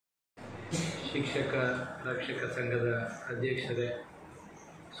ಶಿಕ್ಷಕ ರಕ್ಷಕ ಸಂಘದ ಅಧ್ಯಕ್ಷರೇ,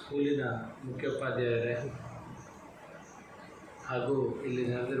 ಸ್ಕೂಲಿನ ಮುಖ್ಯೋಪಾಧ್ಯಾಯರೇ ಹಾಗೂ ಇಲ್ಲಿ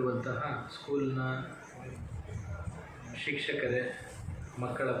ನೆರೆದಿರುವಂತಹ ಸ್ಕೂಲಿನ ಶಿಕ್ಷಕರೇ,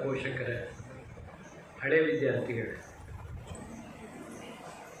 ಮಕ್ಕಳ ಪೋಷಕರೇ, ಹಳೆ ವಿದ್ಯಾರ್ಥಿಗಳೇ,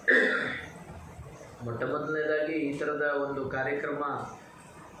 ಮೊಟ್ಟ ಮೊದಲನೇದಾಗಿ ಈ ಥರದ ಒಂದು ಕಾರ್ಯಕ್ರಮ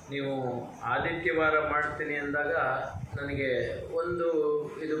ನೀವು ಆದಿತ್ಯವಾರ ಮಾಡ್ತೀನಿ ಅಂದಾಗ ನನಗೆ ಒಂದು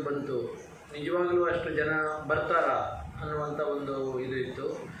ಇದು ಬಂತು, ನಿಜವಾಗಲೂ ಅಷ್ಟು ಜನ ಬರ್ತಾರ ಅನ್ನುವಂಥ ಒಂದು ಇದು ಇತ್ತು.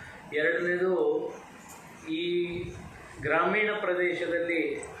 ಎರಡನೇದು, ಈ ಗ್ರಾಮೀಣ ಪ್ರದೇಶದಲ್ಲಿ,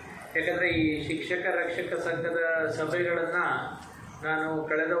 ಯಾಕಂದರೆ ಈ ಶಿಕ್ಷಕ ರಕ್ಷಕ ಸಂಘದ ಸಭೆಗಳನ್ನು ನಾನು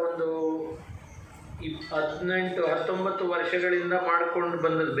ಕಳೆದ ಒಂದು 18-19 ವರ್ಷಗಳಿಂದ ಮಾಡಿಕೊಂಡು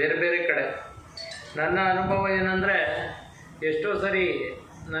ಬಂದದ್ದು ಬೇರೆ ಬೇರೆ ಕಡೆ. ನನ್ನ ಅನುಭವ ಏನಂದರೆ, ಎಷ್ಟೋ ಸರಿ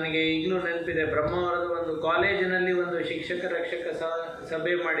ನನಗೆ ಈಗಲೂ ನೆನಪಿದೆ, ಬ್ರಹ್ಮಾವರದ ಒಂದು ಕಾಲೇಜಿನಲ್ಲಿ ಒಂದು ಶಿಕ್ಷಕ ರಕ್ಷಕ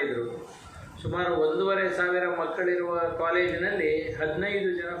ಸಭೆ ಮಾಡಿದರು. ಸುಮಾರು 1,500 ಮಕ್ಕಳಿರುವ ಕಾಲೇಜಿನಲ್ಲಿ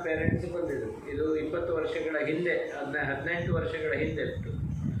 15 ಜನ ಪೇರೆಂಟ್ಸ್ ಬಂದಿದ್ದರು. ಇದು 20 ವರ್ಷಗಳ ಹಿಂದೆ, 18 ವರ್ಷಗಳ ಹಿಂದೆ ಇತ್ತು.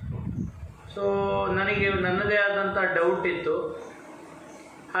 ಸೊ ನನಗೆ ನನ್ನದೇ ಆದಂಥ ಡೌಟ್ ಇತ್ತು.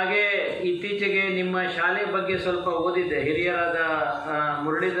 ಹಾಗೆ ಇತ್ತೀಚೆಗೆ ನಿಮ್ಮ ಶಾಲೆ ಬಗ್ಗೆ ಸ್ವಲ್ಪ ಓದಿದ್ದೆ. ಹಿರಿಯರಾದ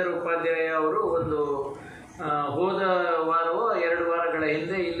ಮುರಳೀಧರ ಉಪಾಧ್ಯಾಯ ಅವರು ಒಂದು ಹೋದ ವಾರವೋ 2 ವಾರಗಳ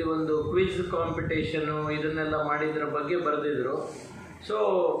ಹಿಂದೆ ಇಲ್ಲಿ ಒಂದು ಕ್ವಿಜ್ ಕಾಂಪಿಟೇಷನ್ನು ಇದನ್ನೆಲ್ಲ ಮಾಡಿದ್ರ ಬಗ್ಗೆ ಬರೆದಿದ್ರು. ಸೊ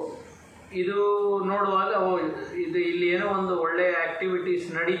ಇದು ನೋಡುವಾಗ ಇದು ಇಲ್ಲಿ ಏನೋ ಒಂದು ಒಳ್ಳೆಯ ಆ್ಯಕ್ಟಿವಿಟೀಸ್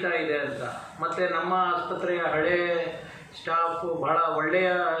ನಡೀತಾ ಇದೆ ಅಂತ. ಮತ್ತು ನಮ್ಮ ಆಸ್ಪತ್ರೆಯ ಹಳೆ ಸ್ಟಾಫು, ಬಹಳ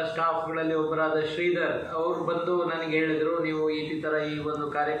ಒಳ್ಳೆಯ ಸ್ಟಾಫ್ಗಳಲ್ಲಿ ಒಬ್ಬರಾದ ಶ್ರೀಧರ್ ಅವರು ಬಂದು ನನಗೆ ಹೇಳಿದರು, ನೀವು ಈ ಥರ ಈ ಒಂದು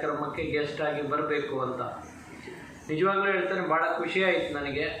ಕಾರ್ಯಕ್ರಮಕ್ಕೆ ಗೆಸ್ಟ್ ಆಗಿ ಬರಬೇಕು ಅಂತ. ನಿಜವಾಗ್ಲೂ ಹೇಳ್ತಾನೆ, ಭಾಳ ಖುಷಿಯಾಯಿತು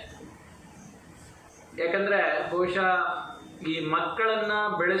ನನಗೆ. ಯಾಕಂದರೆ ಬಹುಶಃ ಈ ಮಕ್ಕಳನ್ನು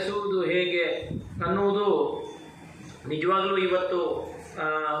ಬೆಳೆಸುವುದು ಹೇಗೆ ಅನ್ನುವುದು ನಿಜವಾಗ್ಲೂ ಇವತ್ತು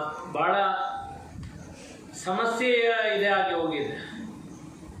ಭಾಳ ಸಮಸ್ಯೆಯ ಇದೇ ಆಗಿ ಹೋಗಿದೆ.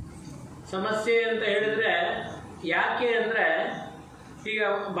 ಸಮಸ್ಯೆ ಅಂತ ಹೇಳಿದರೆ ಯಾಕೆ ಅಂದರೆ, ಈಗ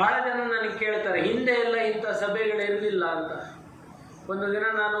ಭಾಳ ಜನ ನನಗೆ ಕೇಳ್ತಾರೆ, ಹಿಂದೆ ಎಲ್ಲ ಇಂಥ ಸಭೆಗಳಿರಲಿಲ್ಲ ಅಂತ. ಒಂದು ದಿನ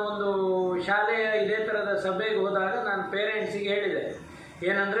ನಾನು ಒಂದು ಶಾಲೆಯ ಇದೇ ಥರದ ಸಭೆಗೆ ಹೋದಾಗ ನಾನು ಪೇರೆಂಟ್ಸಿಗೆ ಹೇಳಿದೆ,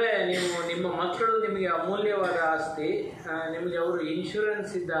 ಏನಂದರೆ, ನೀವು ನಿಮ್ಮ ಮಕ್ಕಳು ನಿಮಗೆ ಅಮೂಲ್ಯವಾದ ಆಸ್ತಿ, ನಿಮಗೆ ಅವರು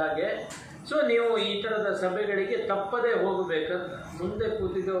ಇನ್ಶೂರೆನ್ಸ್ ಇದ್ದ ಹಾಗೆ. ಸೊ ನೀವು ಈ ಥರದ ಸಭೆಗಳಿಗೆ ತಪ್ಪದೇ ಹೋಗಬೇಕಂತ. ಮುಂದೆ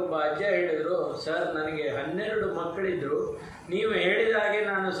ಕೂತಿದ್ದ ಒಬ್ಬ ಅಜ್ಜ ಹೇಳಿದರು, ಸರ್ ನನಗೆ 12 ಮಕ್ಕಳಿದ್ದರು, ನೀವು ಹೇಳಿದ ಹಾಗೆ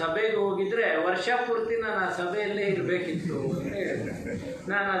ನಾನು ಸಭೆಗೆ ಹೋಗಿದ್ರೆ ವರ್ಷ ಪೂರ್ತಿ ನಾನು ಆ ಸಭೆಯಲ್ಲೇ ಇರಬೇಕಿತ್ತು ಅಂತ ಹೇಳಿದೆ.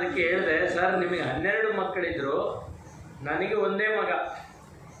 ನಾನು ಅದಕ್ಕೆ ಹೇಳಿದೆ, ಸರ್ ನಿಮಗೆ 12 ಮಕ್ಕಳಿದ್ರು, ನನಗೆ ಒಂದೇ ಮಗ.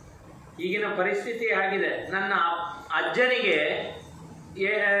 ಈಗಿನ ಪರಿಸ್ಥಿತಿ ಆಗಿದೆ. ನನ್ನ ಅಜ್ಜನಿಗೆ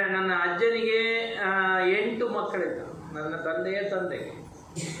 8 ಮಕ್ಕಳಿದ್ದರು, ನನ್ನ ತಂದೆಗೆ.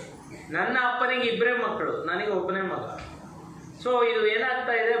 ನನ್ನ ಅಪ್ಪನಿಗೆ 2 ಮಕ್ಕಳು, ನನಗೆ ಒಬ್ಬನೇ ಮಗ. ಸೊ ಇದು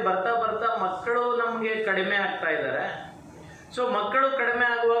ಏನಾಗ್ತಾ ಇದೆ, ಬರ್ತಾ ಬರ್ತಾ ಮಕ್ಕಳು ನಮಗೆ ಕಡಿಮೆ ಆಗ್ತಾ ಇದ್ದಾರೆ. ಸೊ ಮಕ್ಕಳು ಕಡಿಮೆ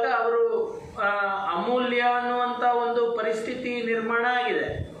ಆಗುವಾಗ ಅವರು ಅಮೂಲ್ಯ ಅನ್ನುವಂಥ ಒಂದು ಪರಿಸ್ಥಿತಿ ನಿರ್ಮಾಣ ಆಗಿದೆ.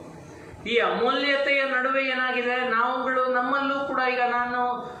 ಈ ಅಮೂಲ್ಯತೆಯ ನಡುವೆ ಏನಾಗಿದೆ, ನಾವುಗಳು ನಮ್ಮಲ್ಲೂ ಕೂಡ, ಈಗ ನಾನು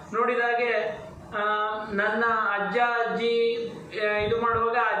ನೋಡಿದಾಗೆ ನನ್ನ ಅಜ್ಜ ಅಜ್ಜಿ ಇದು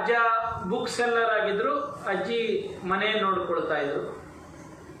ಮಾಡುವಾಗ ಅಜ್ಜ ಬುಕ್ ಸೆಲ್ಲರ್ ಆಗಿದ್ದರು, ಅಜ್ಜಿ ಮನೆ ನೋಡ್ಕೊಳ್ತಾ ಇದ್ರು.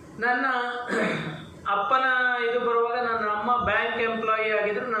 ನನ್ನ ಅಪ್ಪನ ಇದು ಬರುವಾಗ ನನ್ನ ಅಮ್ಮ ಬ್ಯಾಂಕ್ ಎಂಪ್ಲಾಯಿ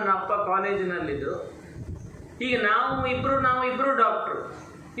ಆಗಿದ್ರು, ನನ್ನ ಅಪ್ಪ ಕಾಲೇಜಿನಲ್ಲಿದ್ದರು. ಈಗ ನಾವು ಇಬ್ಬರು ಡಾಕ್ಟ್ರು.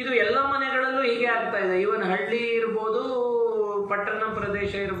 ಇದು ಎಲ್ಲ ಮನೆಗಳಲ್ಲೂ ಹೀಗೆ ಆಗ್ತಾ ಇದೆ. ಈವನ್ ಹಳ್ಳಿ ಇರ್ಬೋದು, ಪಟ್ಟಣ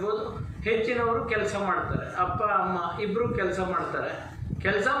ಪ್ರದೇಶ ಇರ್ಬೋದು, ಹೆಚ್ಚಿನವರು ಕೆಲಸ ಮಾಡ್ತಾರೆ. ಅಪ್ಪ ಅಮ್ಮ ಇಬ್ಬರು ಕೆಲಸ ಮಾಡ್ತಾರೆ.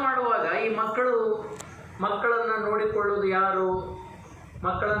 ಕೆಲಸ ಮಾಡುವಾಗ ಈ ಮಕ್ಕಳನ್ನು ನೋಡಿಕೊಳ್ಳೋದು ಯಾರು,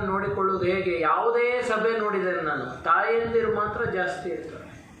 ಮಕ್ಕಳನ್ನು ನೋಡಿಕೊಳ್ಳೋದು ಹೇಗೆ? ಯಾವುದೇ ಸಭೆ ನೋಡಿದ್ದೇನೆ ನಾನು, ತಾಯಿಯಂದಿರು ಮಾತ್ರ ಜಾಸ್ತಿ ಇರ್ತಾರೆ.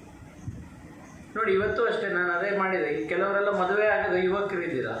 ನೋಡಿ, ಇವತ್ತು ಅಷ್ಟೇ ನಾನು ಅದೇ ಮಾಡಿದೆ. ಕೆಲವರೆಲ್ಲ ಮದುವೆ ಆಗದ ಯುವಕರು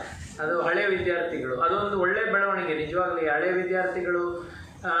ಇದ್ದೀರಾ, ಅದು ಹಳೆ ವಿದ್ಯಾರ್ಥಿಗಳು. ಅದೊಂದು ಒಳ್ಳೆ ಬೆಳವಣಿಗೆ ನಿಜವಾಗ್ಲೂ. ಈ ಹಳೆ ವಿದ್ಯಾರ್ಥಿಗಳು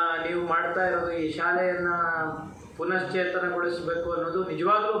ನೀವು ಮಾಡ್ತಾ ಇರೋದು, ಈ ಶಾಲೆಯನ್ನು ಪುನಶ್ಚೇತನಗೊಳಿಸಬೇಕು ಅನ್ನೋದು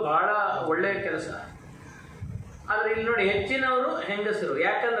ನಿಜವಾಗ್ಲೂ ಬಹಳ ಒಳ್ಳೆಯ ಕೆಲಸ. ಆದರೆ ಇಲ್ಲಿ ನೋಡಿ, ಹೆಚ್ಚಿನವರು ಹೆಂಗಸರು.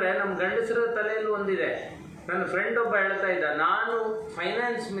 ಯಾಕಂದರೆ ನಮ್ಮ ಗಂಡಸರ ತಲೆಯಲ್ಲಿ ಒಂದಿದೆ. ನನ್ನ ಫ್ರೆಂಡ್ ಒಬ್ಬ ಹೇಳ್ತಾ ಇದ್ದ, ನಾನು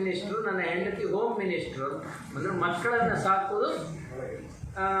ಫೈನಾನ್ಸ್ ಮಿನಿಸ್ಟ್ರು, ನನ್ನ ಹೆಂಡತಿ ಹೋಮ್ ಮಿನಿಸ್ಟ್ರು. ಅಂದರೆ ಮಕ್ಕಳನ್ನು ಸಾಕೋದು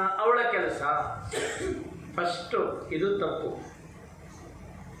ಅವಳ ಕೆಲಸ. ಫಸ್ಟು ಇದು ತಪ್ಪು.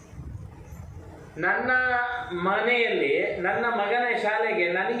 ನನ್ನ ಮನೆಯಲ್ಲಿ ನನ್ನ ಮಗನ ಶಾಲೆಗೆ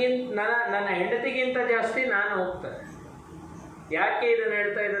ನನ್ನ ಹೆಂಡತಿಗಿಂತ ಜಾಸ್ತಿ ನಾನು ಹೋಗ್ತೇನೆ. ಯಾಕೆ ಇದನ್ನು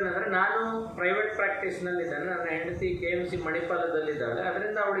ಹೇಳ್ತಾ ಇದ್ದೇನೆ ಅಂದರೆ, ನಾನು ಪ್ರೈವೇಟ್ ಪ್ರಾಕ್ಟೀಸ್ನಲ್ಲಿದ್ದೇನೆ, ನನ್ನ ಹೆಂಡತಿ KMC ಮಣಿಪಾಲದಲ್ಲಿದ್ದಾಳೆ.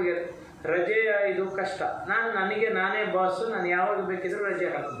 ಅದರಿಂದ ಅವಳಿಗೆ ರಜೆಯ ಇದು ಕಷ್ಟ. ನನಗೆ ನಾನೇ ಬಾಸು, ನಾನು ಯಾವಾಗ ಬೇಕಿದ್ರೂ ರಜೆ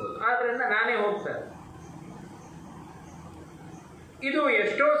ಹಾಕ್ಬೋದು. ಆದ್ದರಿಂದ ನಾನೇ ಹೋಗ್ತೇನೆ. ಇದು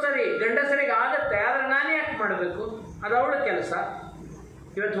ಎಷ್ಟೋ ಸರಿ ಗಂಡಸರಿಗೆ ಆಗತ್ತೆ, ಆದರೆ ನಾನೇ ಯಾಕೆ ಮಾಡಬೇಕು? ಅದು ಅವಳ ಕೆಲಸ.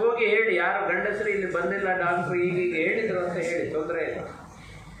 ಇವತ್ತು ಹೋಗಿ ಹೇಳಿ, ಯಾರು ಗಂಡಸರು ಇಲ್ಲಿ ಬಂದಿಲ್ಲ ಡಾಕ್ಟ್ರು ಈಗ ಹೇಳಿದ್ರು ಅಂತ ಹೇಳಿ, ತೊಂದರೆ ಇಲ್ಲ.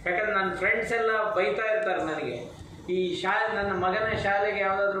 ಯಾಕಂದ್ರೆ ನನ್ನ ಫ್ರೆಂಡ್ಸ್ ಎಲ್ಲ ಬೈತಾ ಇರ್ತಾರೆ ನನಗೆ. ಈ ನನ್ನ ಮಗನ ಶಾಲೆಗೆ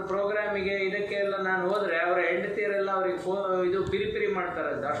ಯಾವುದಾದ್ರೂ ಪ್ರೋಗ್ರಾಮಿಗೆ ಇದಕ್ಕೆಲ್ಲ ನಾನು ಹೋದರೆ ಅವರ ಹೆಂಡತಿಯರೆಲ್ಲ ಅವ್ರಿಗೆ ಇದು ಪಿರಿ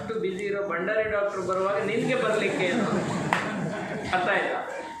ಮಾಡ್ತಾರೆ. ಅಷ್ಟು ಬ್ಯುಸಿ ಇರೋ ಭಂಡಾರಿ ಡಾಕ್ಟ್ರು ಬರುವಾಗ ನಿನಗೆ ಬರಲಿಕ್ಕೆ ಅರ್ಥ ಆಯ್ತಾ?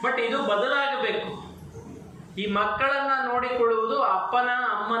 ಬಟ್ ಇದು ಬದಲಾಗಬೇಕು. ಈ ಮಕ್ಕಳನ್ನು ನೋಡಿಕೊಳ್ಳುವುದು ಅಪ್ಪನ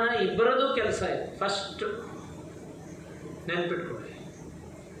ಅಮ್ಮನ ಇಬ್ಬರದು ಕೆಲಸ ಇದೆ. ಫಸ್ಟ್ ನೆನ್ಪಿಟ್ಕೊಳ್ಳಿ,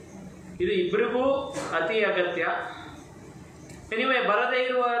 ಇದು ಇಬ್ಬರಿಗೂ ಅತಿ ಅಗತ್ಯ. ಎನಿವೆ, ಬರದೇ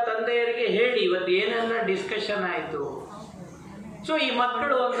ಇರುವ ತಂದೆಯರಿಗೆ ಹೇಳಿ ಇವತ್ತು ಏನೆಲ್ಲ ಡಿಸ್ಕಷನ್ ಆಯಿತು. ಸೊ ಈ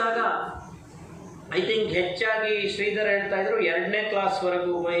ಮಕ್ಕಳು ಅಂದಾಗ ಐ ಥಿಂಕ್ ಹೆಚ್ಚಾಗಿ ಶ್ರೀಧರ್ ಹೇಳ್ತಾ ಇದ್ರು 2ನೇ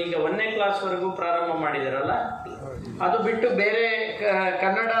ಕ್ಲಾಸ್ವರೆಗೂ, ಈಗ 1ನೇ ಕ್ಲಾಸ್ವರೆಗೂ ಪ್ರಾರಂಭ ಮಾಡಿದಾರಲ್ಲ. ಅದು ಬಿಟ್ಟು ಬೇರೆ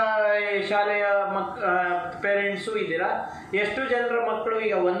ಕನ್ನಡ ಶಾಲೆಯ ಪೇರೆಂಟ್ಸು ಇದ್ದೀರಾ? ಎಷ್ಟು ಜನರ ಮಕ್ಕಳು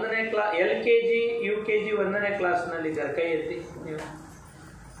ಈಗ 1ನೇ LKG UKG 1ನೇ ಕ್ಲಾಸ್ನಲ್ಲಿದ್ದಾರೆ? ಕೈ ಎತ್ತಿ ನೀವು.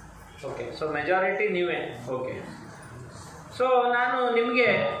 ಓಕೆ, ಸೊ ಮೆಜಾರಿಟಿ ನೀವೇ. ಓಕೆ, ಸೊ ನಾನು ನಿಮಗೆ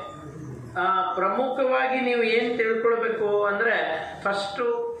ಪ್ರಮುಖವಾಗಿ ನೀವು ಏನು ತಿಳ್ಕೊಳ್ಬೇಕು ಅಂದರೆ, ಫಸ್ಟು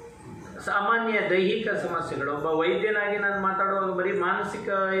ಸಾಮಾನ್ಯ ದೈಹಿಕ ಸಮಸ್ಯೆಗಳು. ಒಬ್ಬ ವೈದ್ಯನಾಗಿ ನಾನು ಮಾತಾಡುವಾಗ ಬರೀ ಮಾನಸಿಕ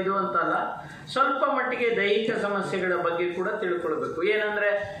ಇದು ಅಂತಲ್ಲ, ಸ್ವಲ್ಪ ಮಟ್ಟಿಗೆ ದೈಹಿಕ ಸಮಸ್ಯೆಗಳ ಬಗ್ಗೆ ಕೂಡ ತಿಳ್ಕೊಳ್ಬೇಕು. ಏನಂದರೆ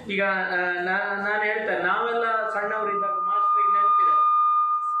ಈಗ ನಾನು ಹೇಳ್ತೇನೆ, ನಾವೆಲ್ಲ ಸಣ್ಣವರಿದ್ದಾಗ ಮಾಸ್ಟ್ರಿಗೆ ನೆನಪಿದೆ,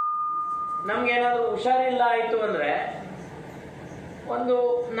 ನಮಗೇನಾದರೂ ಹುಷಾರಿಲ್ಲ ಆಯಿತು ಅಂದರೆ ಒಂದು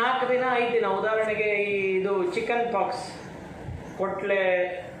 4 ದಿನ 5 ದಿನ, ಉದಾಹರಣೆಗೆ ಇದು ಚಿಕನ್ ಪಾಕ್ಸ್, ಕೊಟ್ಲೆ,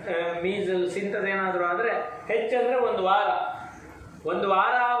 ಮೀಸಲ್ಸ್ ಇಂಥದ್ದೇನಾದರೂ ಆದರೆ ಹೆಚ್ಚಂದರೆ ಒಂದು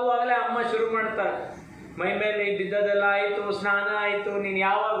ವಾರ ಆಗುವಾಗಲೇ ಅಮ್ಮ ಶುರು ಮಾಡ್ತಾರೆ, ಮೈ ಮೇಲೆ ಬಿದ್ದದೆಲ್ಲ ಆಯಿತು, ಸ್ನಾನ ಆಯಿತು, ನೀನು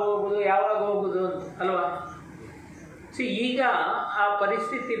ಯಾವಾಗ ಹೋಗುದು ಅಂತ ಅಲ್ವಾ? ಈಗ ಆ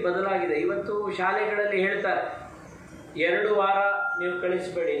ಪರಿಸ್ಥಿತಿ ಬದಲಾಗಿದೆ. ಇವತ್ತು ಶಾಲೆಗಳಲ್ಲಿ ಹೇಳ್ತಾರೆ 2 ವಾರ ನೀವು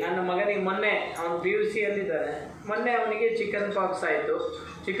ಕಳಿಸ್ಬೇಡಿ. ನನ್ನ ಮಗನಿಗೆ ಮೊನ್ನೆ, ಅವನು PUC ಯಲ್ಲಿದ್ದಾನೆ, ಮೊನ್ನೆ ಅವನಿಗೆ ಚಿಕನ್ ಪಾಕ್ಸ್ ಆಯಿತು.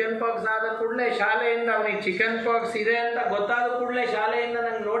 ಚಿಕನ್ ಪಾಕ್ಸ್ ಆದ ಕೂಡಲೇ ಶಾಲೆಯಿಂದ, ಅವನಿಗೆ ಚಿಕನ್ ಪಾಕ್ಸ್ ಇದೆ ಅಂತ ಗೊತ್ತಾದ ಕೂಡಲೇ ಶಾಲೆಯಿಂದ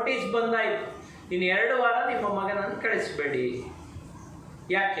ನಂಗೆ ನೋಟಿಸ್ ಬಂದಾಯಿತು, ಇನ್ನು 2 ವಾರ ನಿಮ್ಮ ಮಗನನ್ನು ಕಳಿಸ್ಬೇಡಿ.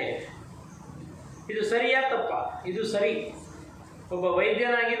 ಯಾಕೆ? ಇದು ಸರಿಯಾ ತಪ್ಪ? ಇದು ಸರಿ. ಒಬ್ಬ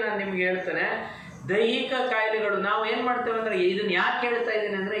ವೈದ್ಯನಾಗಿ ನಾನು ನಿಮ್ಗೆ ಹೇಳ್ತೇನೆ, ದೈಹಿಕ ಕಾಯಿಲೆಗಳು ನಾವು ಏನು ಮಾಡ್ತೇವೆ ಅಂದರೆ, ಇದನ್ನು ಯಾಕೆ ಹೇಳ್ತಾ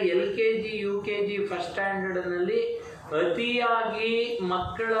ಇದ್ದೀನಿ ಅಂದರೆ, LKG UKG ಫಸ್ಟ್ ಸ್ಟ್ಯಾಂಡರ್ಡ್ನಲ್ಲಿ ಅತಿಯಾಗಿ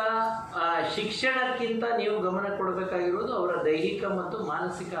ಮಕ್ಕಳ ಶಿಕ್ಷಣಕ್ಕಿಂತ ನೀವು ಗಮನ ಕೊಡಬೇಕಾಗಿರೋದು ಅವರ ದೈಹಿಕ ಮತ್ತು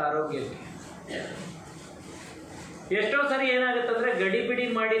ಮಾನಸಿಕ ಆರೋಗ್ಯಕ್ಕೆ. ಎಷ್ಟೋ ಸರಿ ಏನಾಗುತ್ತಂದರೆ ಗಡಿಬಿಡಿ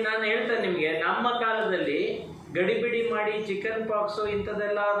ಮಾಡಿ, ನಾನು ಹೇಳ್ತೇನೆ ನಿಮಗೆ, ನಮ್ಮ ಕಾಲದಲ್ಲಿ ಗಡಿಬಿಡಿ ಮಾಡಿ ಚಿಕನ್ ಪಾಕ್ಸು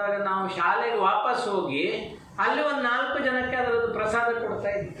ಇಂಥದ್ದೆಲ್ಲ ಆದಾಗ ನಾವು ಶಾಲೆಗೆ ವಾಪಸ್ ಹೋಗಿ ಅಲ್ಲಿ ಒಂದು 4 ಜನಕ್ಕೆ ಅದರದ್ದು ಪ್ರಸಾದ ಕೊಡ್ತಾ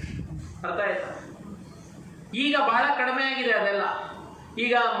ಇದ್ವಿ. ಅರ್ಥ ಆಯ್ತಾ? ಈಗ ಬಹಳ ಕಡಿಮೆ ಆಗಿದೆ ಅದೆಲ್ಲ.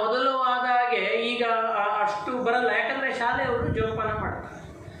 ಈಗ ಮೊದಲು ಆದ ಹಾಗೆ ಈಗ ಅಷ್ಟು ಬರಲ್ಲ, ಯಾಕಂದರೆ ಶಾಲೆಯವರು ಜೋಪಾನ ಮಾಡ್ತಾರೆ.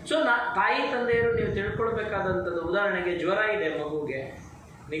 ಸೊ ತಾಯಿ ತಂದೆಯರು ನೀವು ತಿಳ್ಕೊಳ್ಬೇಕಾದಂಥದ್ದು, ಉದಾಹರಣೆಗೆ ಜ್ವರ ಇದೆ ಮಗುಗೆ,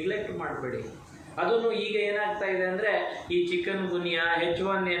 ನೆಗ್ಲೆಕ್ಟ್ ಮಾಡಬೇಡಿ. ಅದನ್ನು ಈಗ ಏನಾಗ್ತಾ ಇದೆ ಅಂದರೆ, ಈ ಚಿಕನ್ ಗುನಿಯಾ,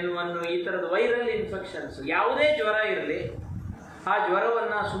 H1N1 ಈ ಥರದ ವೈರಲ್ ಇನ್ಫೆಕ್ಷನ್ಸ್, ಯಾವುದೇ ಜ್ವರ ಇರಲಿ, ಆ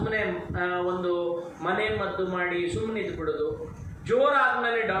ಜ್ವರವನ್ನು ಸುಮ್ಮನೆ ಒಂದು ಮನೆ ಮದ್ದು ಮಾಡಿ ಸುಮ್ಮನೆ ಇದ್ಬಿಡೋದು,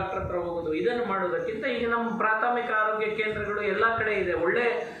 ಜೋರಾದ್ಮೇಲೆ ಡಾಕ್ಟರ್ ಹತ್ರ ಹೋಗೋದು, ಇದನ್ನು ಮಾಡೋದಕ್ಕಿಂತ ಈಗ ನಮ್ಮ ಪ್ರಾಥಮಿಕ ಆರೋಗ್ಯ ಕೇಂದ್ರಗಳು ಎಲ್ಲ ಕಡೆ ಇದೆ, ಒಳ್ಳೆ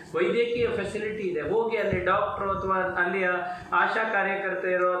ವೈದ್ಯಕೀಯ ಫೆಸಿಲಿಟಿ ಇದೆ. ಹೋಗಿ ಅಲ್ಲಿ ಡಾಕ್ಟ್ರು ಅಥವಾ ಅಲ್ಲಿಯ ಆಶಾ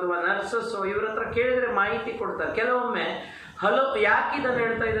ಕಾರ್ಯಕರ್ತೆಯರು ಅಥವಾ ನರ್ಸಸ್ಸು ಇವ್ರ ಹತ್ರ ಕೇಳಿದರೆ ಮಾಹಿತಿ ಕೊಡ್ತಾರೆ. ಕೆಲವೊಮ್ಮೆ ಯಾಕೆ ಇದನ್ನು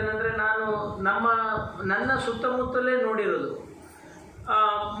ಹೇಳ್ತಾ ಇದ್ದೇನೆ ಅಂದರೆ, ನಾನು ನನ್ನ ಸುತ್ತಮುತ್ತಲೇ ನೋಡಿರೋದು.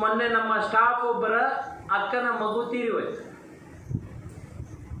 ಮೊನ್ನೆ ನಮ್ಮ ಸ್ಟಾಫ್ ಒಬ್ಬರ ಅಕ್ಕನ ಮಗು ತೀರಿ ಹೋಯ್ತು,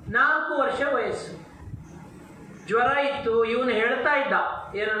 4 ವರ್ಷ ವಯಸ್ಸು, ಜ್ವರ ಇತ್ತು. ಇವನು ಹೇಳ್ತಾ ಇದ್ದ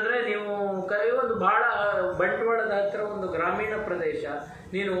ಏನಂದರೆ, ನೀವು ಒಂದು ಭಾಳ ಬಂಟ್ವಾಳದ ಹತ್ರ ಒಂದು ಗ್ರಾಮೀಣ ಪ್ರದೇಶ,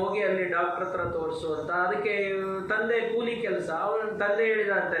 ನೀನು ಹೋಗಿ ಅಲ್ಲಿ ಡಾಕ್ಟ್ರ್ ಹತ್ರ ತೋರಿಸು ಅಂತ. ಅದಕ್ಕೆ ತಂದೆ ಕೂಲಿ ಕೆಲಸ, ಅವನ ತಂದೆ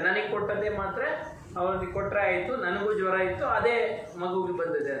ಹೇಳಿದಂತೆ, ನನಗೆ ಕೊಟ್ಟದ್ದೇ ಮಾತ್ರ ಅವನಿಗೆ ಕೊಟ್ಟರೆ ಆಯಿತು, ನನಗೂ ಜ್ವರ ಇತ್ತು, ಅದೇ ಮಗುವಿಗೆ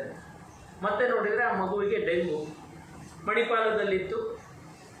ಬಂದಿದೆ. ಮತ್ತೆ ನೋಡಿದರೆ ಆ ಮಗುವಿಗೆ ಡೆಂಗು ಮಣಿಪಾಲದಲ್ಲಿತ್ತು.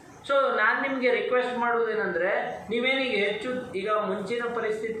 ಸೊ ನಾನು ನಿಮಗೆ ರಿಕ್ವೆಸ್ಟ್ ಮಾಡುವುದೇನೆಂದರೆ, ನೀವೇನೀಗ ಹೆಚ್ಚು, ಈಗ ಮುಂಚಿನ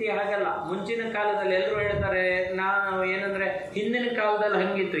ಪರಿಸ್ಥಿತಿ ಹಾಗಲ್ಲ. ಮುಂಚಿನ ಕಾಲದಲ್ಲಿ ಎಲ್ಲರೂ ಹೇಳ್ತಾರೆ, ನಾನು ಏನಂದರೆ ಹಿಂದಿನ ಕಾಲದಲ್ಲಿ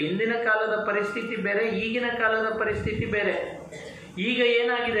ಹಂಗಿತ್ತು. ಹಿಂದಿನ ಕಾಲದ ಪರಿಸ್ಥಿತಿ ಬೇರೆ, ಈಗಿನ ಕಾಲದ ಪರಿಸ್ಥಿತಿ ಬೇರೆ. ಈಗ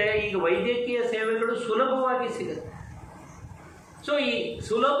ಏನಾಗಿದೆ, ಈಗ ವೈದ್ಯಕೀಯ ಸೇವೆಗಳು ಸುಲಭವಾಗಿ ಸಿಗುತ್ತೆ. ಸೊ ಈ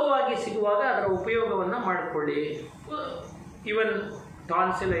ಸುಲಭವಾಗಿ ಸಿಗುವಾಗ ಅದರ ಉಪಯೋಗವನ್ನು ಮಾಡಿಕೊಳ್ಳಿ. ಇವನ್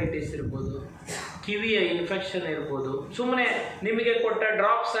ಟಾನ್ಸಿಲೈಟಿಸ್ ಇರ್ಬೋದು, ಕಿವಿಯ ಇನ್ಫೆಕ್ಷನ್ ಇರ್ಬೋದು, ಸುಮ್ಮನೆ ನಿಮಗೆ ಕೊಟ್ಟ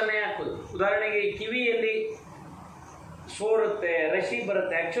ಡ್ರಾಪ್ಸನ್ನೇ ಹಾಕೋದು. ಉದಾಹರಣೆಗೆ ಈ ಕಿವಿಯಲ್ಲಿ ಸೋರುತ್ತೆ, ರಶಿ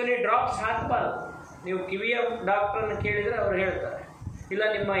ಬರುತ್ತೆ, ಆ್ಯಕ್ಚುಲಿ ಡ್ರಾಪ್ಸ್ ಹಾಕಬಾರ್ದು. ನೀವು ಕಿವಿಯ ಡಾಕ್ಟ್ರನ್ನು ಕೇಳಿದರೆ ಅವ್ರು ಹೇಳ್ತಾರೆ, ಇಲ್ಲ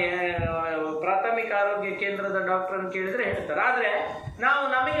ನಿಮ್ಮ ಪ್ರಾಥಮಿಕ ಆರೋಗ್ಯ ಕೇಂದ್ರದ ಡಾಕ್ಟ್ರನ್ನು ಕೇಳಿದರೆ ಹೇಳ್ತಾರೆ. ಆದರೆ ನಾವು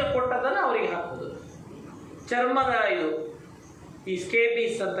ನಮಗೆ ಕೊಟ್ಟದನ್ನು ಅವರಿಗೆ ಹಾಕೋದು. ಚರ್ಮದ ಇದು ಈ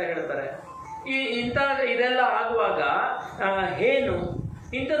ಸ್ಕೇಬೀಸ್ ಅಂತ ಹೇಳ್ತಾರೆ, ಇದೆಲ್ಲ ಆಗುವಾಗ ಹೇನು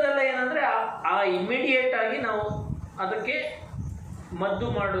ಇಂಥದ್ದೆಲ್ಲ ಏನಂದರೆ ಆ ಇಮ್ಮಿಡಿಯೇಟ್ ಆಗಿ ನಾವು ಅದಕ್ಕೆ ಮದ್ದು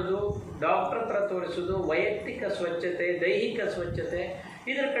ಮಾಡೋದು, ಡಾಕ್ಟರ್ ಹತ್ರ ತೋರಿಸೋದು, ವೈಯಕ್ತಿಕ ಸ್ವಚ್ಛತೆ, ದೈಹಿಕ ಸ್ವಚ್ಛತೆ,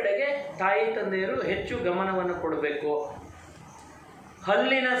 ಇದರ ಕಡೆಗೆ ತಾಯಿ ತಂದೆಯರು ಹೆಚ್ಚು ಗಮನವನ್ನು ಕೊಡಬೇಕು.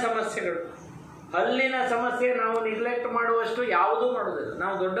 ಹಲ್ಲಿನ ಸಮಸ್ಯೆಗಳು, ಹಲ್ಲಿನ ಸಮಸ್ಯೆ ನಾವು ನೆಗ್ಲೆಕ್ಟ್ ಮಾಡುವಷ್ಟು ಯಾವುದೂ ಮಾಡೋದಿಲ್ಲ.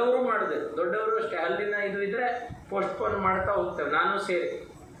 ನಾವು ದೊಡ್ಡವರು ಮಾಡೋದಿಲ್ಲ, ದೊಡ್ಡವರು ಅಷ್ಟೇ ಹಲ್ಲಿನ ಇದು ಇದ್ದರೆ ಪೋಸ್ಟ್ಪೋನ್ ಮಾಡ್ತಾ ಹೋಗ್ತೇವೆ, ನಾನು ಸೇರಿ.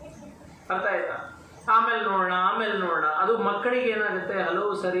 ಅರ್ಥ ಆಯ್ತಾ? ಆಮೇಲೆ ನೋಡೋಣ. ಅದು ಮಕ್ಕಳಿಗೆ ಏನಾಗುತ್ತೆ,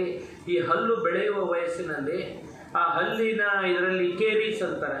 ಹಲವು ಸರಿ ಈ ಹಲ್ಲು ಬೆಳೆಯುವ ವಯಸ್ಸಿನಲ್ಲಿ ಆ ಹಲ್ಲಿನ ಇದರಲ್ಲಿ ಕೇರೀಸ್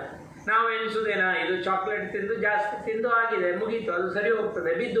ಅಂತಾರೆ. ನಾವು ಎನಿಸೋದೇನಾ, ಇದು ಚಾಕ್ಲೇಟ್ ತಿಂದು ಜಾಸ್ತಿ ತಿಂದು ಆಗಿದೆ, ಮುಗೀತು, ಅದು ಸರಿ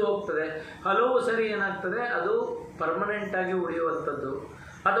ಹೋಗ್ತದೆ, ಬಿದ್ದು ಹೋಗ್ತದೆ. ಹಲವು ಸರಿ ಏನಾಗ್ತದೆ, ಅದು ಪರ್ಮನೆಂಟ್ ಆಗಿ ಉಳಿಯುವಂಥದ್ದು,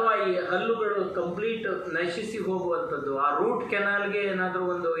 ಅಥವಾ ಈ ಹಲ್ಲುಗಳು ಕಂಪ್ಲೀಟ್ ನಶಿಸಿ ಹೋಗುವಂಥದ್ದು, ಆ ರೂಟ್ ಕೆನಾಲ್ಗೆ ಏನಾದರೂ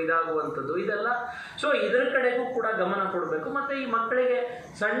ಒಂದು ಇದಾಗುವಂಥದ್ದು, ಇದೆಲ್ಲ. ಸೊ ಇದರ ಕಡೆಗೂ ಕೂಡ ಗಮನ ಕೊಡಬೇಕು. ಮತ್ತು ಈ ಮಕ್ಕಳಿಗೆ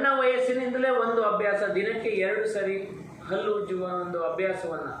ಸಣ್ಣ ವಯಸ್ಸಿನಿಂದಲೇ ಒಂದು ಅಭ್ಯಾಸ, ದಿನಕ್ಕೆ 2 ಸರಿ ಹಲ್ಲು ಉಜ್ಜುವ ಒಂದು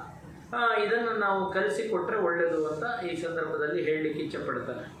ಅಭ್ಯಾಸವನ್ನು ಇದನ್ನು ನಾವು ಕಲಿಸಿಕೊಟ್ರೆ ಒಳ್ಳೆಯದು ಅಂತ ಈ ಸಂದರ್ಭದಲ್ಲಿ ಹೇಳಲಿಕ್ಕೆ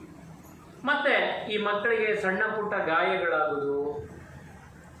ಇಚ್ಛೆಪಡ್ತಾರೆ. ಮತ್ತು ಈ ಮಕ್ಕಳಿಗೆ ಸಣ್ಣ ಪುಟ್ಟ ಗಾಯಗಳಾಗೋದು,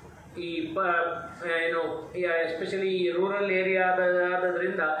 ಈ ಏನು ಎಸ್ಪೆಷಲಿ ಈ ರೂರಲ್ ಏರಿಯಾ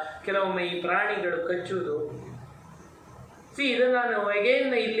ಆದ್ರಿಂದ ಕೆಲವೊಮ್ಮೆ ಈ ಪ್ರಾಣಿಗಳು ಕಚ್ಚುವುದು. ಇದನ್ನು ನಾನು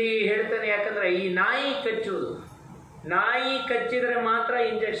ಅಗೇನ್ ಇಲ್ಲಿ ಹೇಳ್ತೇನೆ, ಯಾಕಂದರೆ ಈ ನಾಯಿ ಕಚ್ಚುವುದು, ನಾಯಿ ಕಚ್ಚಿದರೆ ಮಾತ್ರ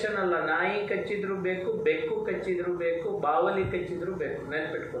ಇಂಜೆಕ್ಷನ್ ಅಲ್ಲ, ನಾಯಿ ಕಚ್ಚಿದ್ರು ಬೇಕು, ಬೆಕ್ಕು ಕಚ್ಚಿದ್ರು ಬೇಕು, ಬಾವಲಿ ಕಚ್ಚಿದ್ರು ಬೇಕು,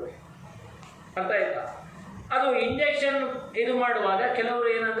 ನೆನ್ಪಿಟ್ಕೊಳ್ಳಿ. ಅರ್ಥ ಆಯ್ತಾ? ಅದು ಇಂಜೆಕ್ಷನ್ ಇದು ಮಾಡುವಾಗ ಕೆಲವರು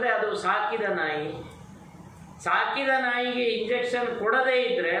ಏನಂದರೆ ಅದು ಸಾಕಿದ ನಾಯಿಗೆ ಇಂಜೆಕ್ಷನ್ ಕೊಡದೇ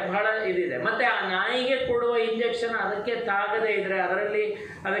ಇದ್ದರೆ ಬಹಳ ಇದಿದೆ. ಮತ್ತು ಆ ನಾಯಿಗೆ ಕೊಡುವ ಇಂಜೆಕ್ಷನ್ ಅದಕ್ಕೆ ತಾಗದೇ ಇದ್ದರೆ,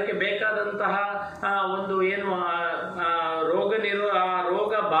 ಅದಕ್ಕೆ ಬೇಕಾದಂತಹ ಒಂದು ಏನು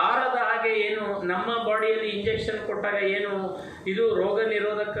ರೋಗ ಬಾರದ ಹಾಗೆ ಏನು ನಮ್ಮ ಬಾಡಿಯಲ್ಲಿ ಇಂಜೆಕ್ಷನ್ ಕೊಟ್ಟಾಗ ಏನು ಇದು ರೋಗ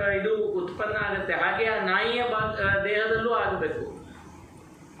ನಿರೋಧಕ ಇದು ಉತ್ಪನ್ನ ಆಗುತ್ತೆ, ಹಾಗೆ ಆ ನಾಯಿಯ ದೇಹದಲ್ಲೂ ಆಗಬೇಕು.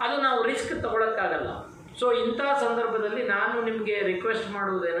 ಅದು ನಾವು ರಿಸ್ಕ್ ತಗೊಳಕ್ಕಾಗಲ್ಲ. ಸೊ ಇಂಥ ಸಂದರ್ಭದಲ್ಲಿ ನಾನು ನಿಮಗೆ ರಿಕ್ವೆಸ್ಟ್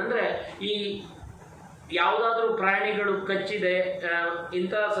ಮಾಡುವುದೇನೆಂದರೆ, ಈ ಯಾವುದಾದ್ರೂ ಪ್ರಾಣಿಗಳು ಕಚ್ಚಿದೆ,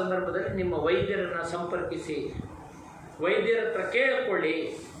 ಇಂಥ ಸಂದರ್ಭದಲ್ಲಿ ನಿಮ್ಮ ವೈದ್ಯರನ್ನು ಸಂಪರ್ಕಿಸಿ, ವೈದ್ಯರ ಹತ್ರ ಕೇಳಿಕೊಳ್ಳಿ.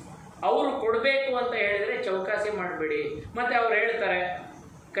 ಅವರು ಕೊಡಬೇಕು ಅಂತ ಹೇಳಿದರೆ ಚೌಕಾಸಿ ಮಾಡಬೇಡಿ. ಮತ್ತು ಅವ್ರು ಹೇಳ್ತಾರೆ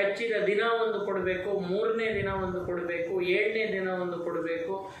ಕಚ್ಚಿದ ದಿನ ಒಂದು ಕೊಡಬೇಕು, 3ನೇ ದಿನ ಒಂದು ಕೊಡಬೇಕು, 7ನೇ ದಿನ ಒಂದು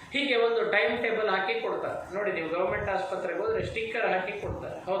ಕೊಡಬೇಕು, ಹೀಗೆ ಒಂದು ಟೈಮ್ ಟೇಬಲ್ ಹಾಕಿ ಕೊಡ್ತಾರೆ. ನೋಡಿ, ನೀವು ಗೌರ್ಮೆಂಟ್ ಆಸ್ಪತ್ರೆಗೆ ಹೋದರೆ ಸ್ಟಿಕ್ಕರ್ ಹಾಕಿ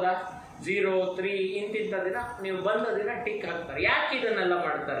ಕೊಡ್ತಾರೆ, ಹೌದಾ? 0, 3 ಇಂತಿಂಥ ದಿನ ನೀವು ಬಂದ ದಿನ ಟಿಕ್ ಹಾಕ್ತಾರೆ. ಯಾಕೆ ಇದನ್ನೆಲ್ಲ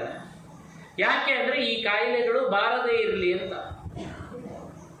ಮಾಡ್ತಾರೆ? ಯಾಕೆ ಅಂದರೆ ಈ ಕಾಯಿಲೆಗಳು ಬಾರದೇ ಇರಲಿ ಅಂತ.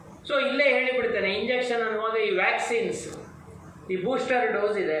 ಸೊ ಇಲ್ಲೇ ಹೇಳಿಬಿಡ್ತೇನೆ, ಇಂಜೆಕ್ಷನ್ ಅನ್ನುವಾಗ ಈ ವ್ಯಾಕ್ಸಿನ್ಸ್, ಈ ಬೂಸ್ಟರ್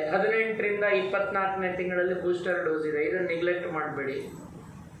ಡೋಸ್ ಇದೆ, 18ರಿಂದ 24ನೇ ತಿಂಗಳಲ್ಲಿ ಬೂಸ್ಟರ್ ಡೋಸ್ ಇದೆ, ಇದನ್ನು ನೆಗ್ಲೆಕ್ಟ್ ಮಾಡಬೇಡಿ.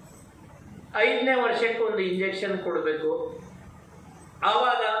 5ನೇ ವರ್ಷಕ್ಕೆ ಒಂದು ಇಂಜೆಕ್ಷನ್ ಕೊಡಬೇಕು,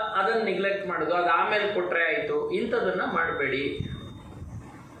 ಆವಾಗ ಅದನ್ನು ನೆಗ್ಲೆಕ್ಟ್ ಮಾಡೋದು, ಅದು ಆಮೇಲೆ ಕೊಟ್ಟರೆ ಆಯಿತು, ಇಂಥದನ್ನು ಮಾಡಬೇಡಿ.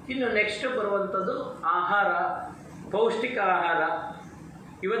 ಇನ್ನು ನೆಕ್ಸ್ಟ್ ಬರುವಂಥದ್ದು ಆಹಾರ, ಪೌಷ್ಟಿಕ ಆಹಾರ.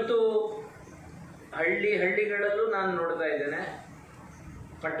 ಇವತ್ತು ಹಳ್ಳಿಗಳಲ್ಲೂ ನಾನು ನೋಡ್ತಾ ಇದ್ದೇನೆ,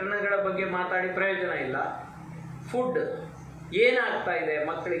 ಪಟ್ಟಣಗಳ ಬಗ್ಗೆ ಮಾತಾಡಿ ಪ್ರಯೋಜನ ಇಲ್ಲ. ಫುಡ್ ಏನಾಗ್ತಾ ಇದೆ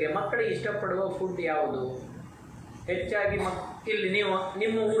ಮಕ್ಕಳಿಗೆ ಇಷ್ಟಪಡುವ ಫುಡ್ ಯಾವುದು? ಹೆಚ್ಚಾಗಿ ಇಲ್ಲಿ ನೀವು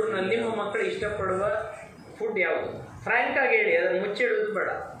ನಿಮ್ಮ ಊರಿನಲ್ಲಿ ನಿಮ್ಮ ಮಕ್ಕಳು ಇಷ್ಟಪಡುವ ಫುಡ್ ಯಾವುದು? ಫ್ರ್ಯಾಂಕಾಗಿ ಹೇಳಿ, ಅದನ್ನು ಮುಚ್ಚಿಡುವುದು ಬೇಡ.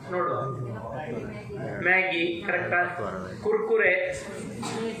 ನೋಡುವ, ಮ್ಯಾಗಿ ಕರೆಕ್ಟಾ, ಕುರ್ಕುರೆ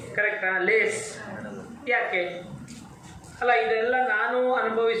ಕರೆಕ್ಟಾ, ಲೇಸ್. ಯಾಕೆ ಅಲ್ಲ, ಇದೆಲ್ಲ ನಾನು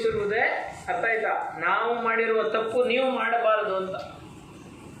ಅನುಭವಿಸಿರುವುದೇ. ಅರ್ಥ ಆಯ್ತಾ? ನಾವು ಮಾಡಿರುವ ತಪ್ಪು ನೀವು ಮಾಡಬಾರದು ಅಂತ.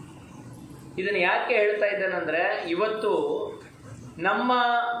 ಇದನ್ನು ಯಾಕೆ ಹೇಳ್ತಾ ಇದ್ದೇನೆಂದರೆ, ಇವತ್ತು ನಮ್ಮ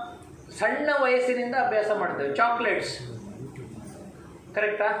ಸಣ್ಣ ವಯಸ್ಸಿನಿಂದ ಅಭ್ಯಾಸ ಮಾಡ್ತೇವೆ. ಚಾಕ್ಲೇಟ್ಸ್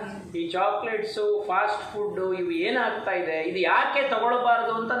ಕರೆಕ್ಟಾ? ಈ ಚಾಕ್ಲೇಟ್ಸು, ಫಾಸ್ಟ್ ಫುಡ್ಡು, ಇವು ಏನಾಗ್ತಾ ಇದೆ, ಇದು ಯಾಕೆ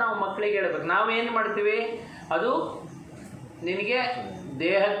ತಗೊಳ್ಬಾರ್ದು ಅಂತ ನಾವು ಮಕ್ಕಳಿಗೆ ಹೇಳ್ಬೇಕು. ನಾವೇನು ಮಾಡ್ತೀವಿ, ಅದು ನಿನಗೆ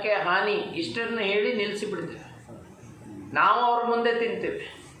ದೇಹಕ್ಕೆ ಹಾನಿ, ಇಷ್ಟನ್ನು ಹೇಳಿ ನಿಲ್ಲಿಸಿಬಿಡ್ತೀವಿ. ನಾವು ಅವ್ರ ಮುಂದೆ ತಿಂತೀವಿ.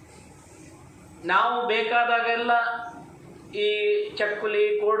 ನಾವು ಬೇಕಾದಾಗೆಲ್ಲ ಈ ಚಕ್ಕುಲಿ,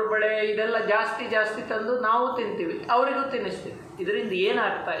 ಕೋಡುಬಳೆ ಇದೆಲ್ಲ ಜಾಸ್ತಿ ತಂದು ನಾವು ತಿಂತೀವಿ, ಅವರಿಗೂ ತಿನ್ನಿಸ್ತೀವಿ. ಇದರಿಂದ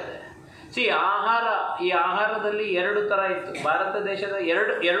ಏನಾಗ್ತಾ ಇದೆ? ಈ ಆಹಾರದಲ್ಲಿ 2 ಥರ ಇತ್ತು. ಭಾರತ ದೇಶದ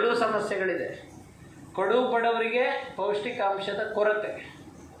ಎರಡೂ ಸಮಸ್ಯೆಗಳಿದೆ. ಕಡು ಬಡವರಿಗೆ ಪೌಷ್ಟಿಕಾಂಶದ ಕೊರತೆ,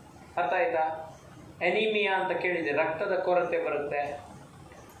 ಅರ್ಥ ಆಯ್ತಾ? ಎನಿಮಿಯಾ ಅಂತ ಕೇಳಿದೆ, ರಕ್ತದ ಕೊರತೆ ಬರುತ್ತೆ,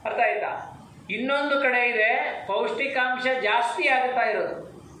 ಅರ್ಥ ಆಯ್ತಾ? ಇನ್ನೊಂದು ಕಡೆ ಇದೆ, ಪೌಷ್ಟಿಕಾಂಶ ಜಾಸ್ತಿ ಆಗ್ತಾ ಇರೋದು.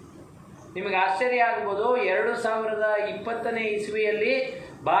 ನಿಮಗೆ ಆಶ್ಚರ್ಯ ಆಗ್ಬೋದು, 2020ನೇ ಇಸ್ವಿಯಲ್ಲಿ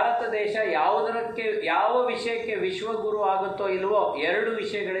ಭಾರತ ದೇಶ ಯಾವ ವಿಷಯಕ್ಕೆ ವಿಶ್ವಗುರು ಆಗುತ್ತೋ ಇಲ್ವೋ, 2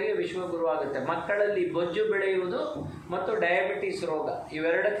 ವಿಷಯಗಳಿಗೆ ವಿಶ್ವಗುರು ಆಗುತ್ತೆ. ಮಕ್ಕಳಲ್ಲಿ ಬೊಜ್ಜು ಬೆಳೆಯುವುದು ಮತ್ತು ಡಯಾಬಿಟಿಸ್ ರೋಗ,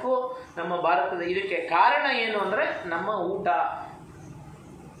 ಇವೆರಡಕ್ಕೂ ನಮ್ಮ ಭಾರತದ. ಇದಕ್ಕೆ ಕಾರಣ ಏನು ಅಂದರೆ ನಮ್ಮ ಊಟ.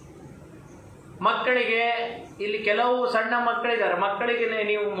 ಮಕ್ಕಳಿಗೆ ಇಲ್ಲಿ ಕೆಲವು ಸಣ್ಣ ಮಕ್ಕಳಿದ್ದಾರೆ, ಮಕ್ಕಳಿಗೆ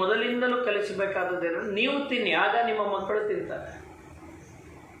ನೀವು ಮೊದಲಿಂದಲೂ ಕಲಿಸಬೇಕಾದದ್ದೇನು, ನೀವು ತಿನ್ನಿ, ಆಗ ನಿಮ್ಮ ಮಕ್ಕಳು ತಿಂತಾರೆ.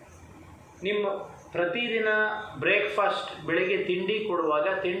 ನಿಮ್ಮ ಪ್ರತಿದಿನ ಬ್ರೇಕ್ಫಾಸ್ಟ್ ಬೆಳಿಗ್ಗೆ ತಿಂಡಿ ಕೊಡುವಾಗ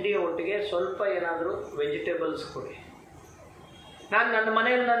ತಿಂಡಿಯ ಒಟ್ಟಿಗೆ ಸ್ವಲ್ಪ ಏನಾದರೂ ವೆಜಿಟೇಬಲ್ಸ್ ಕೊಡಿ. ನಾನು ನನ್ನ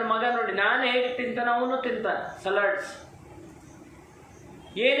ಮನೆಯಲ್ಲಿ ನನ್ನ ಮಗ ನೋಡಿ, ನಾನು ಹೇಗೆ ತಿಂತಾನೆ ಅವನು ತಿಂತಾನೆ. ಸಲಾಡ್ಸ್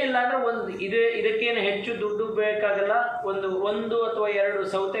ಏನಿಲ್ಲ ಅಂದರೆ ಇದಕ್ಕೇನು ಹೆಚ್ಚು ದುಡ್ಡು ಬೇಕಾಗಲ್ಲ. ಒಂದು ಅಥವಾ 2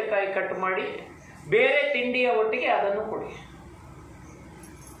 ಸೌತೆಕಾಯಿ ಕಟ್ ಮಾಡಿ ಬೇರೆ ತಿಂಡಿಯ ಒಟ್ಟಿಗೆ ಅದನ್ನು ಕೊಡಿ.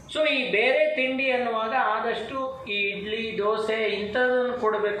 ಸೊ ಈ ಬೇರೆ ತಿಂಡಿ ಅನ್ನುವಾಗ ಆದಷ್ಟು ಈ ಇಡ್ಲಿ ದೋಸೆ ಇಂಥದನ್ನು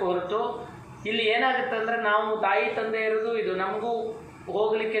ಕೊಡಬೇಕು ಹೊರತು, ಇಲ್ಲಿ ಏನಾಗುತ್ತೆ ಅಂದರೆ ನಾವು ತಾಯಿ ತಂದೆ ಇರೋದು ಇದು, ನಮಗೂ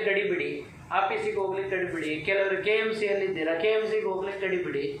ಹೋಗ್ಲಿಕ್ಕೆ ಗಡಿಬಿಡಿ, ಆಫೀಸಿಗೆ ಹೋಗ್ಲಿಕ್ಕೆ ಗಡಿಬಿಡಿ, ಕೆಲವರು KMCಯಲ್ಲಿದ್ದೀರಾ KMCಗೆ ಹೋಗ್ಲಿಕ್ಕೆ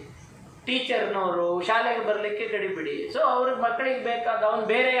ಗಡಿಬಿಡಿ, ಟೀಚರ್ನವರು ಶಾಲೆಗೆ ಬರಲಿಕ್ಕೆ ಗಡಿಬಿಡಿ. ಸೊ ಅವ್ರಿಗೆ ಮಕ್ಕಳಿಗೆ ಬೇಕಾದ ಅವನು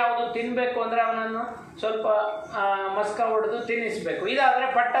ಬೇರೆ ಯಾವುದು ತಿನ್ನಬೇಕು ಅಂದರೆ ಅವನನ್ನು ಸ್ವಲ್ಪ ಮಸ್ಕ ಹೊಡೆದು ತಿನ್ನಿಸ್ಬೇಕು. ಇದಾದರೆ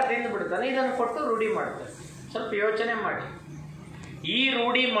ಪಟ್ಟ ತಿಂದು ಬಿಡ್ತಾನೆ. ಇದನ್ನು ಕೊಟ್ಟು ರೂಢಿ ಮಾಡ್ತಾನೆ. ಸ್ವಲ್ಪ ಯೋಚನೆ ಮಾಡಿ, ಈ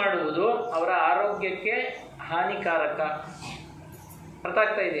ರೂಢಿ ಮಾಡುವುದು ಅವರ ಆರೋಗ್ಯಕ್ಕೆ ಹಾನಿಕಾರಕ. ಅರ್ಥ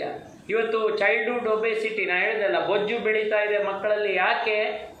ಆಗ್ತಾ ಇದೆಯಾ? ಇವತ್ತು ಚೈಲ್ಡ್ಹುಡ್ ಒಬೆಸಿಟಿ ನಾ ಹೇಳಿದೆಲ್ಲ, ಬೊಜ್ಜು ಬೆಳೀತಾ ಇದೆ ಮಕ್ಕಳಲ್ಲಿ.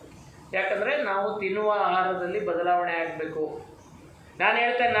 ಯಾಕಂದರೆ ನಾವು ತಿನ್ನುವ ಆಹಾರದಲ್ಲಿ ಬದಲಾವಣೆ ಆಗಬೇಕು. ನಾನು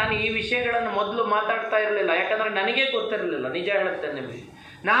ಹೇಳ್ತೇನೆ, ನಾನು ಈ ವಿಷಯಗಳನ್ನು ಮೊದಲು ಮಾತಾಡ್ತಾ ಇರಲಿಲ್ಲ, ಯಾಕಂದರೆ ನನಗೇ ಗೊತ್ತಿರಲಿಲ್ಲ. ನಿಜ ಹೇಳುತ್ತೇನೆ ನಿಮಗೆ,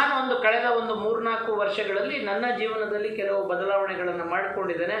 ನಾನು ಕಳೆದ 3-4 ವರ್ಷಗಳಲ್ಲಿ ನನ್ನ ಜೀವನದಲ್ಲಿ ಕೆಲವು ಬದಲಾವಣೆಗಳನ್ನು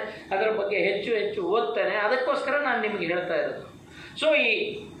ಮಾಡಿಕೊಂಡಿದ್ದೇನೆ. ಅದರ ಬಗ್ಗೆ ಹೆಚ್ಚು ಓದ್ತೇನೆ. ಅದಕ್ಕೋಸ್ಕರ ನಾನು ನಿಮಗೆ ಹೇಳ್ತಾ ಇರೋದು. ಸೊ ಈ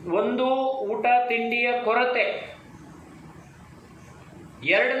ಒಂದು ಊಟ ತಿಂಡಿಯ ಕೊರತೆ,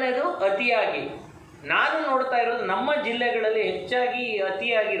 ಎರಡನೇದು ಅತಿಯಾಗಿ. ನಾನು ನೋಡ್ತಾ ಇರೋದು ನಮ್ಮ ಜಿಲ್ಲೆಗಳಲ್ಲಿ ಹೆಚ್ಚಾಗಿ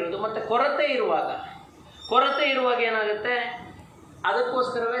ಅತಿಯಾಗಿರೋದು. ಮತ್ತು ಕೊರತೆ ಇರುವಾಗ ಏನಾಗುತ್ತೆ,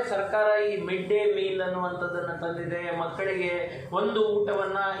 ಅದಕ್ಕೋಸ್ಕರವೇ ಸರ್ಕಾರ ಈ ಮಿಡ್ ಡೇ ಮೀಲ್ ಅನ್ನುವಂಥದ್ದನ್ನು ತಂದಿದೆ. ಮಕ್ಕಳಿಗೆ ಒಂದು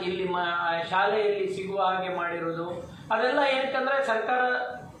ಊಟವನ್ನು ಇಲ್ಲಿ ಶಾಲೆಯಲ್ಲಿ ಸಿಗುವ ಹಾಗೆ ಮಾಡಿರೋದು. ಅದೆಲ್ಲ ಏನಕ್ಕಂದರೆ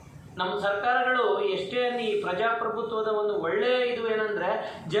ನಮ್ಮ ಸರ್ಕಾರಗಳು ಎಷ್ಟೇ ಈ ಪ್ರಜಾಪ್ರಭುತ್ವದ ಒಂದು ಒಳ್ಳೆಯ ಇದು ಏನಂದರೆ,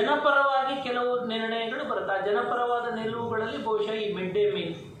 ಜನಪರವಾಗಿ ಕೆಲವು ನಿರ್ಣಯಗಳು ಬರುತ್ತೆ. ಆ ಜನಪರವಾದ ನಿಲುವುಗಳಲ್ಲಿ ಬಹುಶಃ ಈ ಮಿಡ್ ಡೇ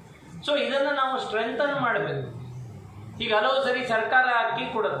ಮೀಲ್. ಸೊ ಇದನ್ನು ನಾವು ಸ್ಟ್ರೆಂಥನ್ ಮಾಡಬೇಕು. ಈಗ ಹಲವು ಸರಿ ಸರ್ಕಾರ ಅಕ್ಕಿ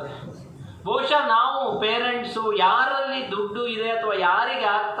ಕೊಡುತ್ತೆ, ಬಹುಶಃ ನಾವು ಪೇರೆಂಟ್ಸು ಯಾರಲ್ಲಿ ದುಡ್ಡು ಇದೆ ಅಥವಾ ಯಾರಿಗೆ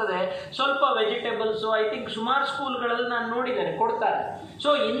ಆಗ್ತದೆ ಸ್ವಲ್ಪ ವೆಜಿಟೇಬಲ್ಸು, ಐ ಥಿಂಕ್ ಸುಮಾರು ಸ್ಕೂಲ್ಗಳಲ್ಲಿ ನಾನು ನೋಡಿದ್ದೇನೆ ಕೊಡ್ತಾರೆ. ಸೊ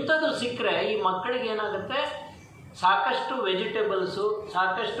ಇಂಥದ್ದು ಸಿಕ್ಕರೆ ಈ ಮಕ್ಕಳಿಗೆ ಏನಾಗುತ್ತೆ, ಸಾಕಷ್ಟು ವೆಜಿಟೇಬಲ್ಸು,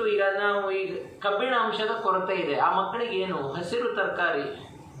 ಸಾಕಷ್ಟು ಈಗ ಕಬ್ಬಿಣ ಅಂಶದ ಕೊರತೆ ಇದೆ. ಆ ಮಕ್ಕಳಿಗೆ ಏನು ಹಸಿರು ತರಕಾರಿ,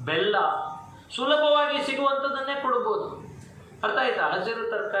 ಬೆಲ್ಲ ಸುಲಭವಾಗಿ ಸಿಗುವಂಥದ್ದನ್ನೇ ಕೊಡ್ಬೋದು. ಅರ್ಥ ಆಯ್ತಾ? ಹಸಿರು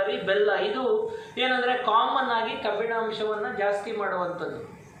ತರಕಾರಿ, ಬೆಲ್ಲ ಇದು ಏನಂದರೆ ಕಾಮನ್ ಆಗಿ ಕಬ್ಬಿಣ ಅಂಶವನ್ನು ಜಾಸ್ತಿ ಮಾಡುವಂಥದ್ದು.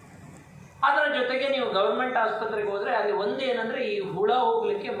 ಅದರ ಜೊತೆಗೆ ನೀವು ಗವರ್ಮೆಂಟ್ ಆಸ್ಪತ್ರೆಗೆ ಹೋದರೆ ಅಲ್ಲಿ ಏನಂದರೆ ಈ ಹುಳ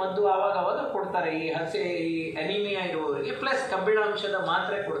ಹೋಗಲಿಕ್ಕೆ ಮದ್ದು ಆವಾಗ ಕೊಡ್ತಾರೆ ಈ ಅನಿಮಿಯಾ ಇರುವವರಿಗೆ, ಪ್ಲಸ್ ಕಬ್ಬಿಣಾಂಶದ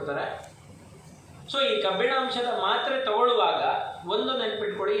ಮಾತ್ರೆ ಕೊಡ್ತಾರೆ. ಸೊ ಈ ಕಬ್ಬಿಣಾಂಶದ ಮಾತ್ರೆ ತಗೊಳ್ಳುವಾಗ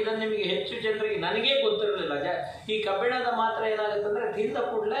ನೆನ್ಪಿಟ್ಕೊಳ್ಳಿ, ಇದನ್ನು ನಿಮಗೆ ಹೆಚ್ಚು ಜನರಿಗೆ, ನನಗೇ ಗೊತ್ತಿರಲಿಲ್ಲ, ಈ ಕಬ್ಬಿಣದ ಮಾತ್ರೆ ಏನಾಗುತ್ತೆ ಅಂದರೆ ತಿಂದ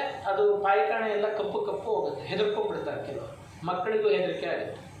ಕೂಡಲೇ ಅದು ಪಾಯ್ಕಾಣೆ ಎಲ್ಲ ಕಪ್ಪು ಹೋಗುತ್ತೆ, ಹೆದರ್ಕೊಂಡ್ಬಿಡ್ತಾರೆ ಕೆಲವರು, ಮಕ್ಕಳಿಗೂ ಹೆದರಿಕೆ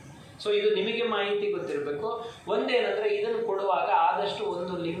ಆಗುತ್ತೆ. ಸೊ ಇದು ನಿಮಗೆ ಮಾಹಿತಿ ಗೊತ್ತಿರಬೇಕು. ಏನಂದರೆ ಇದನ್ನು ಕೊಡುವಾಗ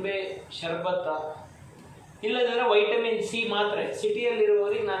ಆದಷ್ಟು ಲಿಂಬೆ ಶರ್ಬತ್ತ, ಇಲ್ಲದಿದ್ದರೆ ವೈಟಮಿನ್ ಸಿ ಮಾತ್ರೆ,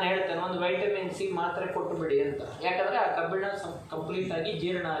 ಸಿಟಿಯಲ್ಲಿರುವವರಿಗೆ ನಾನು ಹೇಳ್ತೇನೆ ವೈಟಮಿನ್ ಸಿ ಮಾತ್ರೆ ಕೊಟ್ಟು ಬಿಡಿ ಅಂತ. ಯಾಕಂದರೆ ಆ ಕಬ್ಬಿಣ ಕಂಪ್ಲೀಟಾಗಿ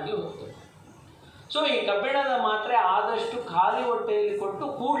ಜೀರ್ಣ ಆಗಿ ಹೋಗ್ತದೆ. ಸೊ ಈ ಕಬ್ಬಿಣದ ಮಾತ್ರೆ ಆದಷ್ಟು ಖಾಲಿ ಹೊಟ್ಟೆಯಲ್ಲಿ ಕೊಟ್ಟು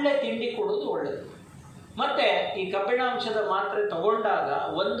ಕೂಡಲೇ ತಿಂಡಿ ಕೊಡೋದು ಒಳ್ಳೆಯದು. ಮತ್ತು ಈ ಕಬ್ಬಿಣಾಂಶದ ಮಾತ್ರೆ ತಗೊಂಡಾಗ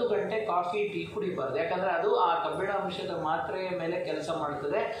 1 ಗಂಟೆ ಕಾಫಿ ಟೀ ಕುಡಿಬಾರ್ದು. ಯಾಕಂದರೆ ಅದು ಆ ಕಬ್ಬಿಣಾಂಶದ ಮಾತ್ರೆಯ ಮೇಲೆ ಕೆಲಸ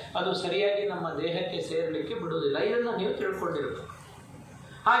ಮಾಡ್ತದೆ, ಅದು ಸರಿಯಾಗಿ ನಮ್ಮ ದೇಹಕ್ಕೆ ಸೇರಲಿಕ್ಕೆ ಬಿಡುವುದಿಲ್ಲ. ಇದನ್ನು ನೀವು ತಿಳ್ಕೊಂಡಿರ್ಬೇಕು.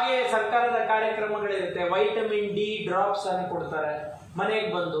 ಹಾಗೆ ಸರ್ಕಾರದ ಕಾರ್ಯಕ್ರಮಗಳಿರುತ್ತೆ, ವೈಟಮಿನ್ ಡಿ ಡ್ರಾಪ್ಸ್ ಅನ್ನು ಕೊಡ್ತಾರೆ.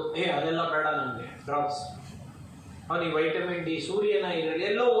 ಮನೆಗೆ ಬಂದು ಅದೆಲ್ಲ ಬೇಡ ನಮಗೆ ಡ್ರಾಪ್ಸ್, ಅವನಿಗೆ ವೈಟಮಿನ್ ಡಿ ಸೂರ್ಯನ ಇರಲಿ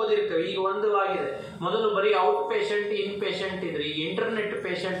ಎಲ್ಲೋ ಓದಿರ್ತೇವೆ. ಈಗ ಆಗಿದೆ, ಮೊದಲು ಬರೀ ಔಟ್ ಪೇಷಂಟ್ ಇನ್ ಪೇಷಂಟ್ ಇದ್ರೆ, ಈಗ ಇಂಟರ್ನೆಟ್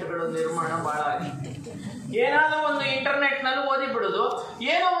ಪೇಷಂಟ್ಗಳ ನಿರ್ಮಾಣ ಭಾಳ ಆಗಿದೆ. ಏನಾದರೂ ಇಂಟರ್ನೆಟ್ನಲ್ಲಿ ಓದಿ ಬಿಡೋದು,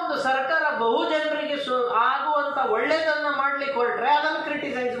 ಏನೋ ಸರ್ಕಾರ ಬಹುಜನರಿಗೆ ಆಗುವಂಥ ಒಳ್ಳೆಯದನ್ನು ಮಾಡ್ಲಿಕ್ಕೆ ಹೊರಟ್ರೆ ಅದನ್ನು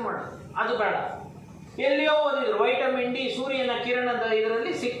ಕ್ರಿಟಿಸೈಸ್ ಮಾಡೋದು, ಅದು ಬೇಡ. ಎಲ್ಲಿಯೋ ಓದಿದ್ರು ವೈಟಮಿನ್ ಡಿ ಸೂರ್ಯನ ಕಿರಣದ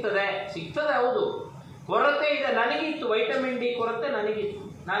ಇದರಲ್ಲಿ ಸಿಗ್ತದೆ, ಹೌದು, ಕೊರತೆ ಇದೆ. ನನಗಿತ್ತು ವೈಟಮಿನ್ ಡಿ ಕೊರತೆ, ನನಗಿತ್ತು.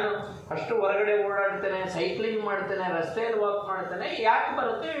 ನಾನು ಅಷ್ಟು ಹೊರಗಡೆ ಓಡಾಡ್ತೇನೆ, ಸೈಕ್ಲಿಂಗ್ ಮಾಡ್ತೇನೆ, ರಸ್ತೆಯಲ್ಲಿ ವಾಕ್ ಮಾಡ್ತೇನೆ, ಯಾಕೆ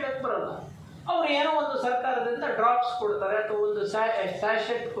ಬರುತ್ತೆ ಹೇಳಕ್ಕೆ ಬರಲ್ಲ. ಅವ್ರು ಏನೋ ಸರ್ಕಾರದಿಂದ ಡ್ರಾಪ್ಸ್ ಕೊಡ್ತಾರೆ ಅಥವಾ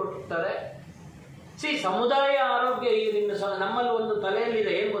ಸ್ಯಾಶೆಟ್ ಕೊಡ್ತಾರೆ. ಸಮುದಾಯ ಆರೋಗ್ಯ ಈಗ ನಮ್ಮಲ್ಲಿ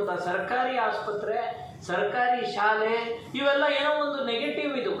ತಲೆಯಲ್ಲಿದೆ, ಏನು ಗೊತ್ತಾ, ಸರ್ಕಾರಿ ಆಸ್ಪತ್ರೆ, ಸರ್ಕಾರಿ ಶಾಲೆ ಇವೆಲ್ಲ ಏನೋ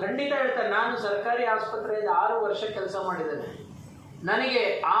ನೆಗೆಟಿವ್. ಇದು ಖಂಡಿತ ಹೇಳ್ತಾರೆ. ನಾನು ಸರ್ಕಾರಿ ಆಸ್ಪತ್ರೆಯಲ್ಲಿ 6 ವರ್ಷ ಕೆಲಸ ಮಾಡಿದ್ದೇನೆ. ನನಗೆ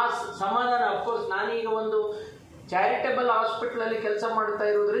ಆ ಸಮಾಧಾನ. ಅಫ್ಕೋರ್ಸ್ ನಾನೀಗ ಚಾರಿಟೇಬಲ್ ಹಾಸ್ಪಿಟಲಲ್ಲಿ ಕೆಲಸ ಮಾಡ್ತಾ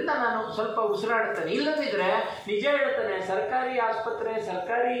ಇರೋದ್ರಿಂದ ನಾನು ಸ್ವಲ್ಪ ಉಸಿರಾಡ್ತೇನೆ. ಇಲ್ಲದಿದ್ದರೆ ನಿಜ ಹೇಳ್ತೇನೆ, ಸರ್ಕಾರಿ ಆಸ್ಪತ್ರೆ,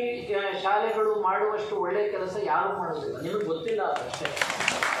 ಸರ್ಕಾರಿ ಶಾಲೆಗಳು ಮಾಡುವಷ್ಟು ಒಳ್ಳೆಯ ಕೆಲಸ ಯಾರೂ ಮಾಡೋದಿಲ್ಲ. ನಿಮಗೆ ಗೊತ್ತಿಲ್ಲ ಅಷ್ಟೇ.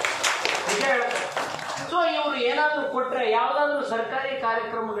 ನಿಜ ಹೇಳ್ತಾರೆ. ಸೊ ಇವರು ಏನಾದರೂ ಕೊಟ್ಟರೆ, ಯಾವುದಾದ್ರೂ ಸರ್ಕಾರಿ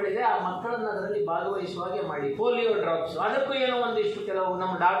ಕಾರ್ಯಕ್ರಮಗಳಿದೆ, ಆ ಮಕ್ಕಳನ್ನು ಅದರಲ್ಲಿ ಭಾಗವಹಿಸುವಾಗೆ ಮಾಡಿ. ಪೋಲಿಯೋ ಡ್ರಾಪ್ಸ್, ಅದಕ್ಕೂ ಏನೋ ಒಂದಿಷ್ಟು ಕೆಲವು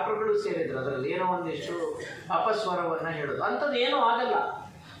ನಮ್ಮ ಡಾಕ್ಟರ್ಗಳು ಸೇರಿದ್ರು, ಅದರಲ್ಲಿ ಏನೋ ಒಂದಿಷ್ಟು ಅಪಸ್ವರವನ್ನು ಹೇಳೋದು, ಅಂಥದ್ದು ಏನೂ ಆಗಲ್ಲ.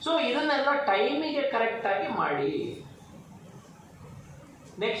 ಸೊ ಇದನ್ನೆಲ್ಲ ಟೈಮಿಗೆ ಕರೆಕ್ಟಾಗಿ ಮಾಡಿ.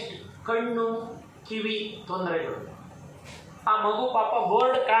 ನೆಕ್ಸ್ಟ್, ಕಣ್ಣು ಕಿವಿ ತೊಂದರೆಗಳು. ಆ ಮಗು ಪಾಪ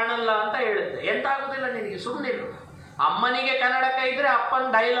ಬೋರ್ಡ್ ಕಾಣಲ್ಲ ಅಂತ ಹೇಳುತ್ತೆ. ಎಂತ ಆಗೋದಿಲ್ಲ ನಿನಗೆ, ಸುಮ್ಮನಿರು. ಅಮ್ಮನಿಗೆ ಕನ್ನಡಕ ಇದ್ರೆ ಅಪ್ಪನ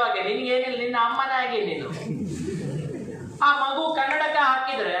ಡೈಲಾಗೆ, ನಿನಗೇನಿಲ್ಲ, ನಿನ್ನ ಅಮ್ಮನೇ ಆಗಿ ನೀನು. ಆ ಮಗು ಕನ್ನಡಕ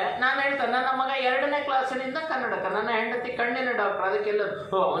ಹಾಕಿದ್ರೆ ನಾನು ಹೇಳ್ತೇನೆ, ನನ್ನ ಮಗ 2ನೇ ಕ್ಲಾಸಿನಿಂದ ಕನ್ನಡಕ, ನನ್ನ ಹೆಂಡತಿ ಕಣ್ಣಿನ ಡಾಕ್ಟರ್, ಅದಕ್ಕೆಲ್ಲ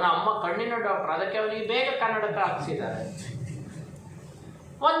ಅವನ ಅಮ್ಮ ಕಣ್ಣಿನ ಡಾಕ್ಟರ್, ಅದಕ್ಕೆ ಅವನಿಗೆ ಬೇಗ ಕನ್ನಡಕ ಹಾಕ್ಸಿದ್ದಾರೆ.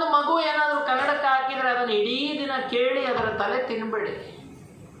 ಒಂದು ಮಗು ಏನಾದರೂ ಕನ್ನಡಕ ಹಾಕಿದ್ರೆ ಅದನ್ನು ಇಡೀ ದಿನ ಕೇಳಿ ಅದರ ತಲೆ ತಿನ್ಬೇಡಿ.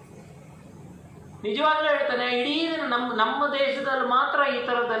 ನಿಜವಾಗ್ಲೂ ಹೇಳ್ತಾನೆ, ಇಡೀ ದಿನ ನಮ್ಮ ದೇಶದಲ್ಲಿ ಮಾತ್ರ ಈ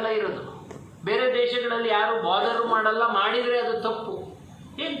ಥರದ್ದೆಲ್ಲ ಇರೋದು. ಬೇರೆ ದೇಶಗಳಲ್ಲಿ ಯಾರು ಬಾದರ್ ಮಾಡಲ್ಲ, ಮಾಡಿದರೆ ಅದು ತಪ್ಪು.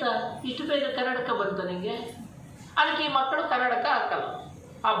 ಎಂತ ಇಷ್ಟು ಬೇಗ ಕನ್ನಡಕ ಬಂತ ನಿಮಗೆ? ಅದಕ್ಕೆ ಈ ಮಕ್ಕಳು ಕನ್ನಡಕ ಹಾಕಲ್ಲ.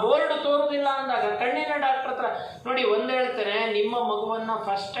 ಆ ಬೋರ್ಡ್ ತೋರುವುದಿಲ್ಲ ಅಂದಾಗ ಕಣ್ಣಿನ ಡಾಕ್ಟರ್ ಹತ್ರ ನೋಡಿ. ಒಂದು ಹೇಳ್ತೇನೆ, ನಿಮ್ಮ ಮಗುವನ್ನು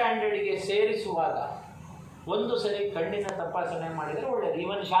ಫಸ್ಟ್ ಸ್ಟ್ಯಾಂಡರ್ಡ್ಗೆ ಸೇರಿಸುವಾಗ ಒಂದು ಸರಿ ಕಣ್ಣಿನ ತಪಾಸಣೆ ಮಾಡಿದರೆ ಒಳ್ಳೆಯದು.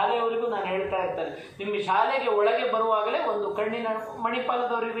 ಇವನ್ ಶಾಲೆಯವರಿಗೂ ನಾನು ಹೇಳ್ತಾ ಇರ್ತೇನೆ, ನಿಮ್ಮ ಶಾಲೆಗೆ ಒಳಗೆ ಬರುವಾಗಲೇ ಒಂದು ಕಣ್ಣಿನ,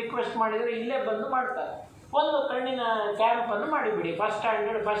 ಮಣಿಪಾಲದವ್ರಿಗೆ ರಿಕ್ವೆಸ್ಟ್ ಮಾಡಿದರೆ ಇಲ್ಲೇ ಬಂದು ಮಾಡ್ತಾರೆ, ಒಂದು ಕಣ್ಣಿನ ಕ್ಯಾಂಪನ್ನು ಮಾಡಿಬಿಡಿ ಫಸ್ಟ್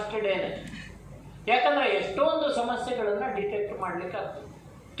ಸ್ಟ್ಯಾಂಡರ್ಡ್ ಫಸ್ಟ್ ಡೇನೆ. ಯಾಕಂದರೆ ಎಷ್ಟೊಂದು ಸಮಸ್ಯೆಗಳನ್ನು ಡಿಟೆಕ್ಟ್ ಮಾಡಲಿಕ್ಕೆ ಆಗ್ತದೆ.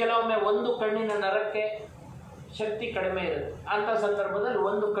 ಕೆಲವೊಮ್ಮೆ ಒಂದು ಕಣ್ಣಿನ ನರಕ್ಕೆ ಶಕ್ತಿ ಕಡಿಮೆ ಇರುತ್ತೆ, ಅಂಥ ಸಂದರ್ಭದಲ್ಲಿ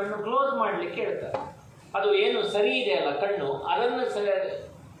ಒಂದು ಕಣ್ಣು ಕ್ಲೋಸ್ ಮಾಡಲಿಕ್ಕೆ ಹೇಳ್ತಾರೆ. ಅದು ಏನು ಸರಿ ಇದೆಯಲ್ಲ ಕಣ್ಣು, ಅದನ್ನು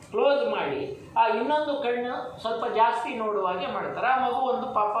ಕ್ಲೋಸ್ ಮಾಡಿ ಆ ಇನ್ನೊಂದು ಕಣ್ಣು ಸ್ವಲ್ಪ ಜಾಸ್ತಿ ನೋಡುವಾಗೆ ಮಾಡ್ತಾರೆ. ಆ ಮಗು ಒಂದು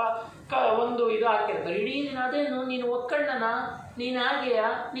ಪಾಪ ಒಂದು ಇದು ಹಾಕಿರ್ತಾರೆ, ಇಡೀ ದಿನ ಅದೇನು ನೀನು ಒಕ್ಕಣ್ಣನ, ನೀನು ಹಾಗೆಯಾ,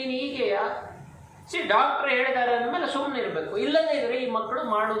 ನೀನು ಹೀಗೆಯಾ, ಡಾಕ್ಟ್ರ್ ಹೇಳಿದ್ದಾರೆ ಅಂದಮೇಲೆ ಸುಮ್ಮನೆ ಇರಬೇಕು. ಇಲ್ಲದೇ ಇದ್ರೆ ಈ ಮಕ್ಕಳು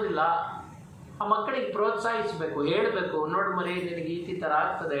ಮಾಡೋದಿಲ್ಲ. ಆ ಮಕ್ಕಳಿಗೆ ಪ್ರೋತ್ಸಾಹಿಸಬೇಕು, ಹೇಳಬೇಕು, ನೋಡು ಮರಿ ನಿನಗೆ ಈ ಥರ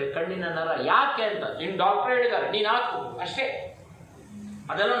ಆಗ್ತದೆ ಕಣ್ಣಿನ ನರ, ಯಾಕೆ ಅಂತ ನೀನು ಡಾಕ್ಟ್ರ್ ಹೇಳಿದ್ದಾರೆ, ನೀನು ಹಾಕು ಅಷ್ಟೇ.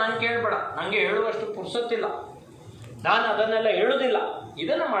 ಅದೆಲ್ಲ ನಂಗೆ ಕೇಳಬೇಡ, ನನಗೆ ಹೇಳುವಷ್ಟು ಪುರ್ಸೊತ್ತಿಲ್ಲ, ನಾನು ಅದನ್ನೆಲ್ಲ ಹೇಳುವುದಿಲ್ಲ,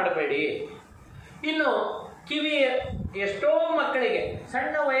 ಇದನ್ನು ಮಾಡಬೇಡಿ. ಇನ್ನು ಕಿವಿ, ಎಷ್ಟೋ ಮಕ್ಕಳಿಗೆ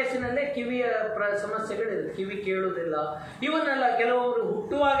ಸಣ್ಣ ವಯಸ್ಸಿನಲ್ಲೇ ಕಿವಿಯ ಸಮಸ್ಯೆಗಳಿರುತ್ತೆ, ಕಿವಿ ಕೇಳುವುದಿಲ್ಲ. ಇವನ್ನೆಲ್ಲ ಕೆಲವೊಬ್ಬರು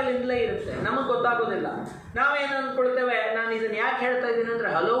ಹುಟ್ಟುವಾಗಲಿಂದಲೇ ಇರುತ್ತೆ, ನಮಗೆ ಗೊತ್ತಾಗೋದಿಲ್ಲ. ನಾವೇನು ಅಂದ್ಕೊಳ್ತೇವೆ, ನಾನು ಇದನ್ನು ಯಾಕೆ ಹೇಳ್ತಾ ಇದ್ದೀನಿ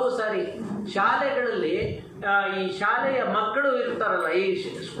ಅಂದರೆ, ಹಲವು ಸಾರಿ ಶಾಲೆಗಳಲ್ಲಿ ಈ ಶಾಲೆಯ ಮಕ್ಕಳು ಇರ್ತಾರಲ್ಲ, ಈ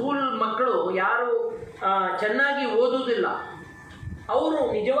ಸ್ಕೂಲ್ ಮಕ್ಕಳು ಯಾರು ಚೆನ್ನಾಗಿ ಓದುವುದಿಲ್ಲ, ಅವರು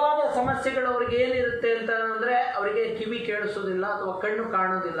ನಿಜವಾದ ಸಮಸ್ಯೆಗಳು ಅವ್ರಿಗೆ ಏನಿರುತ್ತೆ ಅಂತ ಅಂದರೆ, ಅವರಿಗೆ ಕಿವಿ ಕೇಳಿಸೋದಿಲ್ಲ ಅಥವಾ ಕಣ್ಣು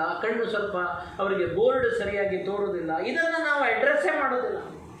ಕಾಣೋದಿಲ್ಲ, ಕಣ್ಣು ಸ್ವಲ್ಪ ಅವರಿಗೆ ಬೋರ್ಡ್ ಸರಿಯಾಗಿ ತೋರೋದಿಲ್ಲ. ಇದನ್ನು ನಾವು ಅಡ್ರೆಸ್ಸೇ ಮಾಡೋದಿಲ್ಲ.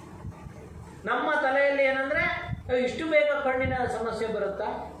 ನಮ್ಮ ತಲೆಯಲ್ಲಿ ಏನಂದರೆ, ಇಷ್ಟು ಬೇಗ ಕಣ್ಣಿನ ಸಮಸ್ಯೆ ಬರುತ್ತಾ,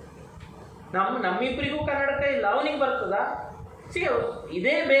 ನಮ್ಮಿಬ್ಬರಿಗೂ ಕನ್ನಡಕ ಇಲ್ಲ, ಅವನಿಗೆ ಬರ್ತದಾ?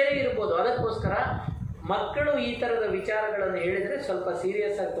 ಇದೇ ಬೇರೆ ಇರ್ಬೋದು. ಅದಕ್ಕೋಸ್ಕರ ಮಕ್ಕಳು ಈ ಥರದ ವಿಚಾರಗಳನ್ನು ಹೇಳಿದರೆ ಸ್ವಲ್ಪ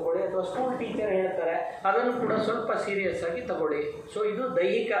ಸೀರಿಯಸ್ ಆಗಿ ತಗೊಳ್ಳಿ, ಅಥವಾ ಸ್ಕೂಲ್ ಟೀಚರ್ ಹೇಳ್ತಾರೆ ಅದನ್ನು ಕೂಡ ಸ್ವಲ್ಪ ಸೀರಿಯಸ್ ಆಗಿ ತಗೊಳ್ಳಿ. ಸೊ ಇದು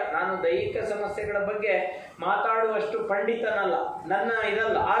ದೈಹಿಕ, ನಾನು ದೈಹಿಕ ಸಮಸ್ಯೆಗಳ ಬಗ್ಗೆ ಮಾತಾಡುವಷ್ಟು ಪಂಡಿತನಲ್ಲ, ನನ್ನ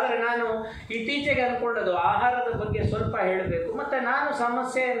ಇದಲ್ಲ. ಆದರೆ ನಾನು ಇತ್ತೀಚೆಗೆ ಅಂದ್ಕೊಂಡದ್ದು ಆಹಾರದ ಬಗ್ಗೆ ಸ್ವಲ್ಪ ಹೇಳಬೇಕು. ಮತ್ತು ನಾನು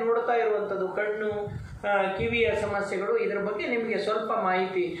ಸಮಸ್ಯೆ ನೋಡ್ತಾ ಇರುವಂಥದ್ದು ಕಣ್ಣು ಕಿವಿಯ ಸಮಸ್ಯೆಗಳು, ಇದರ ಬಗ್ಗೆ ನಿಮಗೆ ಸ್ವಲ್ಪ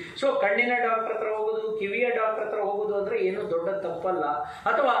ಮಾಹಿತಿ. ಸೊ ಕಣ್ಣಿನ ಡಾಕ್ಟರ್ ಹತ್ರ ಹೋಗೋದು, ಕಿವಿಯ ಡಾಕ್ಟರ್ ಹತ್ರ ಹೋಗೋದು ಅಂದರೆ ಏನೂ ದೊಡ್ಡ ತಪ್ಪಲ್ಲ,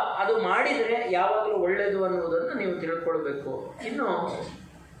 ಅಥವಾ ಅದು ಮಾಡಿದರೆ ಯಾವಾಗಲೂ ಒಳ್ಳೆಯದು ಅನ್ನುವುದನ್ನು ನೀವು ತಿಳ್ಕೊಳ್ಬೇಕು. ಇನ್ನು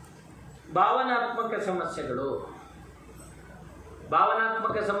ಭಾವನಾತ್ಮಕ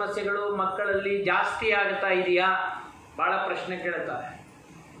ಸಮಸ್ಯೆಗಳು ಮಕ್ಕಳಲ್ಲಿ ಜಾಸ್ತಿ ಆಗ್ತಾ ಇದೆಯಾ? ಭಾಳ ಪ್ರಶ್ನೆ ಕೇಳ್ತಾರೆ.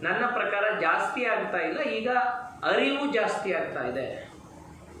 ನನ್ನ ಪ್ರಕಾರ ಜಾಸ್ತಿ ಆಗ್ತಾ ಇಲ್ಲ, ಈಗ ಅರಿವು ಜಾಸ್ತಿ ಆಗ್ತಾ ಇದೆ.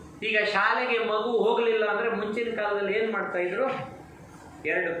 ಈಗ ಶಾಲೆಗೆ ಮಗು ಹೋಗಲಿಲ್ಲ ಅಂದರೆ ಮುಂಚಿನ ಕಾಲದಲ್ಲಿ ಏನು ಮಾಡ್ತಾಯಿದ್ರು,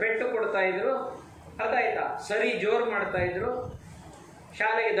 2 ಪೆಟ್ಟು ಕೊಡ್ತಾಯಿದ್ರು, ಅರ್ಥ ಆಯ್ತಾ, ಸರಿ ಜೋರು ಮಾಡ್ತಾಯಿದ್ರು,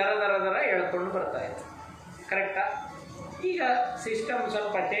 ಶಾಲೆಗೆ ದರ ಎಳ್ಕೊಂಡು ಬರ್ತಾಯಿದ್ರು. ಕರೆಕ್ಟಾ? ಈಗ ಸಿಸ್ಟಮ್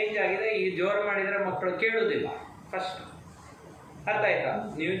ಸ್ವಲ್ಪ ಚೇಂಜ್ ಆಗಿದೆ. ಈಗ ಜೋರು ಮಾಡಿದರೆ ಮಕ್ಕಳು ಕೇಳೋದಿಲ್ಲ ಫಸ್ಟ್, ಅರ್ಥ ಆಯ್ತಾ?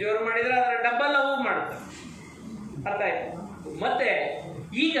 ನೀವು ಜೋರು ಮಾಡಿದರೆ ಅದರ ಡಬ್ಬಲ್ ಅವು ಮಾಡ್ತಾರೆ, ಅರ್ಥ ಆಯ್ತಾ? ಮತ್ತೆ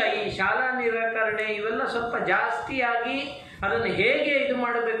ಈಗ ಈ ಶಾಲಾ ನಿರಾಕರಣೆ ಇವೆಲ್ಲ ಸ್ವಲ್ಪ ಜಾಸ್ತಿಯಾಗಿ ಅದನ್ನು ಹೇಗೆ ಇದು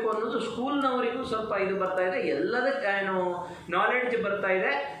ಮಾಡಬೇಕು ಅನ್ನೋದು ಸ್ಕೂಲ್ನವರಿಗೂ ಸ್ವಲ್ಪ ಇದು ಬರ್ತಾ ಇದೆ, ಎಲ್ಲದಕ್ಕೇನು ನಾಲೆಡ್ಜ್ ಬರ್ತಾ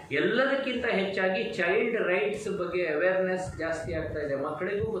ಇದೆ. ಎಲ್ಲದಕ್ಕಿಂತ ಹೆಚ್ಚಾಗಿ ಚೈಲ್ಡ್ ರೈಟ್ಸ್ ಬಗ್ಗೆ ಅವೇರ್ನೆಸ್ ಜಾಸ್ತಿ ಆಗ್ತಾ ಇದೆ,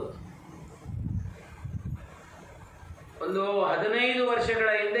 ಮಕ್ಕಳಿಗೂ ಗೊತ್ತು. ಒಂದು 15 ವರ್ಷಗಳ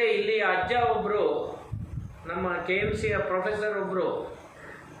ಹಿಂದೆ ಇಲ್ಲಿ ಅಜ್ಜ ಒಬ್ಬರು, ನಮ್ಮ KMCಯ ಪ್ರೊಫೆಸರ್ ಒಬ್ಬರು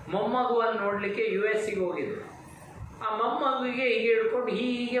ಮೊಮ್ಮಗುವನ್ನು ನೋಡಲಿಕ್ಕೆ US ಹೋಗಿದ್ರು. ಆ ಮೊಮ್ಮಗುವಿಗೆ ಹೀಗೆ ಹಿಡ್ಕೊಂಡು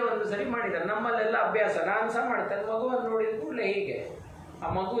ಹೀಗೆ ಒಂದು ಸರಿ ಮಾಡಿದ್ದಾರೆ. ನಮ್ಮಲ್ಲೆಲ್ಲ ಅಭ್ಯಾಸ, ನಾನು ಸಹ ಮಾಡ್ತೇನೆ. ಮಗುವನ್ನು ನೋಡಿದ ಕೂಡಲೇ ಹೀಗೆ, ಆ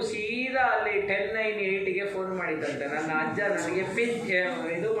ಮಗು ಸೀದಾ ಅಲ್ಲಿ 1098ಗೆ ಫೋನ್ ಮಾಡಿದ್ದಂತೆ, ನನ್ನ ಅಜ್ಜ ನನಗೆ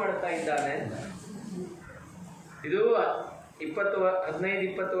ಇದು ಮಾಡ್ತಾ ಇದ್ದಾನೆ ಅಂತ. ಇದು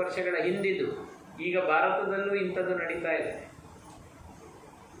 15-20 ವರ್ಷಗಳ ಹಿಂದಿದ್ದು. ಈಗ ಭಾರತದಲ್ಲೂ ಇಂಥದ್ದು ನಡೀತಾ ಇದೆ.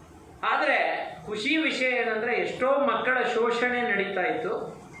 ಆದರೆ ಖುಷಿ ವಿಷಯ ಏನಂದರೆ ಎಷ್ಟೋ ಮಕ್ಕಳ ಶೋಷಣೆ ನಡೀತಾ ಇತ್ತು,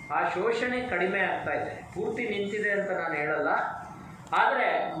 ಆ ಶೋಷಣೆ ಕಡಿಮೆ ಆಗ್ತಾ ಇದೆ. ಪೂರ್ತಿ ನಿಂತಿದೆ ಅಂತ ನಾನು ಹೇಳಲ್ಲ, ಆದರೆ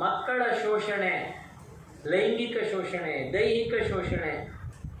ಮಕ್ಕಳ ಶೋಷಣೆ, ಲೈಂಗಿಕ ಶೋಷಣೆ, ದೈಹಿಕ ಶೋಷಣೆ,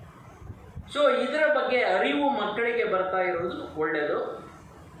 ಸೊ ಇದರ ಬಗ್ಗೆ ಅರಿವು ಮಕ್ಕಳಿಗೆ ಬರ್ತಾ ಇರೋದು ಒಳ್ಳೆಯದು.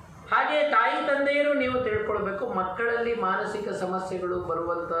 ಹಾಗೆ ತಾಯಿ ತಂದೆಯರು ನೀವು ತಿಳ್ಕೊಳ್ಬೇಕು, ಮಕ್ಕಳಲ್ಲಿ ಮಾನಸಿಕ ಸಮಸ್ಯೆಗಳು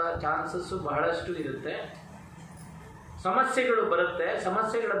ಬರುವಂಥ ಚಾನ್ಸಸ್ಸು ಬಹಳಷ್ಟು ಇರುತ್ತೆ. ಸಮಸ್ಯೆಗಳು ಬರುತ್ತೆ,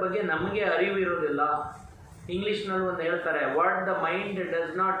 ಸಮಸ್ಯೆಗಳ ಬಗ್ಗೆ ನಮಗೆ ಅರಿವು ಇರೋದಿಲ್ಲ. ಇಂಗ್ಲೀಷ್ನಲ್ಲಿ ಒಂದು ಹೇಳ್ತಾರೆ, what the mind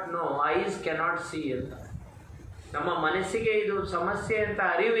does not no ice cannot C ಅಂತ. ನಮ್ಮ ಮನಸ್ಸಿಗೆ ಇದು ಸಮಸ್ಯೆ ಅಂತ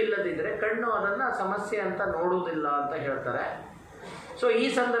ಅರಿವಿಲ್ಲದಿದ್ದರೆ ಕಣ್ಣು ಅದನ್ನು ಸಮಸ್ಯೆ ಅಂತ ನೋಡುವುದಿಲ್ಲ ಅಂತ ಹೇಳ್ತಾರೆ. ಸೊ ಈ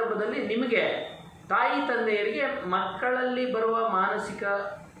ಸಂದರ್ಭದಲ್ಲಿ ನಿಮಗೆ ತಾಯಿ ತಂದೆಯರಿಗೆ ಮಕ್ಕಳಲ್ಲಿ ಬರುವ ಮಾನಸಿಕ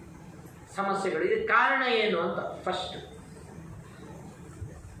ಸಮಸ್ಯೆಗಳು, ಇದಕ್ಕೆ ಕಾರಣ ಏನು ಅಂತ ಫಸ್ಟ್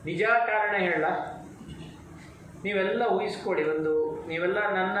ನಿಜ ಕಾರಣ ಹೇಳ. ನೀವೆಲ್ಲ ಊಹಿಸ್ಕೊಡಿ, ನೀವೆಲ್ಲ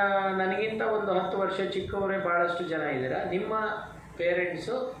ನನಗಿಂತ ಒಂದು 10 ವರ್ಷ ಚಿಕ್ಕವರೇ ಭಾಳಷ್ಟು ಜನ ಇದ್ದೀರಾ. ನಿಮ್ಮ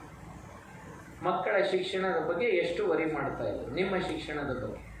ಪೇರೆಂಟ್ಸು ಮಕ್ಕಳ ಶಿಕ್ಷಣದ ಬಗ್ಗೆ ಎಷ್ಟು ವರಿ ಮಾಡ್ತಾ ಇದ್ರು, ನಿಮ್ಮ ಶಿಕ್ಷಣದ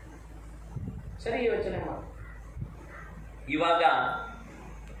ಬಗ್ಗೆ ಸರಿ ಯೋಚನೆ ಮಾಡಿ. ಇವಾಗ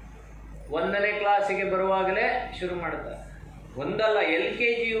 1ನೇ ಕ್ಲಾಸಿಗೆ ಬರುವಾಗಲೇ ಶುರು ಮಾಡ್ತಾರೆ, ಒಂದಲ್ಲ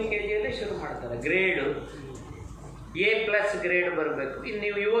LKG UKGಯಲ್ಲೇ ಶುರು ಮಾಡ್ತಾರೆ. ಗ್ರೇಡು A+ ಗ್ರೇಡ್ ಬರಬೇಕು. ಇನ್ನು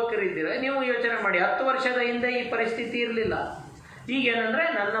ನೀವು ಯುವಕರಿದ್ದೀರ, ನೀವು ಯೋಚನೆ ಮಾಡಿ, 10 ವರ್ಷದ ಹಿಂದೆ ಈ ಪರಿಸ್ಥಿತಿ ಇರಲಿಲ್ಲ. ಈಗೇನಂದರೆ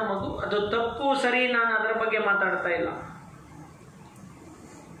ನನ್ನ ಮಗು, ಅದು ತಪ್ಪು ಸರಿ, ನಾನು ಅದರ ಬಗ್ಗೆ ಮಾತಾಡ್ತಾ ಇಲ್ಲ.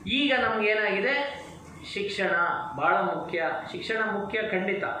 ಈಗ ನಮಗೇನಾಗಿದೆ, ಶಿಕ್ಷಣ ಭಾಳ ಮುಖ್ಯ. ಶಿಕ್ಷಣ ಮುಖ್ಯ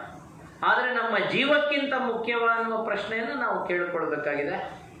ಖಂಡಿತ, ಆದರೆ ನಮ್ಮ ಜೀವಕ್ಕಿಂತ ಮುಖ್ಯವಾದ ಪ್ರಶ್ನೆಯನ್ನು ನಾವು ಕೇಳಿಕೊಳ್ಬೇಕಾಗಿದೆ.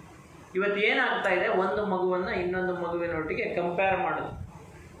 ಇವತ್ತು ಏನಾಗ್ತಾ ಇದೆ, ಒಂದು ಮಗುವನ್ನು ಇನ್ನೊಂದು ಮಗುವಿನೊಟ್ಟಿಗೆ ಕಂಪೇರ್ ಮಾಡೋದು.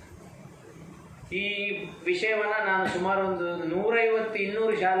 ಈ ವಿಷಯವನ್ನು ನಾನು ಸುಮಾರು ಒಂದು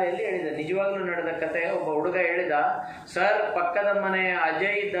 150-200 ಶಾಲೆಯಲ್ಲಿ ಹೇಳಿದೆ. ನಿಜವಾಗ್ಲೂ ನಡೆದ ಕತೆ. ಒಬ್ಬ ಹುಡುಗ ಹೇಳಿದ, ಸರ್ ಪಕ್ಕದ ಮನೆ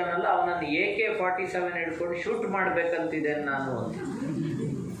ಅಜಯ್ ಇದ್ದಾನಲ್ಲ, ಅವನನ್ನು AK-47 ಹಿಡ್ಕೊಂಡು ಶೂಟ್ ಮಾಡಬೇಕಂತಿದೆ ನಾನು ಅಂತ.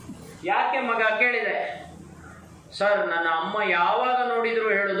 ಯಾಕೆ ಮಗ ಕೇಳಿದೆ. ಸರ್ ನನ್ನ ಅಮ್ಮ ಯಾವಾಗ ನೋಡಿದ್ರು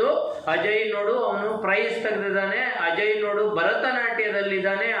ಹೇಳೋದು, ಅಜಯ್ ನೋಡು ಅವನು ಪ್ರೈಸ್ ತೆಗೆದಿದ್ದಾನೆ, ಅಜಯ್ ನೋಡು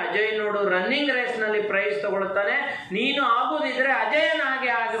ಭರತನಾಟ್ಯದಲ್ಲಿದ್ದಾನೆ, ಅಜಯ್ ನೋಡು ರನ್ನಿಂಗ್ ರೇಸ್ನಲ್ಲಿ ಪ್ರೈಸ್ ತಗೊಳ್ತಾನೆ, ನೀನು ಆಗೋದಿದ್ರೆ ಅಜಯನ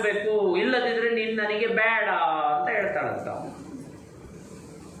ಹಾಗೆ ಆಗಬೇಕು, ಇಲ್ಲದಿದ್ರೆ ನೀನು ನನಗೆ ಬೇಡ ಅಂತ ಹೇಳ್ತಾಳಂತ.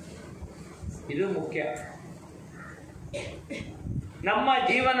 ಇದು ಮುಖ್ಯ. ನಮ್ಮ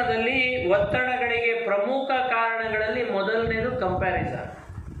ಜೀವನದಲ್ಲಿ ಒತ್ತಡಗಳಿಗೆ ಪ್ರಮುಖ ಕಾರಣಗಳಲ್ಲಿ ಮೊದಲನೇದು ಕಂಪ್ಯಾರಿಸನ್.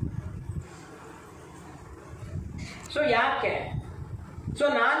 ಸೊ ಯಾಕೆ? ಸೊ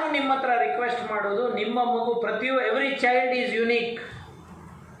ನಾನು ನಿಮ್ಮ ಹತ್ರ ರಿಕ್ವೆಸ್ಟ್ ಮಾಡೋದು, ನಿಮ್ಮ ಮಗು ಎವ್ರಿ ಚೈಲ್ಡ್ ಈಸ್ ಯುನೀಕ್.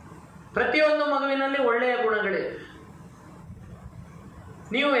 ಪ್ರತಿಯೊಂದು ಮಗುವಿನಲ್ಲಿ ಒಳ್ಳೆಯ ಗುಣಗಳಿವೆ.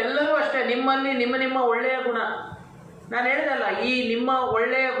 ನೀವು ಎಲ್ಲರೂ ಅಷ್ಟೇ, ನಿಮ್ಮಲ್ಲಿ ನಿಮ್ಮ ಒಳ್ಳೆಯ ಗುಣ. ನಾನು ಹೇಳಿದಲ್ಲ, ಈ ನಿಮ್ಮ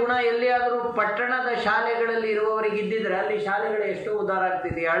ಒಳ್ಳೆಯ ಗುಣ ಎಲ್ಲಿಯಾದರೂ ಪಟ್ಟಣದ ಶಾಲೆಗಳಲ್ಲಿ ಇರುವವರಿಗೆ ಇದ್ದಿದ್ರೆ ಅಲ್ಲಿ ಶಾಲೆಗಳು ಎಷ್ಟೋ ಉದ್ಧಾರ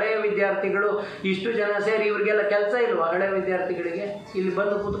ಆಗ್ತಿದೆ. ಹಳೆಯ ವಿದ್ಯಾರ್ಥಿಗಳು ಇಷ್ಟು ಜನ ಸೇರಿ ಇವರಿಗೆಲ್ಲ ಕೆಲಸ ಇಲ್ವಾ? ಹಳೆಯ ವಿದ್ಯಾರ್ಥಿಗಳಿಗೆ ಇಲ್ಲಿ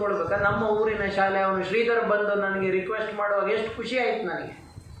ಬಂದು ಕೂತ್ಕೊಳ್ಬೇಕಾ? ನಮ್ಮ ಊರಿನ ಶಾಲೆ ಅವನು ಶ್ರೀಧರ್ ಬಂದು ನನಗೆ ರಿಕ್ವೆಸ್ಟ್ ಮಾಡುವಾಗ ಎಷ್ಟು ಖುಷಿ ಆಯ್ತು ನನಗೆ.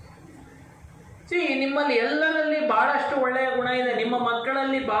 ನಿಮ್ಮಲ್ಲಿ ಎಲ್ಲರಲ್ಲಿ ಬಹಳಷ್ಟು ಒಳ್ಳೆಯ ಗುಣ ಇದೆ, ನಿಮ್ಮ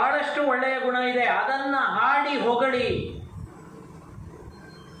ಮಕ್ಕಳಲ್ಲಿ ಬಹಳಷ್ಟು ಒಳ್ಳೆಯ ಗುಣ ಇದೆ. ಅದನ್ನು ಹಾಡಿ ಹೊಗಳಿ.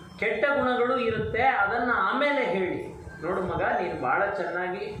 ಕೆಟ್ಟ ಗುಣಗಳು ಇರುತ್ತೆ, ಅದನ್ನು ಆಮೇಲೆ ಹೇಳಿ. ನೋಡು ಮಗ, ನೀನು ಭಾಳ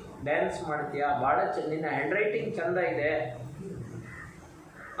ಚೆನ್ನಾಗಿ ಡ್ಯಾನ್ಸ್ ಮಾಡ್ತೀಯ, ನಿನ್ನ ಹ್ಯಾಂಡ್ ರೈಟಿಂಗ್ ಚಂದ ಇದೆ,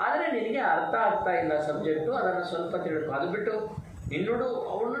 ಆದರೆ ನಿನಗೆ ಅರ್ಥ ಆಗ್ತಾ ಇಲ್ಲ ಸಬ್ಜೆಕ್ಟು, ಅದನ್ನು ಸ್ವಲ್ಪ ತಿಳ್ಕೊ. ಅದು ಬಿಟ್ಟು ನಿನ್ನ ನೋಡು,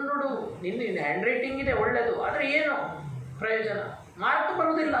 ಅವನು ನೋಡು, ನಿನ್ನ ಹ್ಯಾಂಡ್ ರೈಟಿಂಗ್ ಇದೆ ಒಳ್ಳೆಯದು, ಆದರೆ ಏನು ಪ್ರಯೋಜನ? ಮಾರ್ಕ್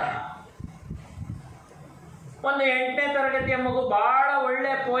ಬರುವುದಿಲ್ಲ. ಒಂದು 8ನೇ ತರಗತಿಯ ಮಗು ಭಾಳ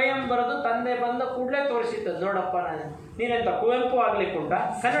ಒಳ್ಳೆ ಪೋಯಮ್ ಬರೆದು ತಂದೆ ಬಂದ ಕೂಡಲೇ ತೋರಿಸಿದ್ದು, ನೋಡಪ್ಪ ನೀನೆಂತ ಕುವೆಂಪು ಆಗ್ಲಿಕ್ಕುಂಟ,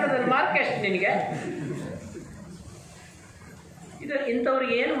 ಕನ್ನಡದಲ್ಲಿ ಮಾರ್ಕ್ ಎಷ್ಟು ನಿನಗೆ?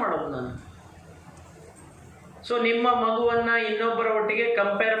 ಇಂಥವ್ರಿಗೆ ಏನು ಮಾಡೋದು ನಾನು? ಸೊ ನಿಮ್ಮ ಮಗುವನ್ನು ಇನ್ನೊಬ್ಬರ ಒಟ್ಟಿಗೆ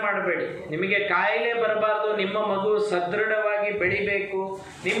ಕಂಪೇರ್ ಮಾಡಬೇಡಿ. ನಿಮಗೆ ಕಾಯಿಲೆ ಬರಬಾರ್ದು, ನಿಮ್ಮ ಮಗು ಸದೃಢವಾಗಿ ಬೆಳಿಬೇಕು,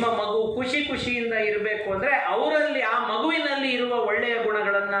 ನಿಮ್ಮ ಮಗು ಖುಷಿಯಿಂದ ಇರಬೇಕು ಅಂದರೆ ಅವರಲ್ಲಿ, ಆ ಮಗುವಿನಲ್ಲಿ ಇರುವ ಒಳ್ಳೆಯ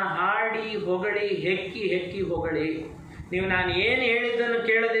ಗುಣಗಳನ್ನು ಹಾಡಿ ಹೊಗಳಿ, ಹೆಕ್ಕಿ ಹೊಗಳಿ. ನೀವು ನಾನು ಏನು ಹೇಳಿದ್ದನ್ನು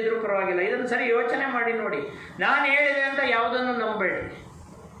ಕೇಳದಿದ್ರೂ ಪರವಾಗಿಲ್ಲ, ಇದನ್ನು ಸರಿ ಯೋಚನೆ ಮಾಡಿ ನೋಡಿ. ನಾನು ಹೇಳಿದೆ ಅಂತ ಯಾವುದನ್ನು ನಂಬೇಡಿ.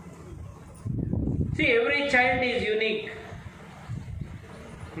 Every child is unique.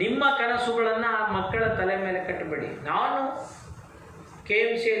 ನಿಮ್ಮ ಕನಸುಗಳನ್ನು ಆ ಮಕ್ಕಳ ತಲೆ ಮೇಲೆ ಕಟ್ಟಬೇಡಿ. ನಾನು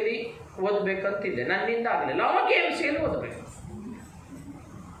KMCಯಲ್ಲಿ ಓದಬೇಕಂತಿದ್ದೆ, ನನ್ನಿಂದ ಆಗಲಿಲ್ಲ, ಅವನು KMCಯಲ್ಲಿ ಓದಬೇಕು.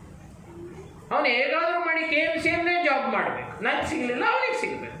 ಅವನು ಹೇಗಾದರೂ ಮಾಡಿ KMCಯಲ್ಲೇ ಜಾಬ್ ಮಾಡಬೇಕು, ನನಗೆ ಸಿಗಲಿಲ್ಲ ಅವನಿಗೆ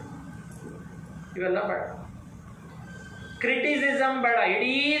ಸಿಗಬೇಕು. ಇವೆಲ್ಲ ಬೇಡ. ಕ್ರಿಟಿಸಿಸಮ್ ಬೇಡ.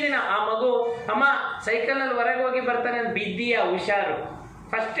 ಇಡೀ ದಿನ ಆ ಮಗು ಅಮ್ಮ ಸೈಕಲ್ನಲ್ಲಿ ಹೊರಗೆ ಹೋಗಿ ಬರ್ತಾನೆ ಅಂತ, ಬಿದ್ದೀಯ ಹುಷಾರು.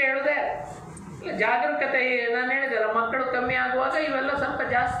 ಫಸ್ಟ್ ಹೇಳಿದೆ ಜಾಗರೂಕತೆ. ನಾನು ಹೇಳಿದೆಲ್ಲ, ಮಕ್ಕಳು ಕಮ್ಮಿ ಆಗುವಾಗ ಇವೆಲ್ಲ ಸ್ವಲ್ಪ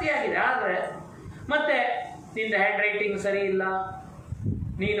ಜಾಸ್ತಿ ಆಗಿದೆ. ಆದರೆ ಮತ್ತೆ ನಿಂದು ಹ್ಯಾಂಡ್ ರೈಟಿಂಗ್ ಸರಿ ಇಲ್ಲ,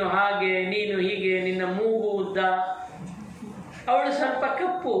 ನೀನು ಹಾಗೆ, ನೀನು ಹೀಗೆ, ನಿನ್ನ ಮೂಗು ಉದ್ದ. ಅವಳು ಸ್ವಲ್ಪ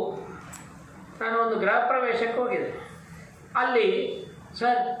ಕಪ್ಪು. ನಾನು ಒಂದು ಗೃಹ ಪ್ರವೇಶಕ್ಕೆ ಹೋಗಿದ್ದೆ. ಅಲ್ಲಿ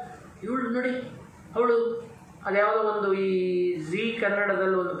ಸರ್ ಇವಳು ನೋಡಿ, ಅವಳು ಅದ್ಯಾವುದೋ ಒಂದು ಈ ಜೀ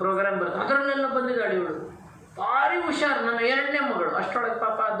ಕನ್ನಡದಲ್ಲಿ ಒಂದು ಪ್ರೋಗ್ರಾಮ್ ಬರುತ್ತೆ, ಅದರಲ್ಲೆಲ್ಲ ಬಂದಿದ್ದಾಳೆ ಇವಳು. ಭಾರಿ ಹುಷಾರು. ನನ್ನ 2ನೇ ಮಗಳು. ಅಷ್ಟರೊಳಗೆ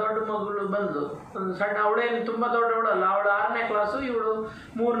ಪಾಪ ದೊಡ್ಡ ಮಗಳು ಬಂದು ಒಂದು ಸಣ್ಣ, ಅವಳೇನು ತುಂಬ ದೊಡ್ಡವಳಲ್ಲ, ಅವಳು 6ನೇ ಕ್ಲಾಸು, ಇವಳು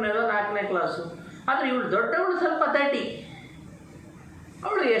 3ನೇದೋ 4ನೇ ಕ್ಲಾಸು. ಆದರೆ ಇವಳು ದೊಡ್ಡವಳು ಸ್ವಲ್ಪ ದಡ್ಡಿ.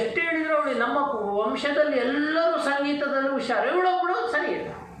 ಅವಳು ಎಷ್ಟು ಹೇಳಿದ್ರು ಅವಳು ನಮ್ಮ ವಂಶದಲ್ಲಿ ಎಲ್ಲರೂ ಸಂಗೀತದಲ್ಲಿ ಹುಷಾರು, ಇವಳೊಬ್ಬಳು ಸರಿ ಇಲ್ಲ.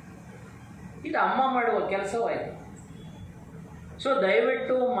 ಇದು ಅಮ್ಮ ಮಾಡುವ ಕೆಲಸವಾಯಿತು. ಸೊ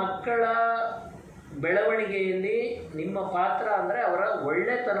ದಯವಿಟ್ಟು ಮಕ್ಕಳ ಬೆಳವಣಿಗೆಯಲ್ಲಿ ನಿಮ್ಮ ಪಾತ್ರ ಅಂದರೆ ಅವರ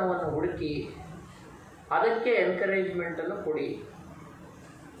ಒಳ್ಳೆತನವನ್ನು ಹುಡುಕಿ ಅದಕ್ಕೆ ಎನ್ಕರೇಜ್ಮೆಂಟನ್ನು ಕೊಡಿ.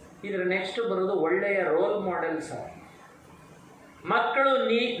 ಇದರ ನೆಕ್ಸ್ಟ್ ಬರೋದು ಒಳ್ಳೆಯ ರೋಲ್ ಮಾಡೆಲ್ಸ್. ಮಕ್ಕಳು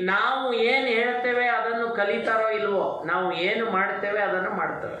ನಾವು ಏನು ಹೇಳ್ತೇವೆ ಅದನ್ನು ಕಲಿತಾರೋ ಇಲ್ವೋ, ನಾವು ಏನು ಮಾಡ್ತೇವೆ ಅದನ್ನು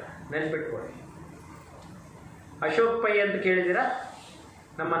ಮಾಡ್ತೇವೆ. ನೆನ್ಪಿಟ್ಕೊಳ್ಳಿ. ಅಶೋಕ್ ಪೈ ಅಂತ ಕೇಳಿದ್ದೀರಾ?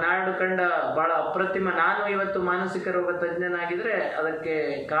 ನಮ್ಮ ನಾಡು ಕಂಡ ಭಾಳ ಅಪ್ರತಿಮ. ನಾನು ಇವತ್ತು ಮಾನಸಿಕ ರೋಗ ತಜ್ಞನಾಗಿದ್ದರೆ ಅದಕ್ಕೆ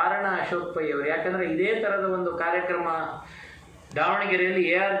ಕಾರಣ ಅಶೋಕ್ ಪೈ ಅವರು. ಯಾಕಂದರೆ ಇದೇ ಥರದ ಒಂದು ಕಾರ್ಯಕ್ರಮ ದಾವಣಗೆರೆಯಲ್ಲಿ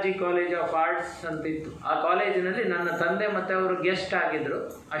ARG ಕಾಲೇಜ್ ಆಫ್ ಆರ್ಟ್ಸ್ ಅಂತಿತ್ತು. ಆ ಕಾಲೇಜಿನಲ್ಲಿ ನನ್ನ ತಂದೆ ಮತ್ತು ಅವರು ಗೆಸ್ಟ್ ಆಗಿದ್ದರು.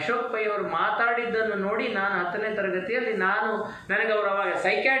 ಅಶೋಕ್ ಪೈ ಅವರು ಮಾತಾಡಿದ್ದನ್ನು ನೋಡಿ ನಾನು 10ನೇ ತರಗತಿಯಲ್ಲಿ ನನಗೆ ಅವರು ಅವಾಗ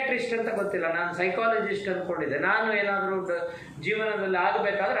ಸೈಕ್ಯಾಟ್ರಿಸ್ಟ್ ಅಂತ ಗೊತ್ತಿಲ್ಲ, ನಾನು ಸೈಕಾಲಜಿಸ್ಟ್ ಅಂದ್ಕೊಂಡಿದ್ದೆ. ನಾನು ಏನಾದರೂ ಜೀವನದಲ್ಲಿ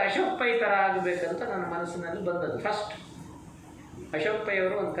ಆಗಬೇಕಾದ್ರೆ ಅಶೋಕ್ ಪೈ ಥರ ಆಗಬೇಕಂತ ನನ್ನ ಮನಸ್ಸಿನಲ್ಲಿ ಬಂದದ್ದು ಫಸ್ಟ್. ಅಶೋಕ್ ಪೈ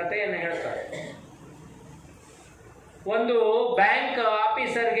ಅವರು ಒಂದು ಕಥೆಯನ್ನು ಹೇಳ್ತಾರೆ. ಒಂದು ಬ್ಯಾಂಕ್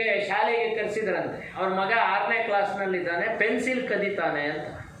ಆಫೀಸರ್ಗೆ ಶಾಲೆಗೆ ಕರೆಸಿದ್ರಂತೆ. ಅವ್ರ ಮಗ 6ನೇ ಕ್ಲಾಸ್ನಲ್ಲಿದ್ದಾನೆ, ಪೆನ್ಸಿಲ್ ಕದೀತಾನೆ ಅಂತ.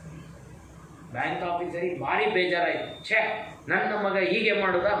 ಬ್ಯಾಂಕ್ ಆಫೀಸರಿಗೆ ಭಾರಿ ಬೇಜಾರಾಯಿತು. ನನ್ನ ಮಗ ಹೀಗೆ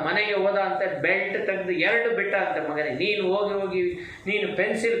ಮಾಡೋದ, ಮನೆಗೆ ಹೋದ ಅಂತ ಬೆಲ್ಟ್ ತೆಗೆದು 2 ಬಿಟ್ಟ ಅಂತೆ ಮಗನಿಗೆ. ನೀನು ಹೋಗಿ ನೀನು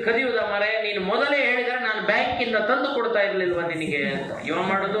ಪೆನ್ಸಿಲ್ ಕದಿಯುವುದ ಮರೆ, ನೀನು ಮೊದಲೇ ಹೇಳಿದರೆ ನಾನು ಬ್ಯಾಂಕಿಂದ ತಂದು ಕೊಡ್ತಾ ಇರಲಿಲ್ವ ನಿನಗೆ ಅಂತ. ಇವ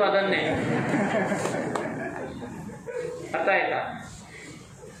ಮಾಡೋದು ಅದನ್ನೇ. ಅರ್ಥ ಆಯ್ತಾ?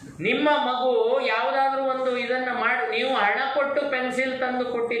 ನಿಮ್ಮ ಮಗು ಯಾವುದಾದ್ರೂ ಒಂದು ಇದನ್ನು ಮಾಡಿ, ನೀವು ಹಣ ಕೊಟ್ಟು ಪೆನ್ಸಿಲ್ ತಂದು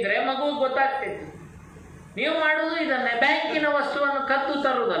ಕೊಟ್ಟಿದ್ರೆ ಮಗುವಿಗೆ ಗೊತ್ತಾಗ್ತೈತಿ. ನೀವು ಮಾಡೋದು ಇದನ್ನೇ, ಬ್ಯಾಂಕಿನ ವಸ್ತುವನ್ನು ಕದ್ದು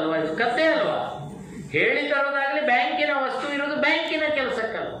ತರುವುದಲ್ವ, ಇದು ಕದ್ದೇ ಅಲ್ವಾ? ಹೇಳಿ ತರೋದಾಗಲಿ, ಬ್ಯಾಂಕಿನ ವಸ್ತು ಇರೋದು ಬ್ಯಾಂಕಿನ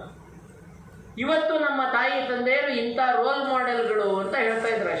ಕೆಲಸಕ್ಕಲ್ವ. ಇವತ್ತು ನಮ್ಮ ತಾಯಿ ತಂದೆಯರು ಇಂಥ ರೋಲ್ ಮಾಡೆಲ್ಗಳು ಅಂತ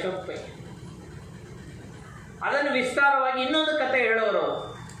ಹೇಳ್ತಾ ಇದ್ರು ಅಶೋಕ್ ಪೈ. ಅದನ್ನು ವಿಸ್ತಾರವಾಗಿ ಇನ್ನೊಂದು ಕತೆ ಹೇಳೋರು.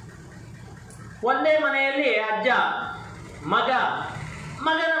 ಒಂದೇ ಮನೆಯಲ್ಲಿ ಅಜ್ಜ,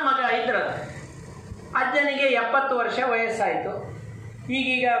 ಮಗನ ಮಗ ಇದ್ರಂತೆ. ಅಜ್ಜನಿಗೆ 70 ವರ್ಷ ವಯಸ್ಸಾಯಿತು.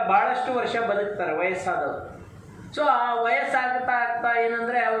 ಈಗೀಗ ಭಾಳಷ್ಟು ವರ್ಷ ಬದುಕ್ತಾರೆ ವಯಸ್ಸಾದವರು. ಸೊ ಆ ವಯಸ್ಸಾಗ್ತಾ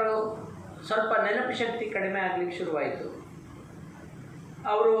ಏನಂದರೆ ಅವರು ಸ್ವಲ್ಪ ನೆನಪು ಶಕ್ತಿ ಕಡಿಮೆ ಆಗಲಿಕ್ಕೆ ಶುರುವಾಯಿತು.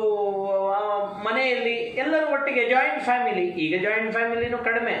 ಅವರು ಮನೆಯಲ್ಲಿ ಎಲ್ಲರೂ ಒಟ್ಟಿಗೆ ಜಾಯಿಂಟ್ ಫ್ಯಾಮಿಲಿ, ಈಗ ಜಾಯಿಂಟ್ ಫ್ಯಾಮಿಲಿನೂ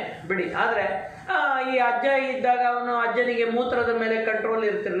ಕಡಿಮೆ ಬಿಡಿ. ಆದರೆ ಈ ಅಜ್ಜ ಇದ್ದಾಗ ಅಜ್ಜನಿಗೆ ಮೂತ್ರದ ಮೇಲೆ ಕಂಟ್ರೋಲ್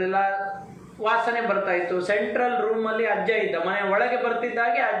ಇರ್ತಿರ್ಲಿಲ್ಲ, ವಾಸನೆ ಬರ್ತಾ ಇತ್ತು. ಸೆಂಟ್ರಲ್ ರೂಮಲ್ಲಿ ಅಜ್ಜ ಇದ್ದ, ಮನೆ ಒಳಗೆ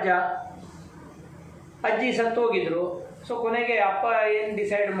ಬರ್ತಿದ್ದಾಗೆ ಅಜ್ಜಿ ಸತ್ತೋಗಿದ್ರು. ಸೊ ಕೊನೆಗೆ ಅಪ್ಪ ಏನು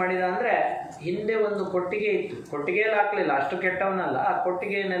ಡಿಸೈಡ್ ಮಾಡಿದ ಅಂದರೆ, ಹಿಂದೆ ಒಂದು ಕೊಟ್ಟಿಗೆ ಇತ್ತು, ಕೊಟ್ಟಿಗೆಯಲ್ಲಿ ಹಾಕಲಿಲ್ಲ, ಅಷ್ಟು ಕೆಟ್ಟವನಲ್ಲ. ಆ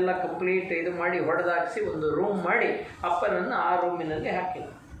ಕೊಟ್ಟಿಗೆಯನ್ನೆಲ್ಲ ಕಂಪ್ಲೀಟ್ ಇದು ಮಾಡಿ ಹೊಡೆದಾಕಿಸಿ ಒಂದು ರೂಮ್ ಮಾಡಿ ಅಪ್ಪನನ್ನು ಆ ರೂಮಿನಲ್ಲಿ ಹಾಕಿದ.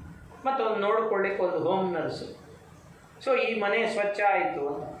 ಮತ್ತು ಒಂದು ನೋಡ್ಕೊಳ್ಳಿಕ್ಕೆ ಒಂದು ಹೋಮ್ ನರ್ಸು. ಸೊ ಈ ಮನೆ ಸ್ವಚ್ಛ ಆಯಿತು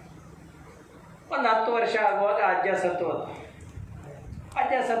ಅಂತ. ಒಂದು 10 ವರ್ಷ ಆಗುವಾಗ ಅಜ್ಜ ಸತ್ತು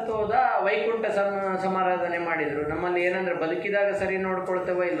ಹೋದ. ವೈಕುಂಠ ಸಮಾರಾಧನೆ ಮಾಡಿದರು. ನಮ್ಮಲ್ಲಿ ಏನಂದರೆ ಬದುಕಿದಾಗ ಸರಿ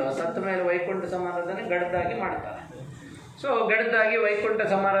ನೋಡ್ಕೊಳ್ತೇವೋ ಇಲ್ಲೋ, ಸತ್ತ ಮೇಲೆ ವೈಕುಂಠ ಸಮಾರಾಧನೆ ಗಡ್ದಾಗಿ ಮಾಡ್ತಾರೆ. ಸೊ ಗಡ್ದಾಗಿ ವೈಕುಂಠ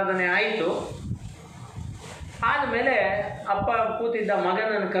ಸಮಾರಾಧನೆ ಆಯಿತು. ಆದಮೇಲೆ ಅಪ್ಪ ಕೂತಿದ್ದ,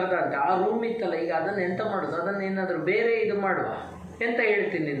 ಮಗನನ್ನು ಕರೆದಂತೆ. ಆ ರೂಮ್ ಇತ್ತಲ್ಲ, ಈಗ ಅದನ್ನು ಎಂತ ಮಾಡೋದು, ಅದನ್ನು ಏನಾದರೂ ಬೇರೆ ಇದು ಮಾಡುವ, ಎಂತ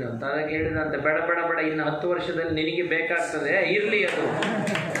ಹೇಳ್ತೀನಿ ನೀನು ಅಂತ. ಅದಕ್ಕೆ ಹೇಳಿದಂತೆ, ಬೇಡ ಇನ್ನು 10 ವರ್ಷದಲ್ಲಿ ನಿನಗೆ ಬೇಕಾಗ್ತದೆ, ಇರಲಿ ಅದು.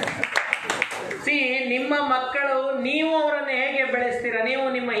 ನಿಮ್ಮ ಮಕ್ಕಳು, ನೀವು ಅವರನ್ನು ಹೇಗೆ ಬೆಳೆಸ್ತೀರ? ನೀವು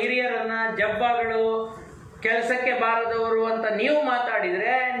ನಿಮ್ಮ ಹಿರಿಯರನ್ನು ಜಬ್ಬಗಳು, ಕೆಲಸಕ್ಕೆ ಬಾರದವರು ಅಂತ ನೀವು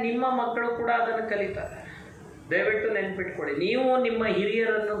ಮಾತಾಡಿದರೆ ನಿಮ್ಮ ಮಕ್ಕಳು ಕೂಡ ಅದನ್ನು ಕಲಿತಾರೆ. ದಯವಿಟ್ಟು ನೆನ್ಪಿಟ್ಕೊಳ್ಳಿ. ನೀವು ನಿಮ್ಮ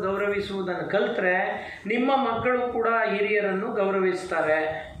ಹಿರಿಯರನ್ನು ಗೌರವಿಸುವುದನ್ನು ಕಲಿತ್ರೆ ನಿಮ್ಮ ಮಕ್ಕಳು ಕೂಡ ಹಿರಿಯರನ್ನು ಗೌರವಿಸ್ತಾರೆ.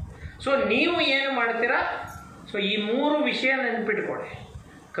 ಸೊ ನೀವು ಏನು ಮಾಡ್ತೀರಾ? ಸೊ ಈ 3 ವಿಷಯ ನೆನ್ಪಿಟ್ಕೊಳ್ಳಿ.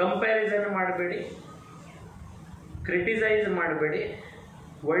 ಕಂಪ್ಯಾರಿಸನ್ ಮಾಡಬೇಡಿ, ಕ್ರಿಟಿಸೈಸ್ ಮಾಡಬೇಡಿ,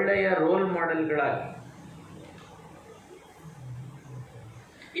 ಒಳ್ಳೆಯ ರೋಲ್ ಮಾಡೆಲ್ಗಳಾಗಿ.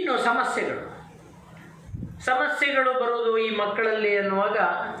 ಇನ್ನು ಸಮಸ್ಯೆಗಳು ಬರೋದು ಈ ಮಕ್ಕಳಲ್ಲಿ ಅನ್ನುವಾಗ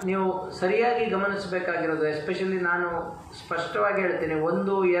ನೀವು ಸರಿಯಾಗಿ ಗಮನಿಸಬೇಕಾಗಿರೋದು, ಎಸ್ಪೆಷಲಿ ನಾನು ಸ್ಪಷ್ಟವಾಗಿ ಹೇಳ್ತೀನಿ,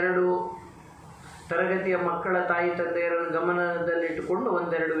 1, 2 ತರಗತಿಯ ಮಕ್ಕಳ ತಾಯಿ ತಂದೆಯರನ್ನು ಗಮನದಲ್ಲಿಟ್ಟುಕೊಂಡು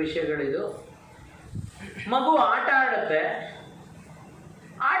 1-2 ವಿಷಯಗಳಿದು. ಮಗು ಆಟ ಆಡುತ್ತೆ,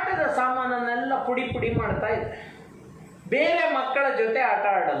 ಆಟದ ಸಾಮಾನನ್ನೆಲ್ಲ ಪುಡಿ ಮಾಡ್ತಾ ಇದೆ. ಬೇರೆ ಮಕ್ಕಳ ಜೊತೆ ಆಟ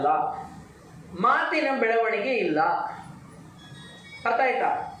ಆಡಲ್ಲ, ಮಾತಿನ ಬೆಳವಣಿಗೆ ಇಲ್ಲ. ಅರ್ಥ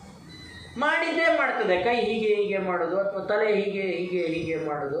ಆಯ್ತಾ? ಮಾಡಿದ್ದೇ ಮಾಡ್ತದೆ. ಕೈ ಹೀಗೆ ಹೀಗೆ ಮಾಡೋದು ಅಥವಾ ತಲೆ ಹೀಗೆ ಹೀಗೆ ಹೀಗೆ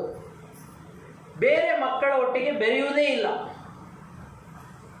ಮಾಡೋದು. ಬೇರೆ ಮಕ್ಕಳ ಒಟ್ಟಿಗೆ ಬೆರೆಯುವುದೇ ಇಲ್ಲ.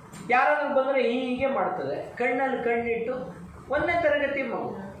 ಯಾರಾದ್ರೂ ಬಂದರೆ ಹೀಗೆ ಮಾಡ್ತದೆ, ಕಣ್ಣಲ್ಲಿ ಕಣ್ಣಿಟ್ಟು. 1ನೇ ತರಗತಿ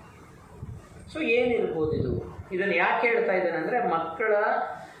ಮಗು. ಸೊ ಏನಿರ್ಬೋದು ಇದು? ಇದನ್ನು ಯಾಕೆ ಹೇಳ್ತಾ ಇದ್ದೇನೆ ಅಂದರೆ, ಮಕ್ಕಳ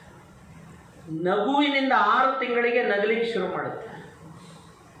ನಗುವಿನಿಂದ 6 ತಿಂಗಳಿಗೆ ನಗಲಿಕ್ಕೆ ಶುರು ಮಾಡುತ್ತೆ.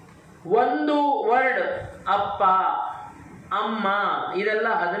 ಒಂದು ವರ್ಡ್ ಅಪ್ಪ, ಅಮ್ಮ, ಇದೆಲ್ಲ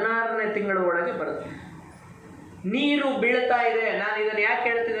 16ನೇ ತಿಂಗಳ ಒಳಗೆ ಬರುತ್ತೆ. ನೀರು ಬೀಳ್ತಾ ಇದೆ. ನಾನು ಇದನ್ನು ಯಾಕೆ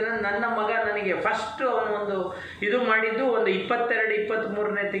ಹೇಳ್ತಿದ್ದೇನೆ, ನನ್ನ ಮಗ ನನಗೆ ಫಸ್ಟ್ ಅವನೊಂದು ಇದು ಮಾಡಿದ್ದು ಒಂದು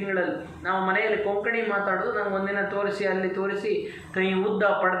 22-23ನೇ ತಿಂಗಳಲ್ಲಿ. ನಾವು ಮನೆಯಲ್ಲಿ ಕೊಂಕಣಿ ಮಾತಾಡೋದು. ನಂಗೆ ಒಂದಿನ ತೋರಿಸಿ, ಅಲ್ಲಿ ತೋರಿಸಿ, ಕೈ ಉದ್ದ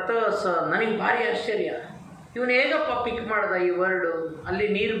ಪಡ್ತಸ. ನನಗೆ ಭಾರಿ ಆಶ್ಚರ್ಯ, ಇವನು ಹೇಗಪ್ಪ ಪಿಕ್ ಮಾಡ್ದ ಈ ವರ್ಡು, ಅಲ್ಲಿ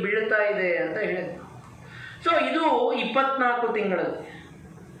ನೀರು ಬೀಳ್ತಾ ಇದೆ ಅಂತ ಹೇಳಿದ. ಸೊ ಇದು 24 ತಿಂಗಳಲ್ಲಿ.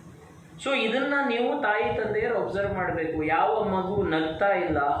 ಸೊ ಇದನ್ನು ನೀವು ತಾಯಿ ತಂದೆಯರು ಅಬ್ಸರ್ವ್ ಮಾಡಬೇಕು. ಯಾವ ಮಗು ನಗ್ತಾ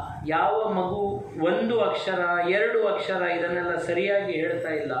ಇಲ್ಲ, ಯಾವ ಮಗು 1 ಅಕ್ಷರ 2 ಅಕ್ಷರ ಇದನ್ನೆಲ್ಲ ಸರಿಯಾಗಿ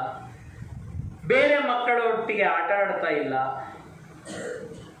ಹೇಳ್ತಾ ಇಲ್ಲ, ಬೇರೆ ಮಕ್ಕಳೊಟ್ಟಿಗೆ ಆಟ ಆಡ್ತಾ ಇಲ್ಲ.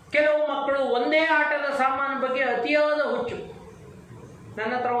 ಕೆಲವು ಮಕ್ಕಳು ಒಂದೇ ಆಟದ ಸಾಮಾನು ಬಗ್ಗೆ ಅತಿಯಾದ ಹುಚ್ಚು.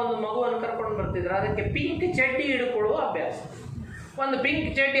 ನನ್ನ ಹತ್ರ ಒಂದು ಮಗುವನ್ನು ಕರ್ಕೊಂಡು ಬರ್ತಿದ್ರು. ಅದಕ್ಕೆ ಪಿಂಕ್ ಚಡ್ಡಿ ಹಿಡ್ಕೊಳ್ಳುವ ಅಭ್ಯಾಸ. ಒಂದು ಪಿಂಕ್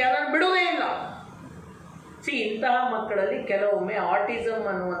ಚಡ್ಡಿ, ಅದನ್ನು ಬಿಡುವುದೇ ಇಲ್ಲ. ಇಂತಹ ಮಕ್ಕಳಲ್ಲಿ ಕೆಲವೊಮ್ಮೆ ಆಟಿಸಮ್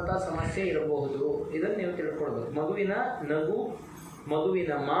ಅನ್ನುವಂಥ ಸಮಸ್ಯೆ ಇರಬಹುದು. ಇದನ್ನು ನೀವು ತಿಳ್ಕೊಳ್ಬೇಕು. ಮಗುವಿನ ನಗು,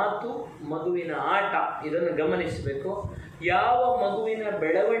 ಮಗುವಿನ ಮಾತು, ಮಗುವಿನ ಆಟ, ಇದನ್ನು ಗಮನಿಸಬೇಕು. ಯಾವ ಮಗುವಿನ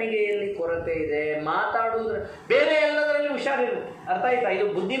ಬೆಳವಣಿಗೆಯಲ್ಲಿ ಕೊರತೆ ಇದೆ, ಮಾತಾಡುವುದ್ರ ಬೇರೆ ಎಲ್ಲದರಲ್ಲಿ ಹುಷಾರಿರುತ್ತೆ. ಅರ್ಥ ಆಯ್ತಾ? ಇದು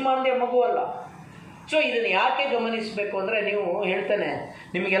ಬುದ್ಧಿಮಾಂದ್ಯ ಮಗು ಅಲ್ಲ. ಸೊ ಇದನ್ನು ಯಾಕೆ ಗಮನಿಸಬೇಕು ಅಂದರೆ, ನೀವು ಹೇಳ್ತಾನೆ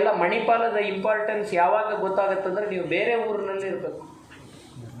ನಿಮಗೆಲ್ಲ ಮಣಿಪಾಲದ ಇಂಪಾರ್ಟೆನ್ಸ್ ಯಾವಾಗ ಗೊತ್ತಾಗುತ್ತಂದ್ರೆ, ನೀವು ಬೇರೆ ಊರಿನಲ್ಲಿ ಇರಬೇಕು.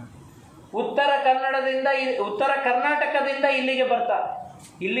 ಉತ್ತರ ಕರ್ನಾಟಕದಿಂದ ಇಲ್ಲಿಗೆ ಬರ್ತಾರೆ.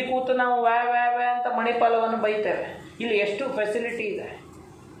 ಇಲ್ಲಿ ಕೂತು ನಾವು ವ್ಯಾ ವ್ಯಾ ವ್ಯಾ ಅಂತ ಮಣಿಪಾಲವನ್ನು ಬೈತೇವೆ. ಇಲ್ಲಿ ಎಷ್ಟು ಫೆಸಿಲಿಟಿ ಇದೆ.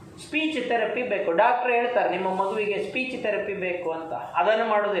 ಸ್ಪೀಚ್ ಥೆರಪಿ ಬೇಕು. ಡಾಕ್ಟ್ರ್ ಹೇಳ್ತಾರೆ ನಿಮ್ಮ ಮಗುವಿಗೆ ಸ್ಪೀಚ್ ಥೆರಪಿ ಬೇಕು ಅಂತ. ಅದನ್ನು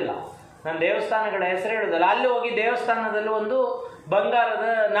ಮಾಡೋದಿಲ್ಲ. ನಾನು ದೇವಸ್ಥಾನಗಳ ಹೆಸರು ಹೇಳೋದಲ್ಲ. ಅಲ್ಲಿ ಹೋಗಿ ದೇವಸ್ಥಾನದಲ್ಲಿ ಒಂದು ಬಂಗಾರದ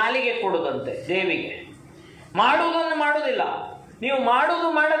ನಾಲಿಗೆ ಕೊಡೋದಂತೆ ದೇವಿಗೆ. ಮಾಡುವುದನ್ನು ಮಾಡೋದಿಲ್ಲ. ನೀವು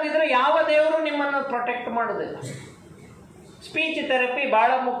ಮಾಡದಿದ್ರೆ ಯಾವ ದೇವರು ನಿಮ್ಮನ್ನು ಪ್ರೊಟೆಕ್ಟ್ ಮಾಡೋದಿಲ್ಲ. ಸ್ಪೀಚ್ ಥೆರಪಿ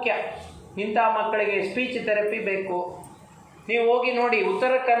ಭಾಳ ಮುಖ್ಯ. ಇಂಥ ಮಕ್ಕಳಿಗೆ ಸ್ಪೀಚ್ ಥೆರಪಿ ಬೇಕು. ನೀವು ಹೋಗಿ ನೋಡಿ,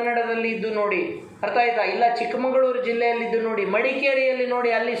 ಉತ್ತರ ಕನ್ನಡದಲ್ಲಿ ಇದ್ದು ನೋಡಿ, ಅರ್ಥ ಆಯ್ತಾ? ಇಲ್ಲ ಚಿಕ್ಕಮಗಳೂರು ಜಿಲ್ಲೆಯಲ್ಲಿದ್ದು ನೋಡಿ, ಮಡಿಕೇರಿಯಲ್ಲಿ ನೋಡಿ,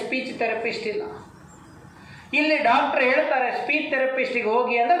 ಅಲ್ಲಿ ಸ್ಪೀಚ್ ಥೆರಪಿಸ್ಟ್ ಇಲ್ಲ. ಇಲ್ಲಿ ಡಾಕ್ಟ್ರ್ ಹೇಳ್ತಾರೆ ಸ್ಪೀಚ್ ಥೆರಪಿಸ್ಟಿಗೆ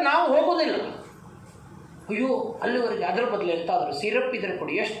ಹೋಗಿ ಅಂದರೆ ನಾವು ಹೋಗೋದಿಲ್ಲ. ಅಯ್ಯೋ ಅಲ್ಲಿವರೆಗೆ ಅದ್ರ ಬದಲು ಎಂತಾದರೂ ಸಿರಪ್ ಇದ್ರೆ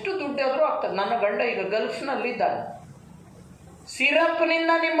ಕೊಡಿ, ಎಷ್ಟು ದುಡ್ಡಾದರೂ ಆಗ್ತದೆ. ನನ್ನ ಗಂಡ ಈಗ ಗಲ್ಫ್ನಲ್ಲಿದ್ದಾನೆ.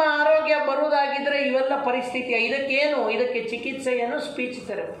 ಸಿರಪ್ನಿಂದ ನಿಮ್ಮ ಆರೋಗ್ಯ ಬರುವುದಾಗಿದ್ದರೆ ಇವೆಲ್ಲ ಪರಿಸ್ಥಿತಿಯ. ಇದಕ್ಕೆ ಚಿಕಿತ್ಸೆ ಏನು? Speech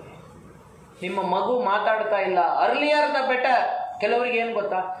therapy. ನಿಮ್ಮ ಮಗು ಮಾತಾಡ್ತಾ ಇಲ್ಲ, ಅರ್ಲಿಯರ್ ದ ಬೆಟರ್. ಕೆಲವರಿಗೆ ಏನು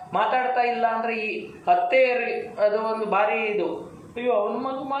ಗೊತ್ತಾ, ಮಾತಾಡ್ತಾ ಇಲ್ಲ ಅಂದರೆ ಈ ಅತ್ತೆ ಅದು ಒಂದು ಭಾರಿ ಇದು. ಅಯ್ಯೋ ಅವನ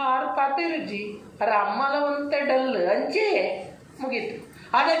ಮಗು ಆಡ್ತಾತೆ ರುಜಿ, ಅರೆ ಅಮ್ಮಲ ಒಂತೆ ಡಲ್ ಅಂಚೆ ಮುಗೀತು.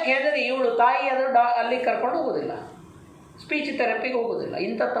 ಅದಕ್ಕೆ ಹೆದರಿ ಇವಳು ತಾಯಿ ಅದು ಅಲ್ಲಿ ಕರ್ಕೊಂಡು ಹೋಗೋದಿಲ್ಲ, ಸ್ಪೀಚ್ ಥೆರಪಿಗೆ ಹೋಗೋದಿಲ್ಲ.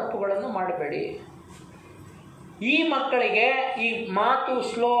 ಇಂಥ ತಪ್ಪುಗಳನ್ನು ಮಾಡಬೇಡಿ. ಈ ಮಕ್ಕಳಿಗೆ ಈ ಮಾತು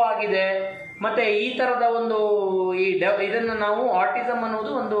ಸ್ಲೋ ಆಗಿದೆ, ಮತ್ತು ಈ ಥರದ ಒಂದು ಇದನ್ನು ನಾವು ಆಟಿಸಮ್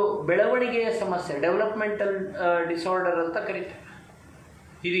ಅನ್ನೋದು ಒಂದು ಬೆಳವಣಿಗೆಯ ಸಮಸ್ಯೆ, ಡೆವಲಪ್ಮೆಂಟಲ್ ಡಿಸಾರ್ಡರ್ ಅಂತ ಕರಿತೇವೆ.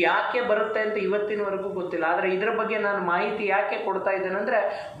 ಇದು ಯಾಕೆ ಬರುತ್ತೆ ಅಂತ ಇವತ್ತಿನವರೆಗೂ ಗೊತ್ತಿಲ್ಲ. ಆದರೆ ಇದರ ಬಗ್ಗೆ ನಾನು ಮಾಹಿತಿ ಯಾಕೆ ಕೊಡ್ತಾ ಇದ್ದೇನೆ ಅಂದರೆ,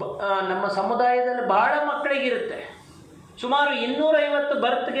 ನಮ್ಮ ಸಮುದಾಯದಲ್ಲಿ ಬಹಳ ಮಕ್ಕಳಿಗಿರುತ್ತೆ. ಸುಮಾರು 250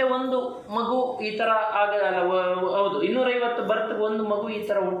 ಬರ್ತ್ಗೆ ಒಂದು ಮಗು ಈ ಥರ ಹೌದು, 250 ಬರ್ತ್ಗೆ ಒಂದು ಮಗು ಈ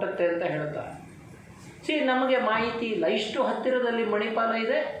ಥರ ಹುಟ್ಟುತ್ತೆ ಅಂತ ಹೇಳ್ತಾರೆ. ನಮಗೆ ಮಾಹಿತಿ ಇಲ್ಲ. ಇಷ್ಟು ಹತ್ತಿರದಲ್ಲಿ ಮಣಿಪಾಲ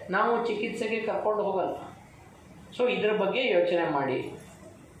ಇದೆ, ನಾವು ಚಿಕಿತ್ಸೆಗೆ ಕರ್ಕೊಂಡು ಹೋಗಲ್ಲ. ಸೊ ಇದರ ಬಗ್ಗೆ ಯೋಚನೆ ಮಾಡಿ.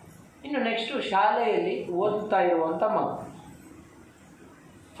 ಇನ್ನು ನೆಕ್ಸ್ಟು ಶಾಲೆಯಲ್ಲಿ ಓದುತ್ತಾ ಇರುವಂಥ ಮಗು,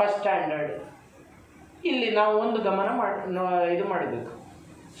 ಫಸ್ಟ್ ಸ್ಟ್ಯಾಂಡರ್ಡ್. ಇಲ್ಲಿ ನಾವು ಒಂದು ಗಮನ ಇದು ಮಾಡಬೇಕು.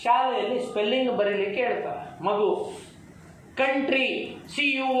 ಶಾಲೆಯಲ್ಲಿ ಸ್ಪೆಲ್ಲಿಂಗ್ ಬರೀಲಿಕ್ಕೆ ಹೇಳ್ತಾರೆ. ಮಗು ಕಂಟ್ರಿ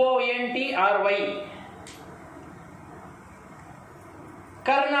CUONTRY,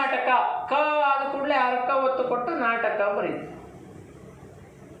 ಕರ್ನಾಟಕ ಕ ಆದ ಕೂಡಲೇ ಅರ್ಕ ಒತ್ತು ಕೊಟ್ಟು ನಾಟಕ ಬರೀತು.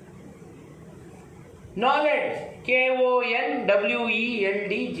 ನಾಲೆಡ್ಜ್ KONWELDGE,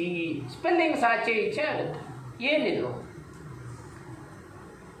 ಸ್ಪೆಲ್ಲಿಂಗ್ಸ್ ಆಚೆ ಈಚೆ ಆಗುತ್ತೆ. ಏನಿದು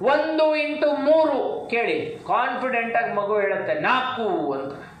 1 × 3 ಕೇಳಿ, ಕಾನ್ಫಿಡೆಂಟ್ ಆಗಿ ಮಗು ಹೇಳುತ್ತೆ 4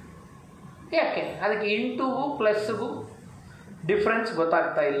 ಅಂತ. ಯಾಕೆ? ಅದಕ್ಕೆ ಇಂಟುಗೂ ಪ್ಲಸ್ಗೂ ಡಿಫ್ರೆನ್ಸ್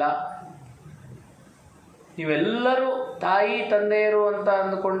ಗೊತ್ತಾಗ್ತಾ ಇಲ್ಲ. ನೀವೆಲ್ಲರೂ ತಾಯಿ ತಂದೆಯರು ಅಂತ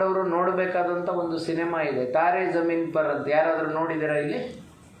ಅಂದುಕೊಂಡವರು ನೋಡಬೇಕಾದಂಥ ಒಂದು ಸಿನಿಮಾ ಇದೆ, ತಾರೆ ಜಮೀನ್ ಪರ್ ಅಂತ. ಯಾರಾದರೂ ನೋಡಿದ್ದೀರಾ ಇಲ್ಲಿ?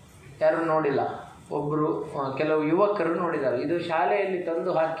 ಯಾರೂ ನೋಡಿಲ್ಲ. ಕೆಲವು ಯುವಕರು ನೋಡಿದ್ದಾರೆ. ಇದು ಶಾಲೆಯಲ್ಲಿ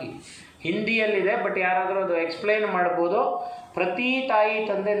ತಂದು ಹಾಕಿ, ಹಿಂದಿಯಲ್ಲಿದೆ, ಬಟ್ ಯಾರಾದರೂ ಅದು ಎಕ್ಸ್ಪ್ಲೈನ್ ಮಾಡ್ಬೋದು. ಪ್ರತಿ ತಾಯಿ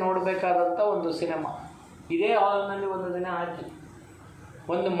ತಂದೆ ನೋಡಬೇಕಾದಂಥ ಒಂದು ಸಿನಿಮಾ. ಇದೇ ಹಾಲ್ನಲ್ಲಿ ಒಂದು ದಿನ ಹಾಕಿ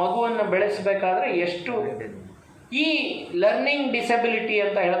ಒಂದು ಮಗುವನ್ನು ಬೆಳೆಸಬೇಕಾದ್ರೆ ಎಷ್ಟು ಈ ಲರ್ನಿಂಗ್ ಡಿಸಬಿಲಿಟಿ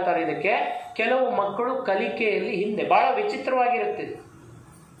ಅಂತ ಹೇಳ್ತಾರೆ ಇದಕ್ಕೆ. ಕೆಲವು ಮಕ್ಕಳು ಕಲಿಕೆಯಲ್ಲಿ ಹಿಂದೆ, ಬಹಳ ವಿಚಿತ್ರವಾಗಿರುತ್ತಿದೆ.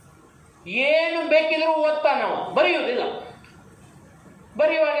 ಏನು ಬೇಕಿದ್ರೂ ಓದ್ತಾನವ, ಬರೆಯುವುದಿಲ್ಲ.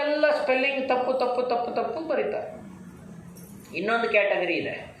 ಬರೆಯುವಾಗೆಲ್ಲ ಸ್ಪೆಲ್ಲಿಂಗ್ ತಪ್ಪು ತಪ್ಪು ತಪ್ಪು ತಪ್ಪು ಬರೀತಾರೆ. ಇನ್ನೊಂದು ಕ್ಯಾಟಗರಿ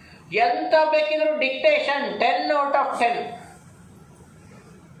ಇದೆ, ಎಂತ ಬೇಕಿದ್ರೂ ಡಿಕ್ಟೇಷನ್ 10 ಔಟ್ ಆಫ್ 10,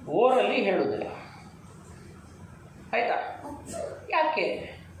 ಓರಲ್ಲಿ ಹೇಳುವುದಿಲ್ಲ. ಆಯ್ತಾ? ಯಾಕೆ?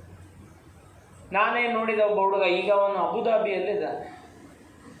 ನಾನೇ ನೋಡಿದ ಒಬ್ಬ ಹುಡುಗ, ಈಗ ಅವನು ಅಬುದಾಬಿಯಲ್ಲಿದ್ದಾನೆ.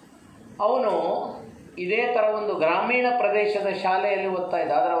 ಅವನು ಇದೇ ಥರ ಒಂದು ಗ್ರಾಮೀಣ ಪ್ರದೇಶದ ಶಾಲೆಯಲ್ಲಿ ಓದ್ತಾ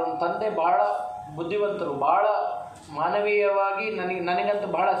ಇದ್ದ. ಆದರೆ ಅವನ ತಂದೆ ಬಹಳ ಬುದ್ಧಿವಂತರು, ಬಹಳ ಮಾನವೀಯವಾಗಿ ನನಗಂತೂ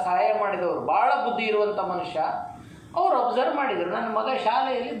ಬಹಳ ಸಹಾಯ ಮಾಡಿದವರು, ಬಹಳ ಬುದ್ಧಿ ಇರುವಂಥ ಮನುಷ್ಯ. ಅವರು ಅಬ್ಸರ್ವ್ ಮಾಡಿದರು, ನನ್ನ ಮಗ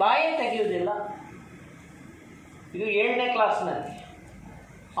ಶಾಲೆಯಲ್ಲಿ ಬಾಯೇ ತೆಗೆಯುವುದಿಲ್ಲ. ಇದು 7ನೇ ಕ್ಲಾಸ್ನಲ್ಲಿ.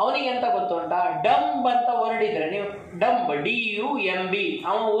 ಅವನಿಗೆ ಎಂತ ಗೊತ್ತುಂಟ, ಡಂಬ್ ಅಂತ ಹೊರಡಿದ್ರೆ ನೀವು, ಡಂಬ್ DUMB,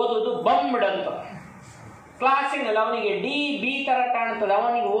 ಅವ ಓದೋದು ಬಂಬ್ಡ್ ಅಂತ. ಕ್ಲಾಸಿನಲ್ಲಿ ಅವನಿಗೆ DB ಥರ ಕಾಣ್ತದೆ,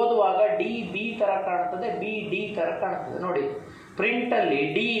 ಅವನಿಗೆ ಓದುವಾಗ DB ಥರ ಕಾಣ್ತದೆ, BD ಥರ ಕಾಣ್ತದೆ. ನೋಡಿ, ಪ್ರಿಂಟಲ್ಲಿ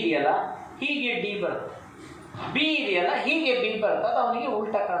D ಇದೆಯಲ್ಲ, ಹೀಗೆ D ಬರುತ್ತೆ, B ಇದೆಯಲ್ಲ, ಹೀಗೆ B ಬರುತ್ತೆ. ಅದು ಅವನಿಗೆ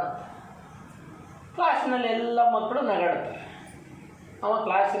ಉಲ್ಟಾ ಕಾಣುತ್ತೆ. ಕ್ಲಾಸಿನಲ್ಲಿ ಎಲ್ಲ ಮಕ್ಕಳು ನಗಾಡ್ತಾರೆ. ಅವ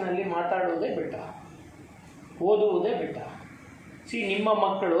ಕ್ಲಾಸಿನಲ್ಲಿ ಮಾತಾಡುವುದೇ ಬಿಟ್ಟ, ಓದುವುದೇ ಬಿಟ್ಟ. ನಿಮ್ಮ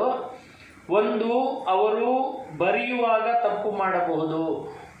ಮಕ್ಕಳು ಅವರು ಬರೆಯುವಾಗ ತಪ್ಪು ಮಾಡಬಹುದು.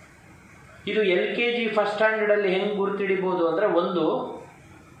 ಇದು LKG ಫಸ್ಟ್ ಸ್ಟ್ಯಾಂಡರ್ಡಲ್ಲಿ ಹೆಂಗೆ ಗುರುತಿಡಿಬೋದು ಅಂದರೆ,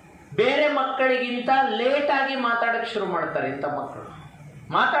 ಬೇರೆ ಮಕ್ಕಳಿಗಿಂತ ಲೇಟಾಗಿ ಮಾತಾಡೋಕ್ಕೆ ಶುರು ಮಾಡ್ತಾರೆ. ಇಂಥ ಮಕ್ಕಳು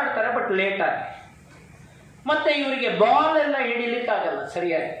ಮಾತಾಡ್ತಾರೆ, ಬಟ್ ಲೇಟಾಗಿ. ಮತ್ತು ಇವರಿಗೆ ಬಾಲ್ ಎಲ್ಲ ಹಿಡಿಲಿಕ್ಕಾಗಲ್ಲ,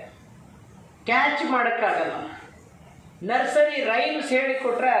 ಸರಿಯಾಗಿ ಕ್ಯಾಚ್ ಮಾಡೋಕ್ಕಾಗಲ್ಲ. ನರ್ಸರಿ ರೈಮ್ಸ್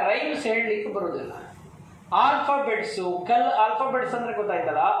ಹೇಳಿಕೊಟ್ರೆ ಆ ರೈಮ್ಸ್ ಹೇಳಲಿಕ್ಕೆ ಬರೋದಿಲ್ಲ. ಆಲ್ಫಾಬೆಟ್ಸು ಆಲ್ಫಾಬೆಟ್ಸ್ ಅಂದರೆ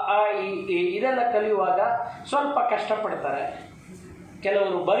ಗೊತ್ತಾಯ್ತಲ್ಲ, ಇದೆಲ್ಲ ಕಲಿಯುವಾಗ ಸ್ವಲ್ಪ ಕಷ್ಟಪಡ್ತಾರೆ.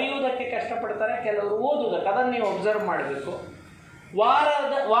 ಕೆಲವರು ಬರೆಯುವುದಕ್ಕೆ ಕಷ್ಟಪಡ್ತಾರೆ, ಕೆಲವರು ಓದುವುದಕ್ಕೆ. ಅದನ್ನು ನೀವು ಅಬ್ಸರ್ವ್ ಮಾಡಬೇಕು.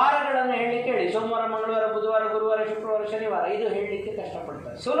 ವಾರಗಳನ್ನು ಹೇಳಲಿಕ್ಕೆ ಹೇಳಿ, ಸೋಮವಾರ, ಮಂಗಳವಾರ, ಬುಧವಾರ, ಗುರುವಾರ, ಶುಕ್ರವಾರ, ಶನಿವಾರ, ಇದು ಹೇಳಲಿಕ್ಕೆ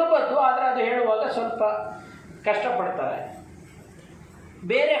ಕಷ್ಟಪಡ್ತಾರೆ. ಸುಲಭದ್ದು, ಆದರೆ ಅದು ಹೇಳುವಾಗ ಸ್ವಲ್ಪ ಕಷ್ಟಪಡ್ತಾರೆ.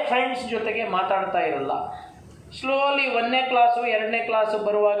 ಬೇರೆ ಫ್ರೆಂಡ್ಸ್ ಜೊತೆಗೆ ಮಾತಾಡ್ತಾ ಇರಲ್ಲ. ಸ್ಲೋಲಿ 1ನೇ ಕ್ಲಾಸು 2ನೇ ಕ್ಲಾಸು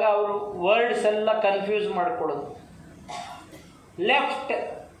ಬರುವಾಗ ಅವರು ವರ್ಡ್ಸ್ ಎಲ್ಲ ಕನ್ಫ್ಯೂಸ್ ಮಾಡಿಕೊಡೋದು. ಲೆಫ್ಟ್,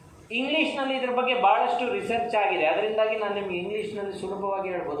 ಇಂಗ್ಲೀಷ್ನಲ್ಲಿ ಇದ್ರ ಬಗ್ಗೆ ಭಾಳಷ್ಟು ರಿಸರ್ಚ್ ಆಗಿದೆ, ಅದರಿಂದಾಗಿ ನಾನು ನಿಮ್ಗೆ ಇಂಗ್ಲೀಷ್ನಲ್ಲಿ ಸುಲಭವಾಗಿ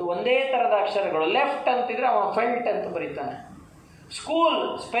ಹೇಳ್ಬೋದು. ಒಂದೇ ಥರದ ಅಕ್ಷರಗಳು. ಲೆಫ್ಟ್ ಅಂತಿದ್ರೆ ಅವ ಫೆಲ್ಟ್ ಅಂತ ಬರೀತಾನೆ. ಸ್ಕೂಲ್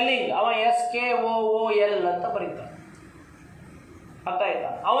ಸ್ಪೆಲ್ಲಿಂಗ್ ಅವ SKOOL ಅಂತ ಬರೀತಾನೆ. ಅರ್ಥ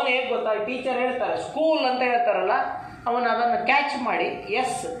ಆಯ್ತಾ? ಅವನು ಹೇಗೆ ಗೊತ್ತಾ, ಟೀಚರ್ ಹೇಳ್ತಾರೆ ಸ್ಕೂಲ್ ಅಂತ ಹೇಳ್ತಾರಲ್ಲ, ಅವನು ಅದನ್ನು ಕ್ಯಾಚ್ ಮಾಡಿ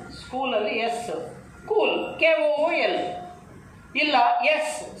ಸ್ಕೂಲಲ್ಲಿ ಕೂಲ್ KOOL, ಇಲ್ಲ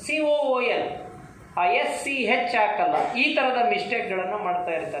SCOOL, ಆ SCH ಹಾಕಲ್ಲ. ಈ ಥರದ ಮಿಸ್ಟೇಕ್ಗಳನ್ನು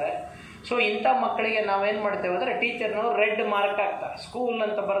ಮಾಡ್ತಾ ಇರ್ತಾರೆ. ಸೊ ಇಂಥ ಮಕ್ಕಳಿಗೆ ನಾವೇನು ಮಾಡ್ತೇವೆ ಅಂದರೆ, ಟೀಚರ್ನವರು ರೆಡ್ ಮಾರ್ಕ್ ಹಾಕ್ತಾರೆ. ಸ್ಕೂಲ್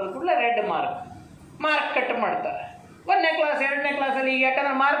ಅಂತ ಬರೆದ ಕೂಡಲೇ ರೆಡ್ ಮಾರ್ಕ್ ಕಟ್ ಮಾಡ್ತಾರೆ. 1ನೇ ಕ್ಲಾಸ್ 2ನೇ ಕ್ಲಾಸಲ್ಲಿ. ಈಗ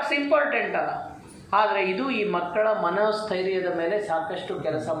ಯಾಕಂದರೆ ಮಾರ್ಕ್ಸ್ ಇಂಪಾರ್ಟೆಂಟ್ ಅಲ್ಲ. ಆದರೆ ಇದು ಈ ಮಕ್ಕಳ ಮನೋಸ್ಥೈರ್ಯದ ಮೇಲೆ ಸಾಕಷ್ಟು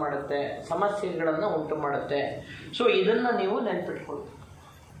ಕೆಲಸ ಮಾಡುತ್ತೆ, ಸಮಸ್ಯೆಗಳನ್ನು ಉಂಟು ಮಾಡುತ್ತೆ. ಸೊ ಇದನ್ನು ನೀವು ನೆನಪಿಟ್ಕೊಳ್ತೀವಿ.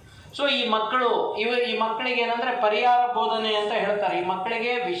 ಸೊ ಈ ಮಕ್ಕಳಿಗೆ ಏನಂದರೆ ಪರಿಹಾರ ಬೋಧನೆ ಅಂತ ಹೇಳ್ತಾರೆ. ಈ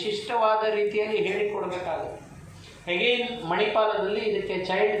ಮಕ್ಕಳಿಗೆ ವಿಶಿಷ್ಟವಾದ ರೀತಿಯಲ್ಲಿ ಹೇಳಿಕೊಡ್ಬೇಕಾಗುತ್ತೆ. ಅಗೇನ್ ಮಣಿಪಾಲದಲ್ಲಿ ಇದಕ್ಕೆ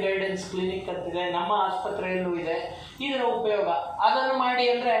ಚೈಲ್ಡ್ ಗೈಡೆನ್ಸ್ ಕ್ಲಿನಿಕ್ ಅಂತಿದೆ, ನಮ್ಮ ಆಸ್ಪತ್ರೆಯಲ್ಲೂ ಇದೆ. ಇದರ ಉಪಯೋಗ ಅದನ್ನು ಮಾಡಿ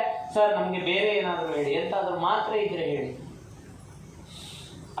ಅಂದರೆ, ಸರ್ ನಮಗೆ ಬೇರೆ ಏನಾದರೂ ಹೇಳಿ, ಎಂತಾದರೂ ಮಾತ್ರೆ ಇದ್ದರೆ ಹೇಳಿ,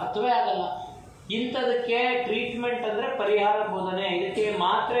 ಅರ್ಥವೇ ಆಗಲ್ಲ. ಇಂಥದಕ್ಕೆ ಟ್ರೀಟ್ಮೆಂಟ್ ಅಂದರೆ ಪರಿಹಾರ ಬೋಧನೆ. ಇದಕ್ಕೆ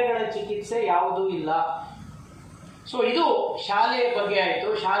ಮಾತ್ರೆಗಳ ಚಿಕಿತ್ಸೆ ಯಾವುದೂ ಇಲ್ಲ. ಸೊ ಇದು ಶಾಲೆಯ ಬಗ್ಗೆ ಆಯಿತು,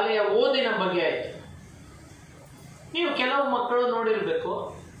 ಶಾಲೆಯ ಓದಿನ ಬಗ್ಗೆ ಆಯಿತು. ನೀವು ಕೆಲವು ಮಕ್ಕಳು ನೋಡಿರಬೇಕು,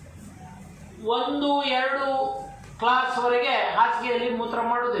 1-2 ಕ್ಲಾಸ್ವರೆಗೆ ಹಾಸಿಗೆಯಲ್ಲಿ ಮೂತ್ರ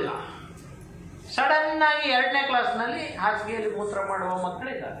ಮಾಡುವುದಿಲ್ಲ. ಸಡನ್ನಾಗಿ 2ನೇ ಕ್ಲಾಸ್ನಲ್ಲಿ ಹಾಸಿಗೆಯಲ್ಲಿ ಮೂತ್ರ ಮಾಡುವ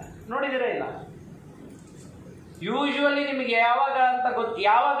ಮಕ್ಕಳಿದ್ದಾರೆ, ನೋಡಿದಿರೇ ಇಲ್ಲ? ಯೂಶ್ವಲಿ ನಿಮಗೆ ಯಾವಾಗ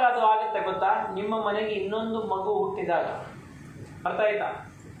ಅದು ಆಗುತ್ತೆ ಗೊತ್ತಾ? ನಿಮ್ಮ ಮನೆಗೆ ಇನ್ನೊಂದು ಮಗು ಹುಟ್ಟಿದಾಗ. ಅರ್ಥ ಆಯ್ತಾ?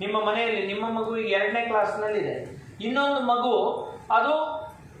 ನಿಮ್ಮ ಮನೆಯಲ್ಲಿ ನಿಮ್ಮ ಮಗುವಿಗೆ 2ನೇ ಕ್ಲಾಸ್ನಲ್ಲಿದೆ, ಇನ್ನೊಂದು ಮಗು ಅದು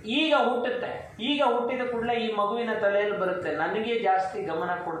ಈಗ ಹುಟ್ಟುತ್ತೆ. ಈಗ ಹುಟ್ಟಿದ ಕೂಡಲೇ ಈ ಮಗುವಿನ ತಲೆಯಲ್ಲಿ ಬರುತ್ತೆ, ನನಗೆ ಜಾಸ್ತಿ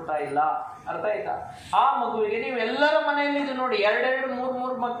ಗಮನ ಕೊಡ್ತಾ ಇಲ್ಲ. ಅರ್ಥ ಆಯ್ತಾ? ಆ ಮಗುವಿಗೆ ನೀವು ಎಲ್ಲರ ಮನೆಯಲ್ಲಿ ಇದು ನೋಡಿ,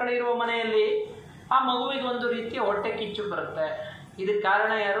 2-3 ಮಕ್ಕಳಿರುವ ಮನೆಯಲ್ಲಿ ಆ ಮಗುವಿಗೆ ಒಂದು ರೀತಿಯ ಹೊಟ್ಟೆ ಕಿಚ್ಚು ಬರುತ್ತೆ. ಇದಕ್ಕೆ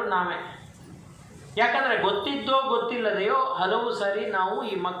ಕಾರಣ ಯಾರು? ನಾವೇ. ಯಾಕಂದರೆ ಗೊತ್ತಿದ್ದೋ ಗೊತ್ತಿಲ್ಲದೆಯೋ ಹಲವು ಸಾರಿ ನಾವು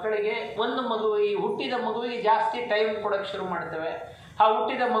ಈ ಮಕ್ಕಳಿಗೆ ಹುಟ್ಟಿದ ಮಗುವಿಗೆ ಜಾಸ್ತಿ ಟೈಮ್ ಕೊಡೋಕ್ಕೆ ಶುರು ಮಾಡ್ತೇವೆ. ಆ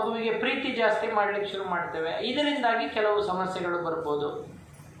ಹುಟ್ಟಿದ ಮಗುವಿಗೆ ಪ್ರೀತಿ ಜಾಸ್ತಿ ಮಾಡಲಿಕ್ಕೆ ಶುರು ಮಾಡ್ತೇವೆ. ಇದರಿಂದಾಗಿ ಕೆಲವು ಸಮಸ್ಯೆಗಳು ಬರ್ಬೋದು.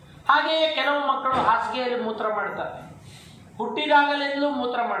 ಹಾಗೆಯೇ ಕೆಲವು ಮಕ್ಕಳು ಹಾಸಿಗೆಯಲ್ಲಿ ಮೂತ್ರ ಮಾಡ್ತಾರೆ, ಹುಟ್ಟಿದಾಗಲಿಂದಲೂ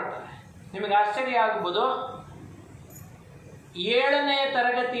ಮೂತ್ರ ಮಾಡ್ತಾರೆ. ನಿಮಗೆ ಆಶ್ಚರ್ಯ ಆಗ್ಬೋದು, 7ನೇ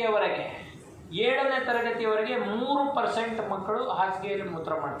ತರಗತಿಯವರೆಗೆ 7ನೇ ತರಗತಿಯವರೆಗೆ 3% ಮಕ್ಕಳು ಹಾಸಿಗೆಯಲ್ಲಿ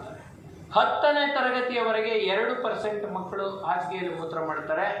ಮೂತ್ರ ಮಾಡ್ತಾರೆ. 10ನೇ ತರಗತಿಯವರೆಗೆ 2% ಮಕ್ಕಳು ಹಾಸಿಗೆಯಲ್ಲಿ ಮೂತ್ರ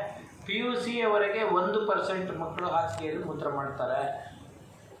ಮಾಡ್ತಾರೆ. PUC ಯವರೆಗೆ 1% ಮಕ್ಕಳು ಹಾಸಿಗೆಯಲ್ಲಿ ಮೂತ್ರ ಮಾಡ್ತಾರೆ.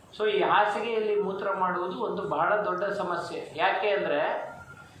 ಸೊ ಈ ಹಾಸಿಗೆಯಲ್ಲಿ ಮೂತ್ರ ಮಾಡುವುದು ಒಂದು ಬಹಳ ದೊಡ್ಡ ಸಮಸ್ಯೆ. ಯಾಕೆ ಅಂದರೆ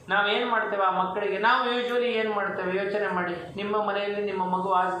ನಾವೇನು ಮಾಡ್ತೇವೆ ಆ ಮಕ್ಕಳಿಗೆ, ನಾವು ಯೂಶ್ವಲಿ ಏನು ಮಾಡ್ತೇವೆ ಯೋಚನೆ ಮಾಡಿ. ನಿಮ್ಮ ಮನೆಯಲ್ಲಿ ನಿಮ್ಮ ಮಗು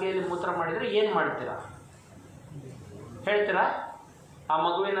ಹಾಸಿಗೆಯಲ್ಲಿ ಮೂತ್ರ ಮಾಡಿದರೆ ಏನು ಮಾಡ್ತೀರಾ ಹೇಳ್ತೀರಾ? ಆ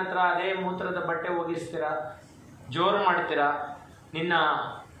ಮಗುವಿನ ಹತ್ರ ಅದೇ ಮೂತ್ರದ ಬಟ್ಟೆ ಒಗಿಸ್ತೀರಾ, ಜೋರು ಮಾಡ್ತೀರಾ, ನಿನ್ನ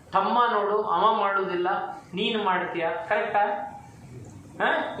ತಮ್ಮ ನೋಡು ಅವ ಮಾಡುವುದಿಲ್ಲ ನೀನು ಮಾಡ್ತೀಯ, ಕರೆಕ್ಟಾ?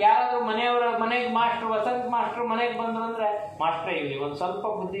 ಯಾರಾದರೂ ಮನೆಗೆ ವಸಂತ ಮಾಸ್ಟ್ರು ಮನೆಗೆ ಬಂದರು ಅಂದರೆ, ಮಾಸ್ಟ್ರೇ ಇಲ್ಲಿ ಒಂದು ಸ್ವಲ್ಪ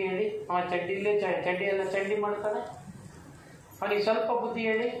ಬುದ್ಧಿ ಹೇಳಿ, ಅವ ಚಡ್ಡಿಯೆಲ್ಲ ಚಡ್ಡಿ ಮಾಡ್ತಾನೆ, ಅವನಿಗೆ ಸ್ವಲ್ಪ ಬುದ್ಧಿ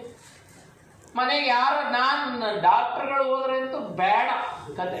ಹೇಳಿ. ಮನೆಗೆ ನಾನು ಡಾಕ್ಟರ್ಗಳು ಹೋದ್ರೆ ಅಂತೂ ಬೇಡ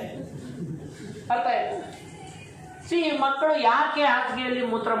ಕತೆ, ಅರ್ಥ ಆಯ್ತು? ಮಕ್ಕಳು ಯಾಕೆ ಹಾಸಿಗೆಯಲ್ಲಿ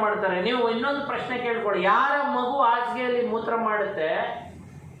ಮೂತ್ರ ಮಾಡ್ತಾರೆ? ನೀವು ಇನ್ನೊಂದು ಪ್ರಶ್ನೆ ಕೇಳ್ಕೊಳ್ಳಿ. ಯಾರ ಮಗು ಹಾಸಿಗೆಯಲ್ಲಿ ಮೂತ್ರ ಮಾಡುತ್ತೆ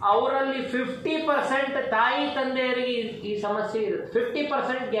ಅವರಲ್ಲಿ 50% ತಾಯಿ ತಂದೆಯರಿಗೆ ಈ ಸಮಸ್ಯೆ ಇರುತ್ತೆ.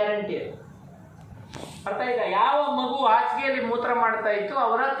 50% ಗ್ಯಾರಂಟಿ ಅದು. ಅರ್ಥ ಆಯ್ತಾ? ಯಾವ ಮಗು ಹಾಸಿಗೆಯಲ್ಲಿ ಮೂತ್ರ ಮಾಡ್ತಾ ಇತ್ತು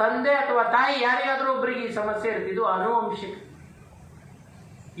ಅವರ ತಂದೆ ಅಥವಾ ತಾಯಿ ಯಾರಿಗಾದ್ರೂ ಒಬ್ಬರಿಗೆ ಈ ಸಮಸ್ಯೆ ಇರುತ್ತೆ. ಇದು ಆನುವಂಶಿಕ.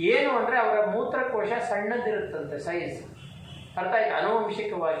 ಏನು ಅಂದರೆ ಅವರ ಮೂತ್ರಕೋಶ ಸಣ್ಣದಿರುತ್ತಂತೆ, ಸೈಜ್. ಅರ್ಥ ಆಯ್ತು?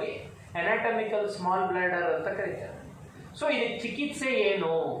 ಆನುವಂಶಿಕವಾಗಿ ಅನಾಟಮಿಕಲ್ ಸ್ಮಾಲ್ ಬ್ಲಾಡರ್ ಅಂತ ಕರೀತಾರೆ. ಸೊ ಇದಕ್ಕೆ ಚಿಕಿತ್ಸೆ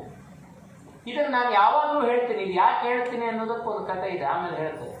ಏನು? ಇದನ್ನು ನಾನು ಯಾವಾಗಲೂ ಹೇಳ್ತೀನಿ. ಇದು ಯಾಕೆ ಹೇಳ್ತೀನಿ ಅನ್ನೋದಕ್ಕೆ ಒಂದು ಕಥೆ ಇದೆ, ಆಮೇಲೆ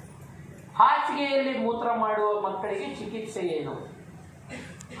ಹೇಳ್ತೇನೆ. ಹಾಸಿಗೆಯಲ್ಲಿ ಮೂತ್ರ ಮಾಡುವ ಮಕ್ಕಳಿಗೆ ಚಿಕಿತ್ಸೆ ಏನು?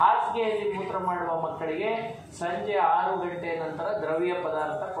 ಹಾಸಿಗೆಯಲ್ಲಿ ಮೂತ್ರ ಮಾಡುವ ಮಕ್ಕಳಿಗೆ ಸಂಜೆ 6 ಗಂಟೆ ನಂತರ ದ್ರವ್ಯ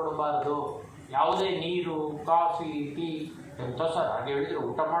ಪದಾರ್ಥ ಕೊಡಬಾರದು. ಯಾವುದೇ ನೀರು, ಕಾಫಿ, ಟೀ. ಎಂತ ಸರ್ ಹಾಗೆ ಹೇಳಿದ್ರೆ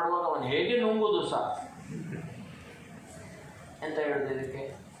ಊಟ ಮಾಡುವಾಗ ಅವನು ಹೇಗೆ ನುಂಗುವುದು ಸರ್ ಅಂತ ಹೇಳಿದೆ. ಇದಕ್ಕೆ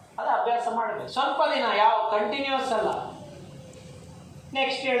ಅದು ಅಭ್ಯಾಸ ಮಾಡಬೇಕು ಸ್ವಲ್ಪ ದಿನ, ಯಾವ ಕಂಟಿನ್ಯೂಸ್ ಅಲ್ಲ.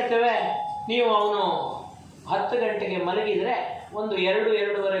 ನೆಕ್ಸ್ಟ್ ಹೇಳ್ತೇವೆ, ನೀವು ಅವನು 10 ಗಂಟೆಗೆ ಮಲಗಿದರೆ ಒಂದು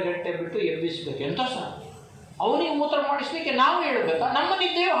 2-2.5 ಗಂಟೆ ಬಿಟ್ಟು ಎಬ್ಬಿಸ್ಬೇಕು. ಎಂತ ಸರ್ ಅವನಿಗೆ ಮೂತ್ರ ಮಾಡಿಸ್ಲಿಕ್ಕೆ ನಾವು ಹೇಳಬೇಕಾ? ನಮ್ಮ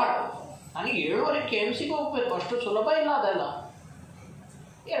ನಿದ್ದೆಯೂ ಹಾಡು. ನನಗೆ 7:30 KMCಗೆ ಹೋಗ್ಬೇಕು, ಅಷ್ಟು ಸುಲಭ ಇಲ್ಲ ಅದೆಲ್ಲ.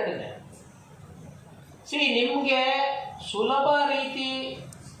 ಎರಡನೇ, ನಿಮಗೆ ಸುಲಭ ರೀತಿ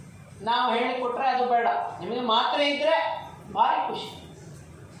ನಾವು ಹೇಳಿಕೊಟ್ರೆ ಅದು ಬೇಡ. ನಿಮಗೆ ಮಾತ್ರೆ ಇದ್ದರೆ ಭಾರಿ ಖುಷಿ.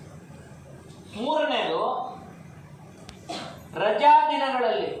 ಮೂರನೇದು, ರಜಾ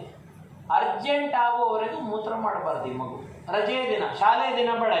ದಿನಗಳಲ್ಲಿ ಅರ್ಜೆಂಟ್ ಆಗುವವರೆಗೂ ಮೂತ್ರ ಮಾಡಬಾರ್ದು ಈ ಮಗು. ರಜೆಯ ದಿನ, ಶಾಲೆಯ ದಿನ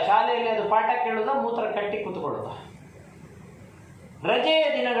ಬೇಡ, ಶಾಲೆಯಲ್ಲಿ ಅದು ಪಾಠ ಕೇಳೋದ, ಮೂತ್ರ ಕಟ್ಟಿ ಕೂತ್ಕೊಳ್ಳೋದ. ರಜೆಯ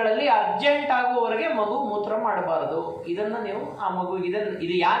ದಿನಗಳಲ್ಲಿ ಅರ್ಜೆಂಟ್ ಆಗುವವರೆಗೆ ಮಗು ಮೂತ್ರ ಮಾಡಬಾರದು. ಇದನ್ನು ನೀವು ಆ ಮಗುವಿಗೆ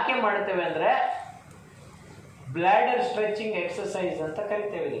ಇದು ಯಾಕೆ ಮಾಡ್ತೇವೆ ಅಂದರೆ ಬ್ಲ್ಯಾಡರ್ ಸ್ಟ್ರೆಚಿಂಗ್ ಎಕ್ಸಸೈಸ್ ಅಂತ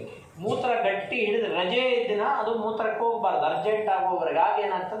ಕರಿತೇವೆ. ಇದಕ್ಕೆ ಮೂತ್ರ ಗಟ್ಟಿ ಹಿಡಿದು ರಜೆಯ ದಿನ ಅದು ಮೂತ್ರಕ್ಕೆ ಹೋಗಬಾರ್ದು ಅರ್ಜೆಂಟ್ ಆಗುವವರೆಗೆ.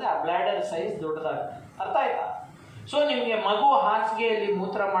 ಆಗೇನಾಗ್ತದೆ, ಆ ಬ್ಲ್ಯಾಡರ್ ಸೈಜ್ ದೊಡ್ಡದಾಗ್ತದೆ. ಅರ್ಥ ಆಯ್ತಾ? ಸೊ ನಿಮಗೆ ಮಗು ಹಾಸಿಗೆಯಲ್ಲಿ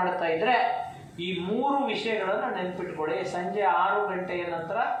ಮೂತ್ರ ಮಾಡ್ತಾ ಇದ್ರೆ ಈ 3 ವಿಷಯಗಳನ್ನು ನೆನಪಿಟ್ಕೊಳ್ಳಿ. ಸಂಜೆ 6 ಗಂಟೆಯ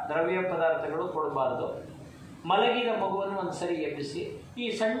ನಂತರ ದ್ರವ್ಯ ಪದಾರ್ಥಗಳು ಕೊಡಬಾರ್ದು. ಮಲಗಿದ ಮಗುವನ್ನು ಒಂದು ಸರಿ ಎಬ್ಬಿಸಿ. ಈ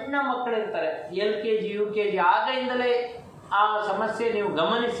ಸಣ್ಣ ಮಕ್ಕಳಿರ್ತಾರೆ, LKG UKG, ಆಗಿಂದಲೇ ಆ ಸಮಸ್ಯೆ ನೀವು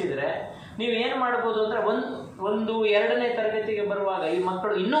ಗಮನಿಸಿದರೆ ನೀವು ಏನು ಮಾಡ್ಬೋದು ಅಂದರೆ, ಒಂದು 2ನೇ ತರಗತಿಗೆ ಬರುವಾಗ ಈ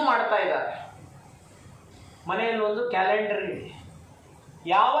ಮಕ್ಕಳು ಇನ್ನೂ ಮಾಡ್ತಾ ಇದ್ದಾರೆ, ಮನೆಯಲ್ಲಿ ಒಂದು ಕ್ಯಾಲೆಂಡರ್ ಇದೆ.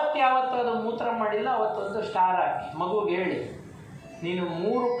 ಯಾವತ್ತು ಅದು ಮೂತ್ರ ಮಾಡಿಲ್ಲ ಅವತ್ತೊಂದು ಸ್ಟಾರ್ ಹಾಕಿ ಮಗುಗೆ ಹೇಳಿ, ನೀನು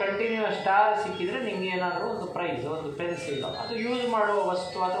 3 ಕಂಟಿನ್ಯೂಸ್ ಸ್ಟಾರ್ ಸಿಕ್ಕಿದ್ರೆ ನಿಮ್ಗೆ ಏನಾದರೂ ಒಂದು ಪ್ರೈಸ್, ಒಂದು ಪೆನ್ಸಿಲ್, ಅದು ಯೂಸ್ ಮಾಡುವ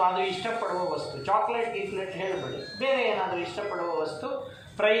ವಸ್ತು ಅಥವಾ ಅದು ಇಷ್ಟಪಡುವ ವಸ್ತು, ಚಾಕ್ಲೇಟ್ ಗೀಕ್ಲೇಟ್ ಹೇಳಬೇಡಿ, ಬೇರೆ ಏನಾದರೂ ಇಷ್ಟಪಡುವ ವಸ್ತು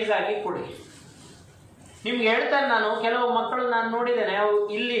ಪ್ರೈಸ್ ಆಗಿ ಕೊಡಿ. ನಿಮ್ಗೆ ಹೇಳ್ತಾನೆ ನಾನು, ಕೆಲವು ಮಕ್ಕಳು ನಾನು ನೋಡಿದ್ದೇನೆ, ಅವು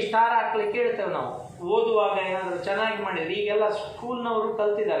ಇಲ್ಲಿ ಸ್ಟಾರ್ ಹಾಕ್ಲಿಕ್ಕೆ ಹೇಳ್ತೇವೆ ನಾವು ಓದುವಾಗ. ಏನಾದರೂ ಚೆನ್ನಾಗಿ ಮಾಡಿದ್ರೆ, ಈಗೆಲ್ಲ ಸ್ಕೂಲ್ನವರು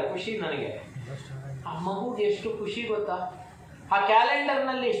ಕಲ್ತಿದ್ದಾರೆ, ಖುಷಿ ನನಗೆ. ಆ ಮಗುಗೆ ಎಷ್ಟು ಖುಷಿ ಗೊತ್ತಾ? ಆ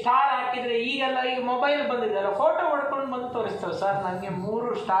ಕ್ಯಾಲೆಂಡರ್ನಲ್ಲಿ ಸ್ಟಾರ್ ಹಾಕಿದರೆ ಈಗ ಮೊಬೈಲ್ ಬಂದಿದ್ದಾರೆ, ಫೋಟೋ ಹೊಡ್ಕೊಂಡು ಬಂದು ತೋರಿಸ್ತೇವೆ, ಸರ್ ನನಗೆ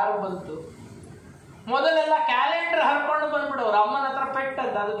 3 ಸ್ಟಾರ್ ಬಂತು. ಮೊದಲೆಲ್ಲ ಕ್ಯಾಲೆಂಡರ್ ಹರ್ಕೊಂಡು ಬಂದ್ಬಿಡೋರು, ಅಮ್ಮನ ಹತ್ರ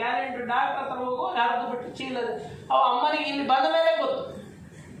ಪೆಟ್ಟದ್ದು ಅದು ಕ್ಯಾಲೆಂಡರ್, ಡಾಕ್ಟರ್ ಹತ್ರ ಹೋಗೋ ಹರಿದು ಬಿಟ್ಟು ಚೀಲದ, ಅವು ಅಮ್ಮನಿಗೆ ಇಲ್ಲಿ ಬಂದ ಮೇಲೆ ಗೊತ್ತು.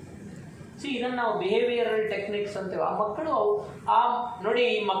 ಇದನ್ನು ನಾವು ಬಿಹೇವಿಯರಲ್ ಟೆಕ್ನಿಕ್ಸ್ ಅಂತೇವೆ. ಆ ಮಕ್ಕಳು ನೋಡಿ,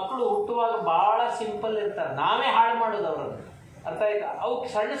 ಈ ಮಕ್ಕಳು ಹುಟ್ಟುವಾಗ ಭಾಳ ಸಿಂಪಲ್ ಇರ್ತಾರೆ, ನಾವೇ ಹಾಳು ಮಾಡೋದು ಅವರನ್ನು. ಅರ್ಥ ಆಯ್ತಾ? ಅವಕ್ಕೆ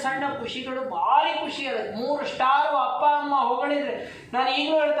ಸಣ್ಣ ಸಣ್ಣ ಖುಷಿಗಳು ಭಾರಿ ಖುಷಿ ಆಗುತ್ತೆ. 3 ಸ್ಟಾರು ಅಪ್ಪ ಅಮ್ಮ ಹೊಗಳಿದ್ರೆ, ನಾನು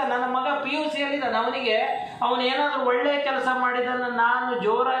ಈಗಲೂ ಹೇಳ್ತೇನೆ, ನನ್ನ ಮಗ PUC ಯಲ್ಲಿದ್ದಾನೆ, ಅವನಿಗೆ ಅವನು ಏನಾದರೂ ಒಳ್ಳೆಯ ಕೆಲಸ ಮಾಡಿದ್ದನ್ನು ನಾನು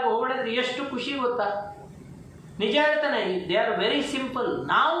ಜೋರಾಗಿ ಹೊಗಳಿದ್ರೆ ಎಷ್ಟು ಖುಷಿ ಗೊತ್ತಾ? ನಿಜ ಹೇಳ್ತಾನೆ, ದೇ ಆರ್ ವೆರಿ ಸಿಂಪಲ್,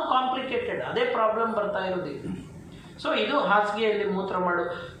 ನಾವು ಕಾಂಪ್ಲಿಕೇಟೆಡ್, ಅದೇ ಪ್ರಾಬ್ಲಮ್ ಬರ್ತಾ ಇರೋದು. ಸೊ ಇದು ಹಾಸಿಗೆಯಲ್ಲಿ ಮೂತ್ರ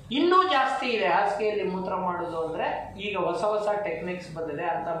ಮಾಡೋದು. ಇನ್ನೂ ಜಾಸ್ತಿ ಇದೆ ಹಾಸಿಗೆಯಲ್ಲಿ ಮೂತ್ರ ಮಾಡೋದು ಅಂದರೆ, ಈಗ ಹೊಸ ಟೆಕ್ನಿಕ್ಸ್ ಬಂದಿದೆ.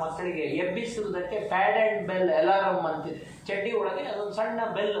 ಅಂತ ಮಕ್ಕಳಿಗೆ ಎಬ್ಬಿಸುವುದಕ್ಕೆ ಪ್ಯಾಡ್ ಆ್ಯಂಡ್ ಬೆಲ್ ಅಲಾರಮ್ ಅಂತಿದೆ. ಚಡ್ಡಿ ಒಳಗೆ ಅದೊಂದು ಸಣ್ಣ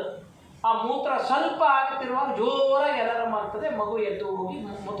ಬೆಲ್ ಆ ಮೂತ್ರ ಸ್ವಲ್ಪ ಆಗ್ತಿರುವಾಗ ಜೋರಾಗಿ ಅಲಾರಾಮ್ ಆಗ್ತದೆ, ಮಗು ಎದ್ದು ಹೋಗಿ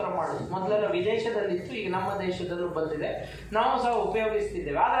ಮೂತ್ರ ಮಾಡೋದು. ಮೊದಲೆಲ್ಲ ವಿದೇಶದಲ್ಲಿತ್ತು, ಈಗ ನಮ್ಮ ದೇಶದಲ್ಲೂ ಬಂದಿದೆ, ನಾವು ಸಹ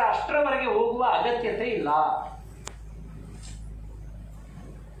ಉಪಯೋಗಿಸ್ತಿದ್ದೇವೆ. ಆದರೆ ಅಷ್ಟರವರೆಗೆ ಹೋಗುವ ಅಗತ್ಯತೆ ಇಲ್ಲ.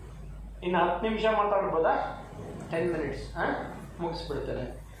 ಇನ್ನು 10 ನಿಮಿಷ ಮಾತಾಡ್ಬೋದಾ? 10 ಮಿನಿಟ್ಸ್ ಮುಗಿಸ್ಬಿಡ್ತೇನೆ.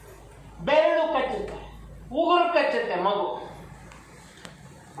 ಬೆರಳು ಕಚ್ಚುತ್ತೆ, ಉಗುರು ಕಚ್ಚುತ್ತೆ ಮಗು.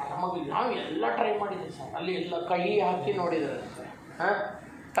 ಮಗು ನಾವು ಎಲ್ಲ ಟ್ರೈ ಮಾಡಿದ್ದೀವಿ ಸರ್, ಅಲ್ಲಿ ಎಲ್ಲ ಕೈ ಹಾಕಿ ನೋಡಿದ್ರಂತೆ,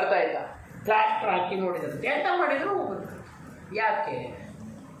 ಅರ್ಥ ಆಯ್ತಾ, ಪ್ಲಾಸ್ಟರ್ ಹಾಕಿ ನೋಡಿದ್ರಂತೆ, ಎಂತ ಮಾಡಿದ್ರು ಉಗುರು. ಯಾಕೆ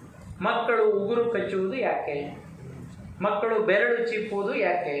ಮಕ್ಕಳು ಉಗುರು ಕಚ್ಚುವುದು? ಯಾಕೆ ಮಕ್ಕಳು ಬೆರಳು ಚಿಪ್ಪುವುದು?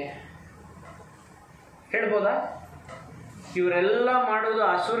 ಯಾಕೆ ಹೇಳ್ಬೋದಾ? ಇವರೆಲ್ಲ ಮಾಡೋದು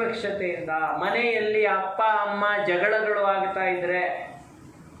ಅಸುರಕ್ಷತೆಯಿಂದ. ಮನೆಯಲ್ಲಿ ಅಪ್ಪ ಅಮ್ಮ ಜಗಳಗಳು ಆಗ್ತಾ ಇದ್ರೆ,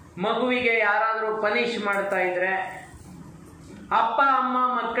 ಮಗುವಿಗೆ ಯಾರಾದರೂ ಪನಿಷ್ ಮಾಡ್ತಾ ಇದ್ರೆ, ಅಪ್ಪ ಅಮ್ಮ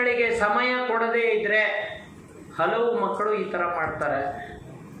ಮಕ್ಕಳಿಗೆ ಸಮಯ ಕೊಡದೇ ಇದ್ರೆ, ಹಲವು ಮಕ್ಕಳು ಈ ಥರ ಮಾಡ್ತಾರೆ.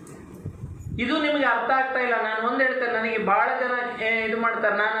 ಇದು ನಿಮಗೆ ಅರ್ಥ ಆಗ್ತಾ ಇಲ್ಲ. ನಾನು ಒಂದು ಹೇಳ್ತೇನೆ, ನನಗೆ ಬಹಳ ಜನ ಇದು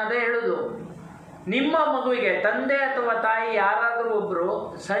ಮಾಡ್ತಾರೆ. ನಾನು ಅದೇ ಹೇಳುದು, ನಿಮ್ಮ ಮಗುವಿಗೆ ತಂದೆ ಅಥವಾ ತಾಯಿ ಯಾರಾದರೂ ಒಬ್ರು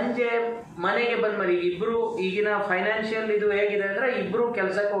ಸಂಜೆ ಮನೆಗೆ ಬಂದ್ಮೇಲೆ, ಇಬ್ರು ಈಗಿನ ಫೈನಾನ್ಷಿಯಲ್ ಇದು ಹೇಗಿದೆ ಅಂದರೆ ಇಬ್ರು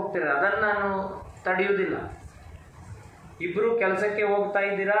ಕೆಲಸಕ್ಕೆ ಹೋಗ್ತೀರ, ಅದನ್ನು ನಾನು ತಡೆಯುವುದಿಲ್ಲ. ಇಬ್ರು ಕೆಲಸಕ್ಕೆ ಹೋಗ್ತಾ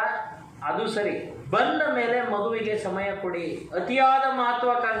ಇದ್ದೀರಾ, ಅದು ಸರಿ. ಬಂದ ಮೇಲೆ ಮಗುವಿಗೆ ಸಮಯ ಕೊಡಿ. ಅತಿಯಾದ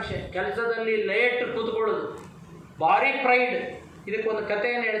ಮಹತ್ವಾಕಾಂಕ್ಷೆ, ಕೆಲಸದಲ್ಲಿ ಲೇಟ್ ಕೂತ್ಕೊಳ್ಳೋದು, ಭಾರಿ ಪ್ರೈಡ್. ಇದಕ್ಕೊಂದು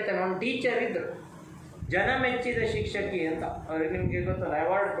ಕಥೆಯನ್ನು ಹೇಳ್ತೇನೆ. ಒಂದು ಟೀಚರ್ ಇದ್ದರು, ಜನ ಮೆಚ್ಚಿದ ಶಿಕ್ಷಕಿ ಅಂತ. ಅವ್ರಿಗೆ ನಿಮಗೆ ಗೊತ್ತಲ್ಲ,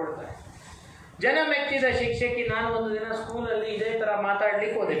 ಅವಾರ್ಡ್ ಕೊಡ್ತಾರೆ. ಜನ ಮೆಚ್ಚಿದ ಶಿಕ್ಷಕಿ. ನಾನು ಒಂದು ದಿನ ಸ್ಕೂಲಲ್ಲಿ ಇದೇ ಥರ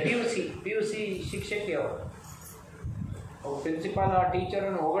ಮಾತಾಡ್ಲಿಕ್ಕೆ ಹೋದೆ. ಪಿ ಯು ಸಿ ಶಿಕ್ಷಕಿ ಅವರು ಪ್ರಿನ್ಸಿಪಾಲ್ ಆ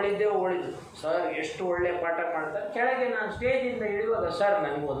ಟೀಚರನ್ನು ಹೊಗಳಿದ್ದೆ. ಸರ್ ಎಷ್ಟು ಒಳ್ಳೆ ಪಾಠ ಮಾಡ್ತಾರೆ. ಕೆಳಗೆ ನಾನು ಸ್ಟೇಜಿಂದ ಇಳಿಯುವಾಗ, ಸರ್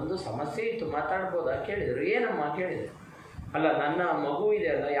ನನಗೊಂದು ಸಮಸ್ಯೆ ಇತ್ತು, ಮಾತಾಡ್ಬೋದಾ ಕೇಳಿದರು. ಏನಮ್ಮ ಕೇಳಿದರು. ಅಲ್ಲ, ನನ್ನ ಮಗು ಇದೆ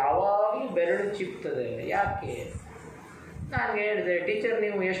ಅಲ್ಲ, ಯಾವಾಗಲೂ ಬೆರಳು ಚಿಪ್ತದೆ, ಯಾಕೆ? ನಾನು ಹೇಳಿದೆ, ಟೀಚರ್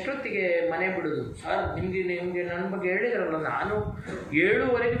ನೀವು ಎಷ್ಟೊತ್ತಿಗೆ ಮನೆ ಬಿಡೋದು? ಸರ್ ನಿಮಗೆ ನನ್ನ ಬಗ್ಗೆ ಹೇಳಿದ್ರಲ್ಲ, ನಾನು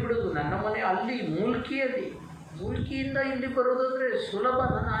 7:00 ಬಿಡೋದು. ನನ್ನ ಮನೆ ಅಲ್ಲಿ ಮೂಲ್ಕಿಯಲ್ಲಿ, ಮೂಲ್ಕಿಯಿಂದ ಇಲ್ಲಿ ಬರೋದಾದರೆ ಸುಲಭ.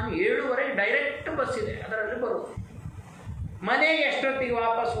 ನಾನು 7:00 ಡೈರೆಕ್ಟ್ ಬಸ್ ಇದೆ, ಅದರಲ್ಲಿ ಬರೋದು. ಮನೆಗೆ ಎಷ್ಟೊತ್ತಿಗೆ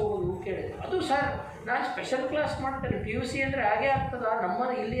ವಾಪಸ್ ಹೋಗೋದು ಕೇಳಿದೆ. ಅದು ಸರ್ ನಾನು ಸ್ಪೆಷಲ್ ಕ್ಲಾಸ್ ಮಾಡ್ತೇನೆ, PUC ಅಂದರೆ ಹಾಗೆ ಆಗ್ತದ.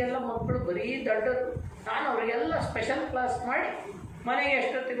 ನಮ್ಮನೆ ಇಲ್ಲಿ ಎಲ್ಲ ಮಕ್ಕಳು ಬರೀ ದೊಡ್ಡದು, ನಾನು ಅವರಿಗೆಲ್ಲ ಸ್ಪೆಷಲ್ ಕ್ಲಾಸ್ ಮಾಡಿ ಮನೆಗೆ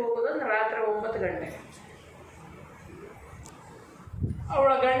ಎಷ್ಟೊತ್ತಿಗೆ ಹೋಗೋದಂದ್ರೆ ರಾತ್ರಿ 9 ಗಂಟೆಗೆ.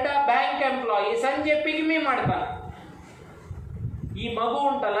 ಅವಳ ಗಂಡ ಬ್ಯಾಂಕ್ ಎಂಪ್ಲಾಯಿ, ಸಂಜೆ ಪಿಗ್ಮಿ ಮಾಡ್ತಾನೆ. ಈ ಮಗು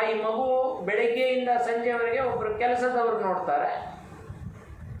ಉಂಟಲ್ಲ, ಈ ಮಗು ಬೆಳಗ್ಗೆಯಿಂದ ಸಂಜೆವರೆಗೆ ಒಬ್ಬರು ಕೆಲಸದವರು ನೋಡ್ತಾರೆ.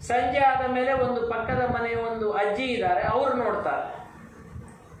 ಸಂಜೆ ಆದ ಮೇಲೆ ಒಂದು ಪಕ್ಕದ ಮನೆಯ ಒಂದು ಅಜ್ಜಿ ಇದ್ದಾರೆ, ಅವರು ನೋಡ್ತಾರೆ.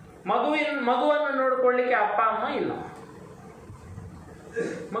 ಮಗುವನ್ನು ನೋಡ್ಕೊಳ್ಳಿಕ್ಕೆ ಅಪ್ಪ ಅಮ್ಮ ಇಲ್ಲ.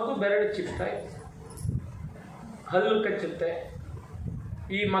 ಮಗು ಬೆರಳು ಚಿಪ್ತಾ ಇದೆ, ಹಲ್ಲು ಕಚ್ಚುತ್ತೆ.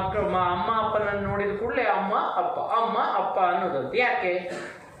 ಈ ಮಕ್ಕಳು ಅಮ್ಮ ಅಪ್ಪನನ್ನು ನೋಡಿದ ಕೂಡಲೇ ಅಮ್ಮ ಅಪ್ಪ ಅನ್ನೋದಂತೆ. ಯಾಕೆ?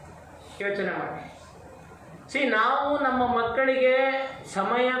 ಯೋಚನೆ ಮಾಡಿ. ನಾವು ನಮ್ಮ ಮಕ್ಕಳಿಗೆ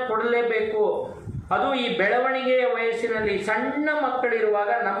ಸಮಯ ಕೊಡಲೇಬೇಕು. ಅದು ಈ ಬೆಳವಣಿಗೆಯ ವಯಸ್ಸಿನಲ್ಲಿ ಸಣ್ಣ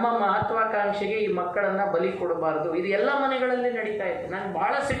ಮಕ್ಕಳಿರುವಾಗ ನಮ್ಮ ಮಹತ್ವಾಕಾಂಕ್ಷೆಗೆ ಈ ಮಕ್ಕಳನ್ನು ಬಲಿ ಕೊಡಬಾರದು. ಇದು ಎಲ್ಲ ಮನೆಗಳಲ್ಲಿ ನಡೀತಾ ಇದೆ. ನನಗೆ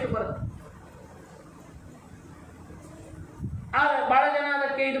ಬಹಳ ಸಿಟ್ಟು ಬರುತ್ತೆ. ಬಹಳ ಜನ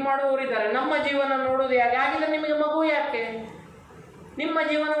ಅದಕ್ಕೆ ಇದು ಮಾಡುವವರಿದ್ದಾರೆ. ನಮ್ಮ ಜೀವನ ನೋಡೋದು ಯಾಕೆ ಆಗಿಲ್ಲ? ನಿಮಗೆ ಮಗು ಯಾಕೆ? ನಿಮ್ಮ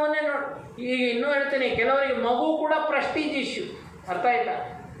ಜೀವನವನ್ನೇ ನೋಡಿ. ಈಗ ಇನ್ನೂ ಹೇಳ್ತೇನೆ, ಕೆಲವರಿಗೆ ಮಗು ಕೂಡ ಪ್ರೆಸ್ಟೀಜ್ ಇಶ್ಯೂ. ಅರ್ಥ ಆಯ್ತಾ?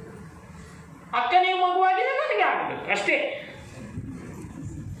 ಅಕ್ಕನಿಗೆ ಮಗುವಾಗಿದೆ, ನನಗೆ ಆಗಬೇಕು ಅಷ್ಟೇ.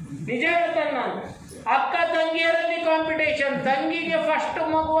 ನಿಜ ಹೇಳ್ತೇನೆ ನಾನು. ಅಕ್ಕ ತಂಗಿಯರಲ್ಲಿ ಕಾಂಪಿಟೇಷನ್. ತಂಗಿಗೆ ಫಸ್ಟ್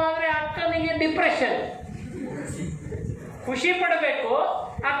ಮಗು ಆದರೆ ಅಕ್ಕನಿಗೆ ಡಿಪ್ರೆಷನ್. ಖುಷಿ ಪಡಬೇಕು,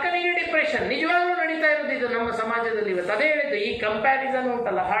 ಅಕ್ಕನಿಗೆ ಡಿಪ್ರೆಷನ್. ನಿಜವಾಗ್ಲೂ ನಡೀತಾ ಇರೋದು ಇದು ನಮ್ಮ ಸಮಾಜದಲ್ಲಿ ಇವತ್ತು. ಅದೇ ಹೇಳಿದ್ದು, ಈ ಕಂಪ್ಯಾರಿಸನ್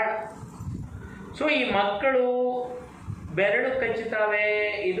ಉಂಟಲ್ಲ ಹಾರ್ಡ್. ಸೊ ಈ ಮಕ್ಕಳು ಬೆರಳು ಕಚ್ಚುತ್ತವೆ,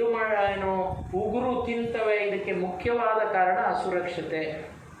 ಇದು ಏನು ಉಗುರು ತಿಂತವೆ. ಇದಕ್ಕೆ ಮುಖ್ಯವಾದ ಕಾರಣ ಅಸುರಕ್ಷತೆ.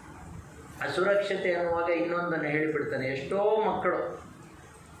 ಅಸುರಕ್ಷತೆ ಅನ್ನುವಾಗ ಇನ್ನೊಂದನ್ನು ಹೇಳಿಬಿಡ್ತಾನೆ. ಎಷ್ಟೋ ಮಕ್ಕಳು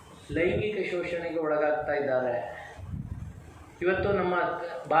ಲೈಂಗಿಕ ಶೋಷಣೆಗೆ ಒಳಗಾಗ್ತಾ ಇದ್ದಾರೆ. ಇವತ್ತು ನಮ್ಮ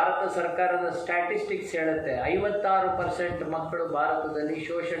ಭಾರತ ಸರ್ಕಾರದ ಸ್ಟ್ಯಾಟಿಸ್ಟಿಕ್ಸ್ ಹೇಳುತ್ತೆ 56% ಮಕ್ಕಳು ಭಾರತದಲ್ಲಿ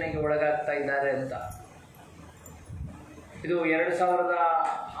ಶೋಷಣೆಗೆ ಒಳಗಾಗ್ತಾ ಇದ್ದಾರೆ ಅಂತ. ಇದು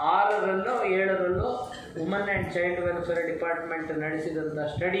 2006ರಲ್ಲೋ 2007ರಲ್ಲೋ woman and child welfare department ನಡೆಸಿದಂಥ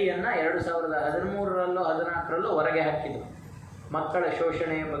ಸ್ಟಡಿಯನ್ನು 2013ರಲ್ಲೋ 2014ರಲ್ಲೋ ಹೊರಗೆ ಹಾಕಿದರು ಮಕ್ಕಳ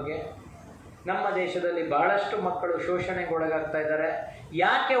ಶೋಷಣೆಯ ಬಗ್ಗೆ. ನಮ್ಮ ದೇಶದಲ್ಲಿ ಬಹಳಷ್ಟು ಮಕ್ಕಳು ಶೋಷಣೆಗೆ ಒಳಗಾಗ್ತಾ ಇದ್ದಾರೆ.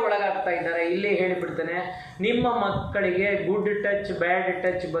 ಯಾಕೆ ಒಳಗಾಗ್ತಾ ಇದ್ದಾರೆ ಇಲ್ಲೇ ಹೇಳಿಬಿಡ್ತೇನೆ. ನಿಮ್ಮ ಮಕ್ಕಳಿಗೆ ಗುಡ್ ಟಚ್ ಬ್ಯಾಡ್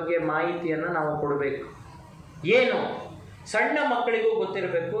ಟಚ್ ಬಗ್ಗೆ ಮಾಹಿತಿಯನ್ನು ನಾವು ಕೊಡಬೇಕು. ಏನು ಸಣ್ಣ ಮಕ್ಕಳಿಗೂ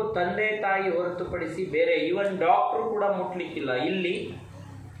ಗೊತ್ತಿರಬೇಕು. ತಂದೆ ತಾಯಿ ಹೊರತುಪಡಿಸಿ ಬೇರೆ ಈವನ್ ಡಾಕ್ಟ್ರು ಕೂಡ ಮುಟ್ಲಿಕ್ಕಿಲ್ಲ.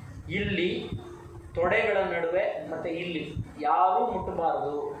 ಇಲ್ಲಿ ತೊಡೆಗಳ ನಡುವೆ ಮತ್ತು ಇಲ್ಲಿ ಯಾರೂ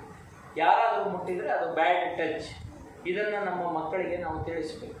ಮುಟ್ಟಬಾರದು. ಯಾರಾದರೂ ಮುಟ್ಟಿದರೆ ಅದು ಬ್ಯಾಡ್ ಟಚ್. ಇದನ್ನು ನಮ್ಮ ಮಕ್ಕಳಿಗೆ ನಾವು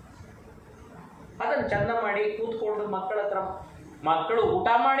ತಿಳಿಸಬೇಕು. ಅದನ್ನು ಚಂದ ಮಾಡಿ ಕೂತ್ಕೊಂಡು ಮಕ್ಕಳ ಹತ್ರ, ಮಕ್ಕಳು ಊಟ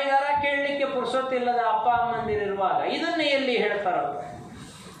ಮಾಡಿದಾರ ಕೇಳಲಿಕ್ಕೆ ಪುರ್ಸೊತ್ತಿಲ್ಲದ ಅಪ್ಪ ಅಮ್ಮಂದಿರಿರುವಾಗ ಇದನ್ನೇ ಎಲ್ಲಿ ಹೇಳ್ತಾರಲ್ಲ.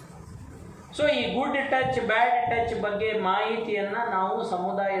 ಸೊ ಈ ಗುಡ್ ಟಚ್ ಬ್ಯಾಡ್ ಟಚ್ ಬಗ್ಗೆ ಮಾಹಿತಿಯನ್ನ ನಾವು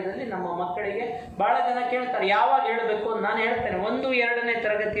ಸಮುದಾಯದಲ್ಲಿ ನಮ್ಮ ಮಕ್ಕಳಿಗೆ ಬಹಳ ಜನ ಕೇಳ್ತಾರೆ. ಯಾವಾಗ ಹೇಳಬೇಕು ಅಂತ ನಾನು ಹೇಳ್ತೇನೆ, 1, 2ನೇ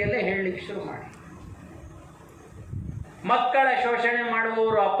ತರಗತಿಯಲ್ಲೇ ಹೇಳಲಿಕ್ಕೆ ಶುರು ಮಾಡಿ. ಮಕ್ಕಳ ಶೋಷಣೆ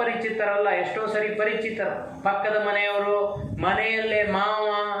ಮಾಡುವವರು ಅಪರಿಚಿತರಲ್ಲ, ಎಷ್ಟೋ ಸರಿ ಪರಿಚಿತರು. ಪಕ್ಕದ ಮನೆಯವರು, ಮನೆಯಲ್ಲೇ ಮಾವ,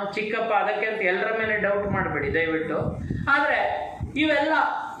 ಚಿಕ್ಕಪ್ಪ, ಅದಕ್ಕೆ ಅಂತ ಎಲ್ಲರ ಮೇಲೆ ಡೌಟ್ ಮಾಡಬೇಡಿ ದಯವಿಟ್ಟು. ಆದರೆ ಇವೆಲ್ಲ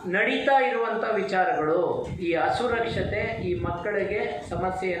ನಡೀತಾ ಇರುವಂಥ ವಿಚಾರಗಳು. ಈ ಅಸುರಕ್ಷತೆ ಈ ಮಕ್ಕಳಿಗೆ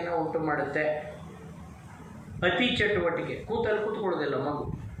ಸಮಸ್ಯೆಯನ್ನು ಉಂಟು ಮಾಡುತ್ತೆ. ಅತಿ ಚಟುವಟಿಕೆ, ಕೂತ್ಕೊಳ್ಳೋದಿಲ್ಲ ಮಗು,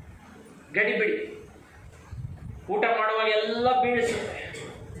 ಗಡಿಬಿಡಿ, ಊಟ ಮಾಡುವಾಗ ಎಲ್ಲ ಬೀಳಿಸುತ್ತೆ.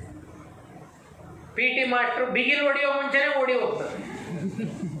 PT ಮಾಸ್ಟರ್ ಬಿಗಿಲ್ ಹೊಡೆಯೋ ಮುಂಚೆನೆ ಓಡಿ ಹೋಗ್ತಾರೆ.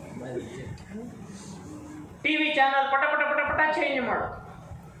 TV ಚಾನಲ್ ಪಟ ಪಟ ಪಟ ಪಟ ಚೇಂಜ್ ಮಾಡೋದು.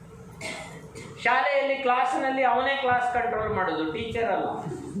 ಶಾಲೆಯಲ್ಲಿ ಕ್ಲಾಸ್ನಲ್ಲಿ ಅವನೇ ಕ್ಲಾಸ್ ಕಂಟ್ರೋಲ್ ಮಾಡೋದು, ಟೀಚರ್ ಅಲ್ಲ.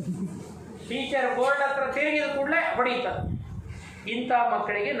 ಟೀಚರ್ ಬೋರ್ಡ್ ಹತ್ರ ತಿರುಗಿದ ಕೂಡಲೇ ಹೊಡೀತಾರೆ. ಇಂಥ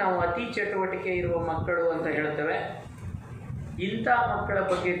ಮಕ್ಕಳಿಗೆ ನಾವು ಅತಿ ಚಟುವಟಿಕೆ ಇರುವ ಮಕ್ಕಳು ಅಂತ ಹೇಳ್ತೇವೆ. ಇಂಥ ಮಕ್ಕಳ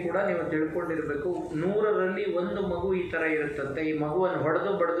ಬಗ್ಗೆ ಕೂಡ ನೀವು ತಿಳ್ಕೊಂಡಿರಬೇಕು. 100ರಲ್ಲಿ 1 ಮಗು ಈ ಥರ ಇರುತ್ತಂತೆ. ಈ ಮಗುವನ್ನು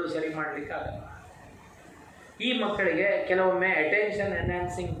ಹೊಡೆದು ಬಡಿದು ಸರಿ ಮಾಡಲಿಕ್ಕೆ ಆಗಲ್ಲ. ಈ ಮಕ್ಕಳಿಗೆ ಕೆಲವೊಮ್ಮೆ ಅಟೆನ್ಷನ್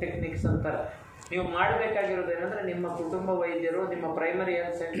ಎನ್ಹಾನ್ಸಿಂಗ್ ಟೆಕ್ನಿಕ್ಸ್ ಅಂತಾರೆ. ನೀವು ಮಾಡಬೇಕಾಗಿರೋದೇನೆಂದರೆ, ನಿಮ್ಮ ಕುಟುಂಬ ವೈದ್ಯರು, ನಿಮ್ಮ ಪ್ರೈಮರಿ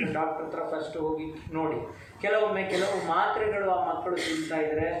ಹೆಲ್ತ್ ಸೆಂಟರ್ ಡಾಕ್ಟರ್ ಹತ್ರ ಫಸ್ಟ್ ಹೋಗಿ ನೋಡಿ. ಕೆಲವೊಮ್ಮೆ ಕೆಲವು ಮಾತ್ರೆಗಳು ಆ ಮಕ್ಕಳು ತಿಂತಾ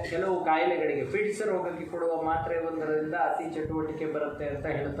ಇದ್ರೆ, ಕೆಲವು ಕಾಯಿಲೆಗಳಿಗೆ, ಫಿಟ್ಸ್ ರೋಗಕ್ಕೆ ಕೊಡುವ ಮಾತ್ರೆ ಒಂದರಿಂದ ಅತಿ ಚಟುವಟಿಕೆ ಬರುತ್ತೆ ಅಂತ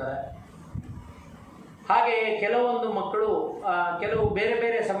ಹೇಳ್ತಾರೆ. ಹಾಗೆಯೇ ಕೆಲವೊಂದು ಮಕ್ಕಳು ಕೆಲವು ಬೇರೆ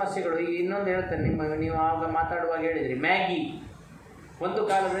ಬೇರೆ ಸಮಸ್ಯೆಗಳು. ಈಗ ಇನ್ನೊಂದು ಹೇಳ್ತೇನೆ, ನೀವು ಆವಾಗ ಮಾತಾಡುವಾಗ ಹೇಳಿದ್ರಿ ಮ್ಯಾಗಿ. ಒಂದು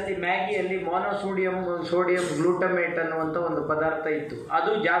ಕಾಲದಲ್ಲಿ ಮ್ಯಾಗಿಯಲ್ಲಿ ಸೋಡಿಯಂ ಗ್ಲೂಟಮೇಟ್ ಅನ್ನುವಂಥ ಒಂದು ಪದಾರ್ಥ ಇತ್ತು.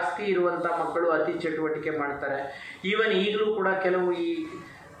 ಅದು ಜಾಸ್ತಿ ಇರುವಂಥ ಮಕ್ಕಳು ಅತಿ ಚಟುವಟಿಕೆ ಮಾಡ್ತಾರೆ. ಈವನ್ ಈಗಲೂ ಕೂಡ ಕೆಲವು ಈ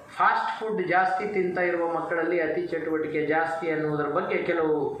ಫಾಸ್ಟ್ ಫುಡ್ ಜಾಸ್ತಿ ತಿಂತ ಇರುವ ಮಕ್ಕಳಲ್ಲಿ ಅತಿ ಚಟುವಟಿಕೆ ಜಾಸ್ತಿ ಅನ್ನುವುದರ ಬಗ್ಗೆ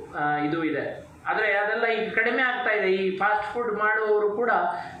ಕೆಲವು ಇದು ಇದೆ. ಆದರೆ ಅದೆಲ್ಲ ಈಗ ಕಡಿಮೆ ಆಗ್ತಾ ಇದೆ. ಈ ಫಾಸ್ಟ್ ಫುಡ್ ಮಾಡುವವರು ಕೂಡ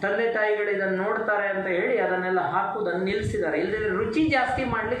ತಂದೆ ತಾಯಿಗಳು ಇದನ್ನು ನೋಡ್ತಾರೆ ಅಂತ ಹೇಳಿ ಅದನ್ನೆಲ್ಲ ಹಾಕುವುದನ್ನು ನಿಲ್ಲಿಸಿದ್ದಾರೆ. ಇಲ್ಲದೆ ರುಚಿ ಜಾಸ್ತಿ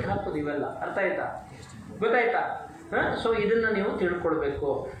ಮಾಡ್ಲಿಕ್ಕೆ ಹಾಕೋದು. ಇವೆಲ್ಲ ಅರ್ಥ ಆಯ್ತಾ, ಗೊತ್ತಾಯ್ತಾ? ಸೊ ಇದನ್ನು ನೀವು ತಿಳ್ಕೊಳ್ಬೇಕು.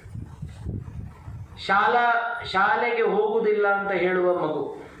 ಶಾಲೆಗೆ ಹೋಗುವುದಿಲ್ಲ ಅಂತ ಹೇಳುವ ಮಗು,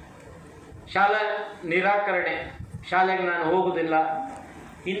 ಶಾಲಾ ನಿರಾಕರಣೆ, ಶಾಲೆಗೆ ನಾನು ಹೋಗುವುದಿಲ್ಲ,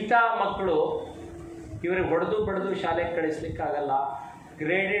 ಇಂಥ ಮಕ್ಕಳು ಇವರಿಗೆ ಹೊಡೆದು ಬಡಿದು ಶಾಲೆಗೆ ಕಳಿಸ್ಲಿಕ್ಕಾಗಲ್ಲ.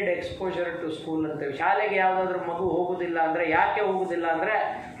 Graded exposure to school ಅಂತೇವೆ. ಶಾಲೆಗೆ ಯಾವುದಾದ್ರೂ ಮಗು ಹೋಗುವುದಿಲ್ಲ ಅಂದರೆ ಯಾಕೆ ಹೋಗುವುದಿಲ್ಲ ಅಂದರೆ,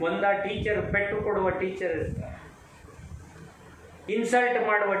 ಟೀಚರ್ ಪೆಟ್ಟು ಕೊಡುವ ಟೀಚರ್ ಇರ್ತಾರೆ, ಇನ್ಸಲ್ಟ್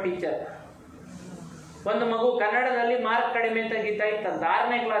ಮಾಡುವ ಟೀಚರ್. ಒಂದು ಮಗು ಕನ್ನಡದಲ್ಲಿ ಮಾರ್ಕ್ ಕಡಿಮೆ ತೆಗಿತಾ ಇತ್ತಂತ,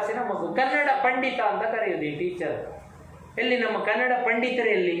 6ನೇ ಕ್ಲಾಸಿನ ಮಗು. ಕನ್ನಡ ಪಂಡಿತ ಅಂತ ಕರೆಯೋದು ಈ ಟೀಚರ್. ಎಲ್ಲಿ ನಮ್ಮ ಕನ್ನಡ ಪಂಡಿತರು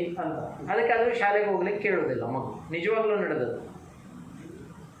ಎಲ್ಲಿ ಅಂತ. ಅದಕ್ಕೆ ಅದು ಶಾಲೆಗೆ ಹೋಗ್ಲಿಕ್ಕೆ ಕೇಳೋದಿಲ್ಲ ಮಗು. ನಿಜವಾಗ್ಲೂ ನಡೆದದ್ದು.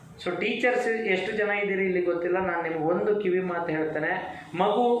 ಸೊ ಟೀಚರ್ಸ್ ಎಷ್ಟು ಜನ ಇದ್ದೀರಿ ಇಲ್ಲಿ ಗೊತ್ತಿಲ್ಲ. ನಾನು ನಿಮ್ಗೆ ಒಂದು ಕಿವಿ ಮಾತು ಹೇಳ್ತೇನೆ.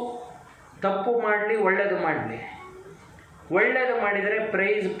 ಮಗು ತಪ್ಪು ಮಾಡಲಿ, ಒಳ್ಳೇದು ಮಾಡಲಿ. ಒಳ್ಳೇದು ಮಾಡಿದರೆ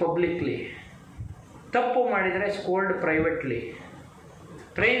ಪ್ರೈಸ್ ಪಬ್ಲಿಕ್ಲಿ, ತಪ್ಪು ಮಾಡಿದರೆ scold privately.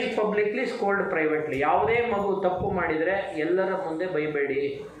 Price publicly, scold privately. ಯಾವುದೇ ಮಗು ತಪ್ಪು ಮಾಡಿದರೆ ಎಲ್ಲರ ಮುಂದೆ ಬೈಬೇಡಿ.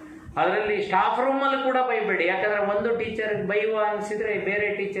 ಅದರಲ್ಲಿ ಸ್ಟಾಫ್ ರೂಮಲ್ಲಿ ಕೂಡ ಬೈಬೇಡಿ. ಯಾಕಂದರೆ ಒಂದು ಟೀಚರ್ಗೆ ಬೈಯುವ ಅನಿಸಿದರೆ ಬೇರೆ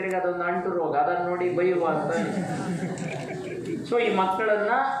ಟೀಚರ್ಗೆ ಅದೊಂದು ಅಂಟು ರೋಗ, ಅದನ್ನು ನೋಡಿ ಬೈಯುವ ಅಂತ. ಸೊ ಈ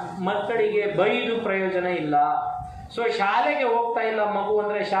ಮಕ್ಕಳಿಗೆ ಬೈದು ಪ್ರಯೋಜನ ಇಲ್ಲ. ಸೊ ಶಾಲೆಗೆ ಹೋಗ್ತಾ ಇಲ್ಲ ಮಗು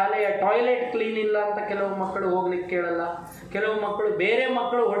ಅಂದರೆ ಶಾಲೆಯ ಟಾಯ್ಲೆಟ್ ಕ್ಲೀನ್ ಇಲ್ಲ ಅಂತ ಕೆಲವು ಮಕ್ಕಳು ಹೋಗ್ಲಿಕ್ಕೆ ಕೇಳಲ್ಲ. ಕೆಲವು ಮಕ್ಕಳು ಬೇರೆ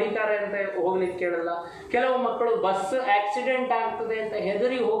ಮಕ್ಕಳು ಹೊಡಿತಾರೆ ಅಂತ ಹೋಗ್ಲಿಕ್ಕೆ ಕೇಳಲ್ಲ. ಕೆಲವು ಮಕ್ಕಳು ಬಸ್ ಆಕ್ಸಿಡೆಂಟ್ ಆಗ್ತದೆ ಅಂತ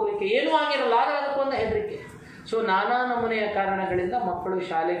ಹೆದರಿ ಹೋಗ್ಲಿಕ್ಕೆ, ಏನೂ ಆಗಿರಲ್ಲ ಆದರೆ ಅದಕ್ಕೊಂದು ಹೆದರಿಕೆ. ಸೊ ನಾನಾ ನಮೂನೆಯ ಕಾರಣಗಳಿಂದ ಮಕ್ಕಳು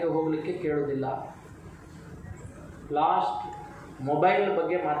ಶಾಲೆಗೆ ಹೋಗ್ಲಿಕ್ಕೆ ಕೇಳೋದಿಲ್ಲ. ಲಾಸ್ಟ್, ಮೊಬೈಲ್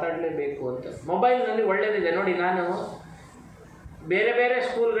ಬಗ್ಗೆ ಮಾತಾಡಲೇಬೇಕು ಅಂತ. ಮೊಬೈಲ್ನಲ್ಲಿ ಒಳ್ಳೆಯದಿದೆ ನೋಡಿ. ನಾನು ಬೇರೆ ಬೇರೆ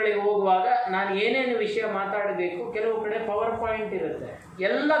ಸ್ಕೂಲ್ಗಳಿಗೆ ಹೋಗುವಾಗ ನಾನು ಏನೇನು ವಿಷಯ ಮಾತಾಡಬೇಕು, ಕೆಲವು ಕಡೆ ಪವರ್ ಪಾಯಿಂಟ್ ಇರುತ್ತೆ,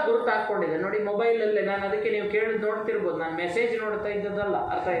 ಎಲ್ಲ ಗುರುತು ಹಾಕ್ಕೊಂಡಿದೆ ನೋಡಿ ಮೊಬೈಲಲ್ಲೇ. ನಾನು ಅದಕ್ಕೆ ನೀವು ಕೇಳಿದ್ ನೋಡ್ತಿರ್ಬೋದು, ನಾನು ಮೆಸೇಜ್ ನೋಡ್ತಾ ಇದ್ದದಲ್ಲ.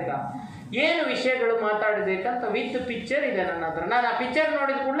 ಅರ್ಥ ಆಯ್ತಾ? ಏನು ವಿಷಯಗಳು ಮಾತಾಡಬೇಕಂತ ವಿತ್ ಪಿಕ್ಚರ್ ಇದೆ ನನ್ನ ಹತ್ರ. ನಾನು ಆ ಪಿಕ್ಚರ್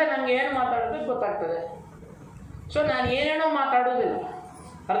ನೋಡಿದ ಕೂಡಲೇ ನನಗೆ ಏನು ಮಾತಾಡಬೇಕು ಗೊತ್ತಾಗ್ತದೆ. ಸೊ ನಾನು ಏನೇನೋ ಮಾತಾಡೋದಿಲ್ಲ.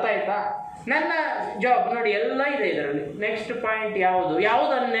 ಅರ್ಥ ಆಯ್ತಾ? ನನ್ನ ಜಾಬ್ ನೋಡಿ ಎಲ್ಲ ಇದೆ ಇದರಲ್ಲಿ. ನೆಕ್ಸ್ಟ್ ಪಾಯಿಂಟ್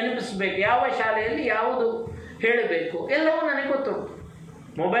ಯಾವುದನ್ನು ನೆನಪಿಸ್ಬೇಕು, ಯಾವ ಶಾಲೆಯಲ್ಲಿ ಯಾವುದು ಹೇಳಬೇಕು, ಎಲ್ಲವೂ ನನಗೆ ಗೊತ್ತುಂಟು.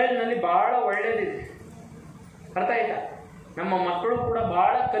 ಮೊಬೈಲ್ನಲ್ಲಿ ಭಾಳ ಒಳ್ಳೆಯದಿದೆ. ಅರ್ಥ ಆಯ್ತಾ? ನಮ್ಮ ಮಕ್ಕಳು ಕೂಡ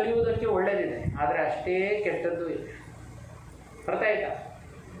ಭಾಳ ಕಲಿಯುವುದಕ್ಕೆ ಒಳ್ಳೆಯದಿದೆ, ಆದರೆ ಅಷ್ಟೇ ಕೆಟ್ಟದ್ದು ಇದೆ. ಅರ್ಥ ಆಯ್ತಾ?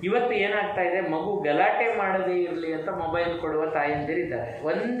 ಇವತ್ತು ಏನಾಗ್ತಾ ಇದೆ, ಮಗು ಗಲಾಟೆ ಮಾಡದೇ ಇರಲಿ ಅಂತ ಮೊಬೈಲ್ ಕೊಡುವ ತಾಯಂದಿರಿದ್ದಾರೆ.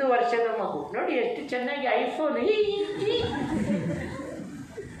 1 ವರ್ಷದ ಮಗು ನೋಡಿ ಎಷ್ಟು ಚೆನ್ನಾಗಿ ಐಫೋನ್.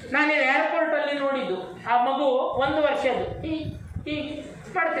 ನಾನು ಏರ್ಪೋರ್ಟಲ್ಲಿ ನೋಡಿದ್ದು, ಆ ಮಗು 1 ವರ್ಷದ್ದು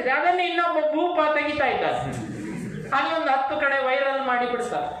ಮಾಡ್ತಿದ್ದೆ. ಅದನ್ನು ಇನ್ನೊಬ್ಬ ಭೂಪ ತೆಗಿತಾ ಇದ್ದಾರೆ. ಅದನ್ನೊಂದು 10 ಕಡೆ ವೈರಲ್ ಮಾಡಿ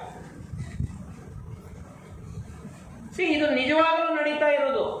ಬಿಡ್ತಾರೆ. ಇದು ನಿಜವಾಗ್ಲೂ ನಡೀತಾ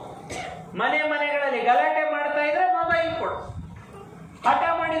ಇರೋದು. ಮನೆಗಳಲ್ಲಿ ಗಲಾಟೆ ಮಾಡ್ತಾ ಇದ್ರೆ ಮೊಬೈಲ್ ಕೊಡು, ಹಠ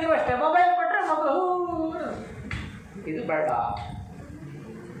ಮಾಡಿದ್ರು ಅಷ್ಟೇ ಮೊಬೈಲ್ ಕೊಟ್ರೆ ಮಗು. ಇದು ಬೇಡ.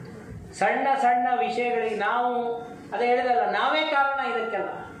 ಸಣ್ಣ ಸಣ್ಣ ವಿಷಯಗಳಿಗೆ ನಾವು ಅದೇ ಹೇಳಿದಲ್ಲ, ನಾವೇ ಕಾರಣ ಇದಕ್ಕೆಲ್ಲ.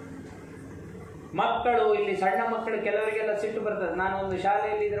 ಮಕ್ಕಳು ಇಲ್ಲಿ ಸಣ್ಣ ಮಕ್ಕಳು ಕೆಲವರಿಗೆಲ್ಲ ಸಿಟ್ಟು ಬರ್ತದೆ. ನಾನು ಒಂದು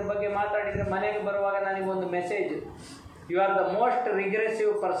ಶಾಲೆಯಲ್ಲಿ ಇದ್ರ ಬಗ್ಗೆ ಮಾತಾಡಿದರೆ ಮನೆಗೆ ಬರುವಾಗ ನನಗೊಂದು message, you are the most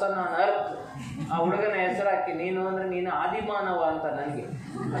regressive person on earth. ಆ ಹುಡುಗನ ಹೆಸರು ಹಾಕಿ, ನೀನು ಅಂದರೆ ನೀನು ಆದಿಮಾನವ ಅಂತ. ನನಗೆ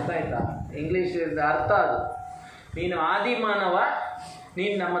ಅರ್ಥ ಆಯ್ತಾ? ಇಂಗ್ಲೀಷ್ ಅರ್ಥ ಅದು. ನೀನು ಆದಿಮಾನವ,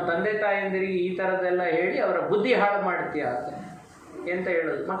 ನೀನು ನಮ್ಮ ತಂದೆ ತಾಯಂದಿರಿಗೆ ಈ ಥರದ್ದೆಲ್ಲ ಹೇಳಿ ಅವರ ಬುದ್ಧಿ ಹಾಳು ಮಾಡ್ತೀಯ ಅಂತ ಎಂತ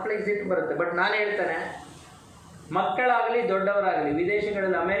ಹೇಳೋದು. ಮಕ್ಕಳಿಗೆ ಸಿಟ್ಟು ಬರುತ್ತೆ. ಬಟ್ ನಾನು ಹೇಳ್ತೇನೆ, ಮಕ್ಕಳಾಗಲಿ ದೊಡ್ಡವರಾಗಲಿ,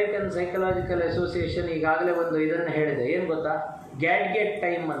 ವಿದೇಶಗಳಲ್ಲಿ ಅಮೇರಿಕನ್ ಸೈಕಲಾಜಿಕಲ್ ಅಸೋಸಿಯೇಷನ್ ಈಗಾಗಲೇ ಒಂದು ಇದನ್ನು ಹೇಳಿದೆ. ಏನು ಗೊತ್ತಾ? ಗ್ಯಾಡ್ಗೆಟ್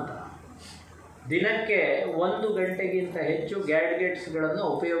ಟೈಮ್ ಅಂತ. ದಿನಕ್ಕೆ 1 ಗಂಟೆಗಿಂತ ಹೆಚ್ಚು ಗ್ಯಾಡ್ಗೆಟ್ಸ್ಗಳನ್ನು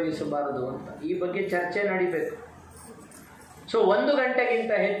ಉಪಯೋಗಿಸಬಾರದು ಅಂತ. ಈ ಬಗ್ಗೆ ಚರ್ಚೆ ನಡಿಬೇಕು. ಸೊ 1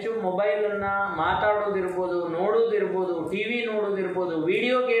 ಗಂಟೆಗಿಂತ ಹೆಚ್ಚು ಮೊಬೈಲನ್ನು ಮಾತಾಡೋದಿರ್ಬೋದು, ನೋಡೋದಿರ್ಬೋದು, ಟಿ ವಿ ನೋಡೋದಿರ್ಬೋದು,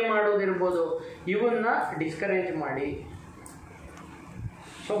 ವಿಡಿಯೋ ಗೇಮ್ ಆಡೋದಿರ್ಬೋದು, ಇವನ್ನ ಡಿಸ್ಕರೇಜ್ ಮಾಡಿ.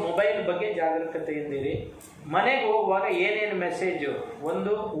 ಸೊ ಮೊಬೈಲ್ ಬಗ್ಗೆ ಜಾಗರೂಕತೆಯಿಂದಿರಿ. ಮನೆಗೆ ಹೋಗುವಾಗ ಏನೇನು ಮೆಸೇಜು?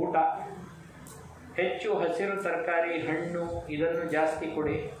 ಒಂದು, ಊಟ ಹೆಚ್ಚು ಹಸಿರು ತರಕಾರಿ, ಹಣ್ಣು ಇದನ್ನು ಜಾಸ್ತಿ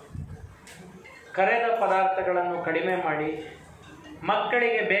ಕೊಡಿ. ಕರೆದ ಪದಾರ್ಥಗಳನ್ನು ಕಡಿಮೆ ಮಾಡಿ.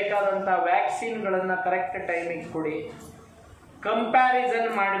 ಮಕ್ಕಳಿಗೆ ಬೇಕಾದಂಥ ವ್ಯಾಕ್ಸಿನ್ಗಳನ್ನು ಕರೆಕ್ಟ್ ಟೈಮಿಗೆ ಕೊಡಿ. ಕಂಪ್ಯಾರಿಸನ್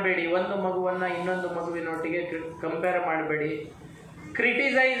ಮಾಡಬೇಡಿ. ಒಂದು ಮಗುವನ್ನು ಇನ್ನೊಂದು ಮಗುವಿನೊಟ್ಟಿಗೆ ಕಂಪೇರ್ ಮಾಡಬೇಡಿ.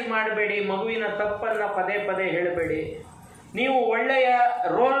 ಕ್ರಿಟಿಸೈಸ್ ಮಾಡಬೇಡಿ. ಮಗುವಿನ ತಪ್ಪನ್ನು ಪದೇ ಪದೇ ಹೇಳಬೇಡಿ. ನೀವು ಒಳ್ಳೆಯ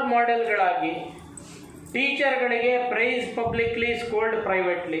roll ಮಾಡೆಲ್ಗಳಾಗಿ ಟೀಚರ್ಗಳಿಗೆ price publicly, scold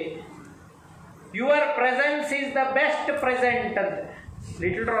privately. Your presence is the best present ಅಂತ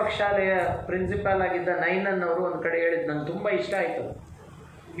ಲಿಟಲ್ ರಾಕ್ ಶಾಲೆಯ ಪ್ರಿನ್ಸಿಪಾಲ್ ಆಗಿದ್ದ ನೈನನ್ನವರು ಒಂದು ಕಡೆ ಹೇಳಿದ್ದು, ನಂಗೆ ತುಂಬ ಇಷ್ಟ ಆಯಿತು.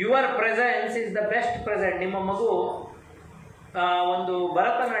 Your presence is the best present. ನಿಮ್ಮ ಮಗು ಒಂದು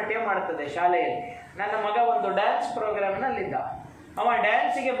ಭರತನಾಟ್ಯ ಮಾಡ್ತದೆ ಶಾಲೆಯಲ್ಲಿ. ನನ್ನ ಮಗ ಒಂದು ಡ್ಯಾನ್ಸ್ ಪ್ರೋಗ್ರಾಮ್ನಲ್ಲಿದ್ದ. ಅವ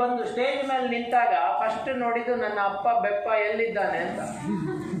ಡ್ಯಾನ್ಸಿಗೆ ಬಂದು ಸ್ಟೇಜ್ ಮೇಲೆ ನಿಂತಾಗ ಫಸ್ಟ್ ನೋಡಿದ್ದು ನನ್ನ ಅಪ್ಪ ಬೆಪ್ಪ ಎಲ್ಲಿದ್ದಾನೆ ಅಂತ.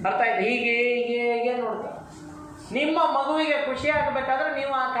 ಅರ್ಥ ಆಯ್ತು? ಹೀಗೆ ಹೀಗೆ ಹೀಗೆ ನೋಡ್ತಾರೆ. ನಿಮ್ಮ ಮಗುವಿಗೆ ಖುಷಿ ಆಗಬೇಕಾದ್ರೆ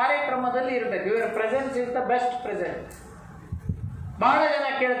ನೀವು ಆ ಕಾರ್ಯಕ್ರಮದಲ್ಲಿ ಇರಬೇಕು. Your presence is the best present. ಬಹಳ ಜನ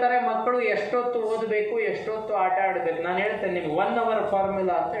ಕೇಳ್ತಾರೆ, ಮಕ್ಕಳು ಎಷ್ಟೊತ್ತು ಓದಬೇಕು, ಎಷ್ಟೊತ್ತು ಆಟ ಆಡಬೇಕು. ನಾನು ಹೇಳ್ತೇನೆ ನಿಮ್ಗೆ 1 hour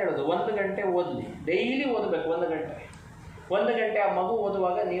ಫಾರ್ಮುಲಾ ಅಂತ ಹೇಳೋದು. 1 ಗಂಟೆ ಓದಲಿ, ಡೈಲಿ ಓದಬೇಕು 1 ಗಂಟೆ. 1 ಗಂಟೆ ಆ ಮಗು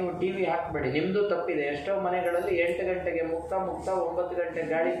ಓದುವಾಗ ನೀವು ಟಿ ವಿ ಹಾಕಬೇಡಿ. ನಿಮ್ಮದು ತಪ್ಪಿದೆ. ಎಷ್ಟೋ ಮನೆಗಳಲ್ಲಿ 8 ಗಂಟೆಗೆ ಮುಕ್ತ, 9 ಗಂಟೆ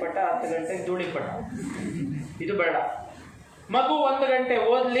ಗಾಳಿಪಟ, 10 ಗಂಟೆಗೆ ಧೂಳಿಪಟ. ಇದು ಬೇಡ. ಮಗು 1 ಗಂಟೆ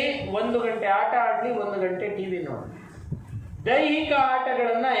ಓದಲಿ, 1 ಗಂಟೆ ಆಟ ಆಡಲಿ, 1 ಗಂಟೆ ಟಿ ವಿ ನೋಡಲಿ. ದೈಹಿಕ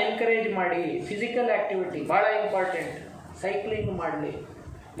ಆಟಗಳನ್ನು ಎನ್ಕರೇಜ್ ಮಾಡಿ. ಫಿಸಿಕಲ್ ಆ್ಯಕ್ಟಿವಿಟಿ ಭಾಳ ಇಂಪಾರ್ಟೆಂಟ್. ಸೈಕ್ಲಿಂಗ್ ಮಾಡಲಿ,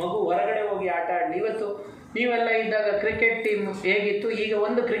 ಮಗು ಹೊರಗಡೆ ಹೋಗಿ ಆಟ ಆಡಲಿ. ಇವತ್ತು ನೀವೆಲ್ಲ ಇದ್ದಾಗ ಕ್ರಿಕೆಟ್ ಟೀಮ್ ಹೇಗಿತ್ತು, ಈಗ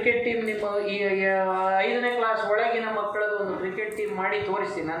ಒಂದು ಕ್ರಿಕೆಟ್ ಟೀಮ್ ನಿಮ್ಮ ಈ 5ನೇ ಕ್ಲಾಸ್ ಒಳಗಿನ ಮಕ್ಕಳದ್ದು ಒಂದು ಕ್ರಿಕೆಟ್ ಟೀಮ್ ಮಾಡಿ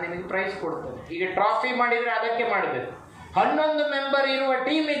ತೋರಿಸಿ, ನಾನು ನಿಮಗೆ ಪ್ರೈಸ್ ಕೊಡ್ತೇನೆ. ಈಗ ಟ್ರಾಫಿ ಮಾಡಿದರೆ ಅದಕ್ಕೆ ಮಾಡಬೇಕು. 11 ಮೆಂಬರ್ ಇರುವ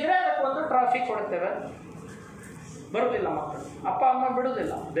ಟೀಮ್ ಇದ್ದರೆ ಅದಕ್ಕೊಂದು ಟ್ರಾಫಿ ಕೊಡ್ತೇವೆ. ಬರುವುದಿಲ್ಲ ಮಕ್ಕಳು, ಅಪ್ಪ ಅಮ್ಮ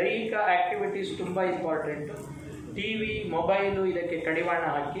ಬಿಡುವುದಿಲ್ಲ. ದೈಹಿಕ ಆ್ಯಕ್ಟಿವಿಟೀಸ್ ತುಂಬ ಇಂಪಾರ್ಟೆಂಟು. ಟಿ ವಿ, ಮೊಬೈಲು ಇದಕ್ಕೆ ಕಡಿವಾಣ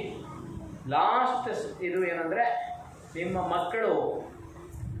ಹಾಕಿ. ಲಾಸ್ಟ್ ಇದು ಏನಂದರೆ, ನಿಮ್ಮ ಮಕ್ಕಳು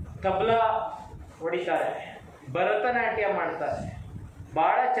ತಬಲಾ ಹೊಡಿತಾರೆ, ಭರತನಾಟ್ಯ ಮಾಡ್ತಾರೆ,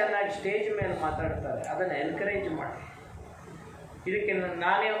 ಭಾಳ ಚೆನ್ನಾಗಿ ಸ್ಟೇಜ್ ಮೇಲೆ ಮಾತಾಡ್ತಾರೆ, ಅದನ್ನು ಎನ್ಕರೇಜ್ ಮಾಡಿ. ಇದಕ್ಕೆ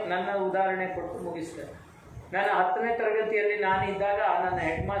ನನ್ನ ಉದಾಹರಣೆ ಕೊಟ್ಟು ಮುಗಿಸ್ತೇನೆ. ನಾನು 10ನೇ ತರಗತಿಯಲ್ಲಿ ನಾನಿದ್ದಾಗ ನನ್ನ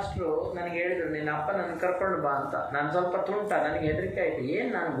ಹೆಡ್ ಮಾಸ್ಟ್ರು ನನಗೆ ಹೇಳಿದರು, ನಿನ್ನ ಅಪ್ಪ ನನ್ನ ಕರ್ಕೊಂಡು ಬಾ ಅಂತ. ನಾನು ಸ್ವಲ್ಪ ತುಂಟ, ನನಗೆ ಹೆದರಿಕೆ ಆಯಿತು. ಏನು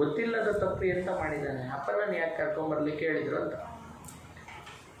ನಾನು ಗೊತ್ತಿಲ್ಲದ ತಪ್ಪು ಎಂತ ಮಾಡಿದ್ದಾನೆ, ಅಪ್ಪ ನಾನು ಯಾಕೆ ಕರ್ಕೊಂಬರ್ಲಿಕ್ಕೆ ಹೇಳಿದರು ಅಂತ.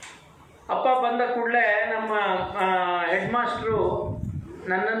 ಅಪ್ಪ ಬಂದ ಕೂಡಲೇ ನಮ್ಮ ಹೆಡ್ ಮಾಸ್ಟ್ರು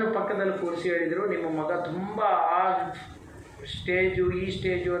ನನ್ನನ್ನು ಪಕ್ಕದಲ್ಲಿ ಕೂರಿಸಿ ಹೇಳಿದರು, ನಿಮ್ಮ ಮಗ ತುಂಬ ಆ ಸ್ಟೇಜು ಈ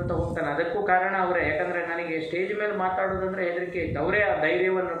ಸ್ಟೇಜು ಅಂತ ಹೋಗ್ತಾನೆ. ಅದಕ್ಕೂ ಕಾರಣ ಅವರೇ. ಯಾಕಂದರೆ ನನಗೆ ಸ್ಟೇಜ್ ಮೇಲೆ ಮಾತಾಡೋದಂದರೆ ಹೆದರಿಕೆ ಇತ್ತು. ಅವರೇ ಆ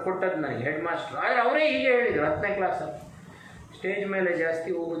ಧೈರ್ಯವನ್ನು ಕೊಟ್ಟದ್ದು ನನಗೆ, ಹೆಡ್ ಮಾಸ್ಟ್ರು. ಆದರೆ ಅವರೇ ಹೀಗೆ ಹೇಳಿದರು 10ನೇ ಕ್ಲಾಸಲ್ಲಿ, ಸ್ಟೇಜ್ ಮೇಲೆ ಜಾಸ್ತಿ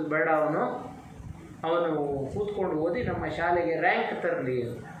ಹೋಗೋದು ಬೇಡ, ಅವನು ಕೂತ್ಕೊಂಡು ಓದಿ ನಮ್ಮ ಶಾಲೆಗೆ ರ್ಯಾಂಕ್ ತರಲಿ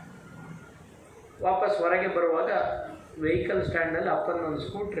ಅಂತ. ವಾಪಸ್ ಹೊರಗೆ ಬರುವಾಗ ವೆಹಿಕಲ್ ಸ್ಟ್ಯಾಂಡಲ್ಲಿ ಅಪ್ಪನ ಒಂದು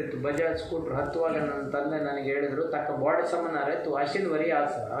ಸ್ಕೂಟ್ರ್ ಇತ್ತು, ಬಜಾಜ್ ಸ್ಕೂಟ್ರ್. ಹತ್ತುವಾಗ ನನ್ನ ತಂದೆ ನನಗೆ ಹೇಳಿದರು, ತಕ್ಕ ಬಾಡಿ ಸಮನಾರೆ ತು ಅಶಿನ್ ವರಿ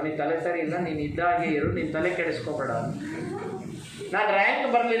ಆಸ, ಅವನಿಗೆ ತಲೆ ಸರಿ ಇಲ್ಲ, ನೀನು ಇದ್ದಾಗೆ ಇರು, ನೀನು ತಲೆ ಕೆಡಿಸ್ಕೋಬೇಡ. ನಾನು ರ್ಯಾಂಕ್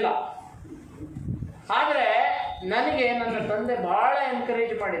ಬರಲಿಲ್ಲ. ಆದರೆ ನನಗೆ ನನ್ನ ತಂದೆ ಭಾಳ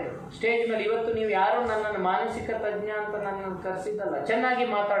ಎನ್ಕರೇಜ್ ಮಾಡಿದರು ಸ್ಟೇಜ್ ಮೇಲೆ. ಇವತ್ತು ನೀವು ಯಾರು ನನ್ನನ್ನು ಮಾನಸಿಕ ತಜ್ಞ ಅಂತ ನನ್ನನ್ನು ಕರೆಸಿದ್ದಲ್ಲ, ಚೆನ್ನಾಗಿ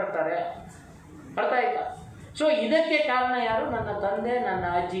ಮಾತಾಡ್ತಾರೆ. ಅರ್ಥ ಆಯ್ತಾ? ಸೊ ಇದಕ್ಕೆ ಕಾರಣ ಯಾರು? ನನ್ನ ತಂದೆ, ನನ್ನ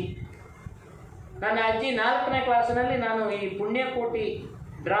ಅಜ್ಜಿ. ನನ್ನ ಅಜ್ಜಿ 4ನೇ ಕ್ಲಾಸಿನಲ್ಲಿ ನಾನು ಈ ಪುಣ್ಯಕೋಟಿ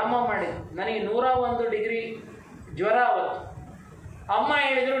ಡ್ರಾಮಾ ಮಾಡಿದ್ದು. ನನಗೆ 101 ಡಿಗ್ರಿ ಜ್ವರ ಅವತ್ತು. ಅಮ್ಮ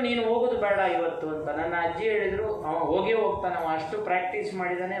ಹೇಳಿದ್ರು ನೀನು ಹೋಗೋದು ಬೇಡ ಇವತ್ತು ಅಂತ. ನನ್ನ ಅಜ್ಜಿ ಹೇಳಿದ್ರು ಅವ ಹೋಗೇ ಹೋಗ್ತಾನೆ, ಅವ ಅಷ್ಟು ಪ್ರಾಕ್ಟೀಸ್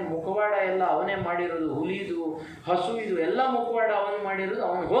ಮಾಡಿದ್ದಾನೆ, ಮುಖವಾಡ ಎಲ್ಲ ಅವನೇ ಮಾಡಿರೋದು, ಹುಲಿದು ಹಸು ಇದು ಎಲ್ಲ ಮುಖವಾಡ ಅವನು ಮಾಡಿರೋದು,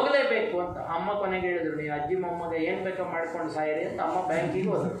 ಅವನು ಹೋಗಲೇಬೇಕು ಅಂತ. ಅಮ್ಮ ಕೊನೆಗೆ ಹೇಳಿದ್ರು ನೀವು ಅಜ್ಜಿ ಮೊಮ್ಮಗ ಏನು ಬೇಕೋ ಮಾಡ್ಕೊಂಡು ಸಾಯಿರಿ ಅಂತ. ಅಮ್ಮ ಬ್ಯಾಂಕಿಗೆ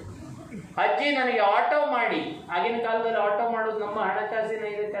ಹೋದರು. ಅಜ್ಜಿ ನನಗೆ ಆಟೋ ಮಾಡಿ, ಆಗಿನ ಕಾಲದಲ್ಲಿ ಆಟೋ ಮಾಡೋದು ನಮ್ಮ ಹಣಕಾಸಿನ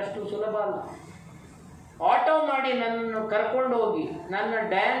ಇದಕ್ಕೆ ಅಷ್ಟು ಸುಲಭ ಅಲ್ಲ, ಆಟೋ ಮಾಡಿ ನನ್ನನ್ನು ಕರ್ಕೊಂಡು ಹೋಗಿ ನನ್ನ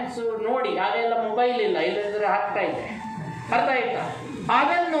ಡ್ಯಾನ್ಸ್ ನೋಡಿ, ಆಗೆಲ್ಲ ಮೊಬೈಲ್ ಇಲ್ಲ, ಇಲ್ಲದಿದ್ರೆ ಹಾಕ್ತಾ ಇದ್ದೆ, ಅರ್ಥ ಆಯ್ತಾ,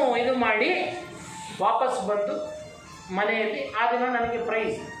 ಅದನ್ನು ಇದು ಮಾಡಿ ವಾಪಸ್ ಬಂದು ಮನೆಯಲ್ಲಿ ಆ ದಿನ ನನಗೆ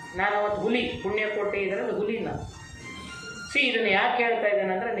ಪ್ರೈಸ್, ನಾನು ಅವತ್ತು ಹುಲಿ, ಪುಣ್ಯಕೋಟೆ ಇದರಲ್ಲಿ ಹುಲಿನ. ಇದನ್ನು ಯಾಕೆ ಹೇಳ್ತಾ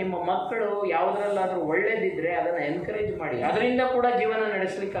ಇದ್ದೇನೆ ಅಂದರೆ, ನಿಮ್ಮ ಮಕ್ಕಳು ಯಾವುದರಲ್ಲಾದರೂ ಒಳ್ಳೇದಿದ್ರೆ ಅದನ್ನು ಎನ್ಕರೇಜ್ ಮಾಡಿ, ಅದರಿಂದ ಕೂಡ ಜೀವನ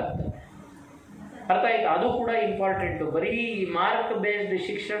ನಡೆಸಲಿಕ್ಕೆ ಆಗ್ತದೆ, ಅರ್ಥ ಆಯ್ತು. ಅದು ಕೂಡ ಇಂಪಾರ್ಟೆಂಟು. ಬರೀ ಮಾರ್ಕ್ ಬೇಸ್ಡ್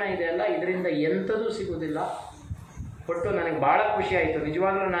ಶಿಕ್ಷಣ ಇದೆಯಲ್ಲ, ಇದರಿಂದ ಎಂಥದೂ ಸಿಗೋದಿಲ್ಲ. ಕೊಟ್ಟು ನನಗೆ ಭಾಳ ಖುಷಿ ಆಯಿತು.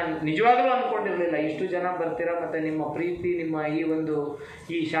 ನಿಜವಾಗ್ಲೂ ಅಂದ್ಕೊಂಡಿರಲಿಲ್ಲ ಇಷ್ಟು ಜನ ಬರ್ತೀರಾ, ಮತ್ತು ನಿಮ್ಮ ಪ್ರೀತಿ, ನಿಮ್ಮ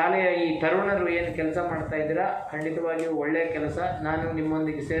ಈ ಶಾಲೆಯ ಈ ತರುಣರು ಏನು ಕೆಲಸ ಮಾಡ್ತಾ ಇದ್ದೀರಾ, ಖಂಡಿತವಾಗಿಯೂ ಒಳ್ಳೆಯ ಕೆಲಸ. ನಾನು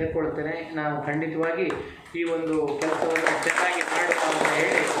ನಿಮ್ಮೊಂದಿಗೆ ಸೇರಿಕೊಳ್ತೇನೆ. ನಾನು ಖಂಡಿತವಾಗಿ ಈ ಒಂದು ಕೆಲಸವನ್ನು ಚೆನ್ನಾಗಿ ಮಾಡುವ ಅಂತ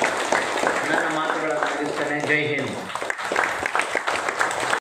ಹೇಳಿ ನನ್ನ ಮಾತುಗಳನ್ನು ಮುಗಿಸ್ತೇನೆ. ಜೈ ಹಿಂದ್.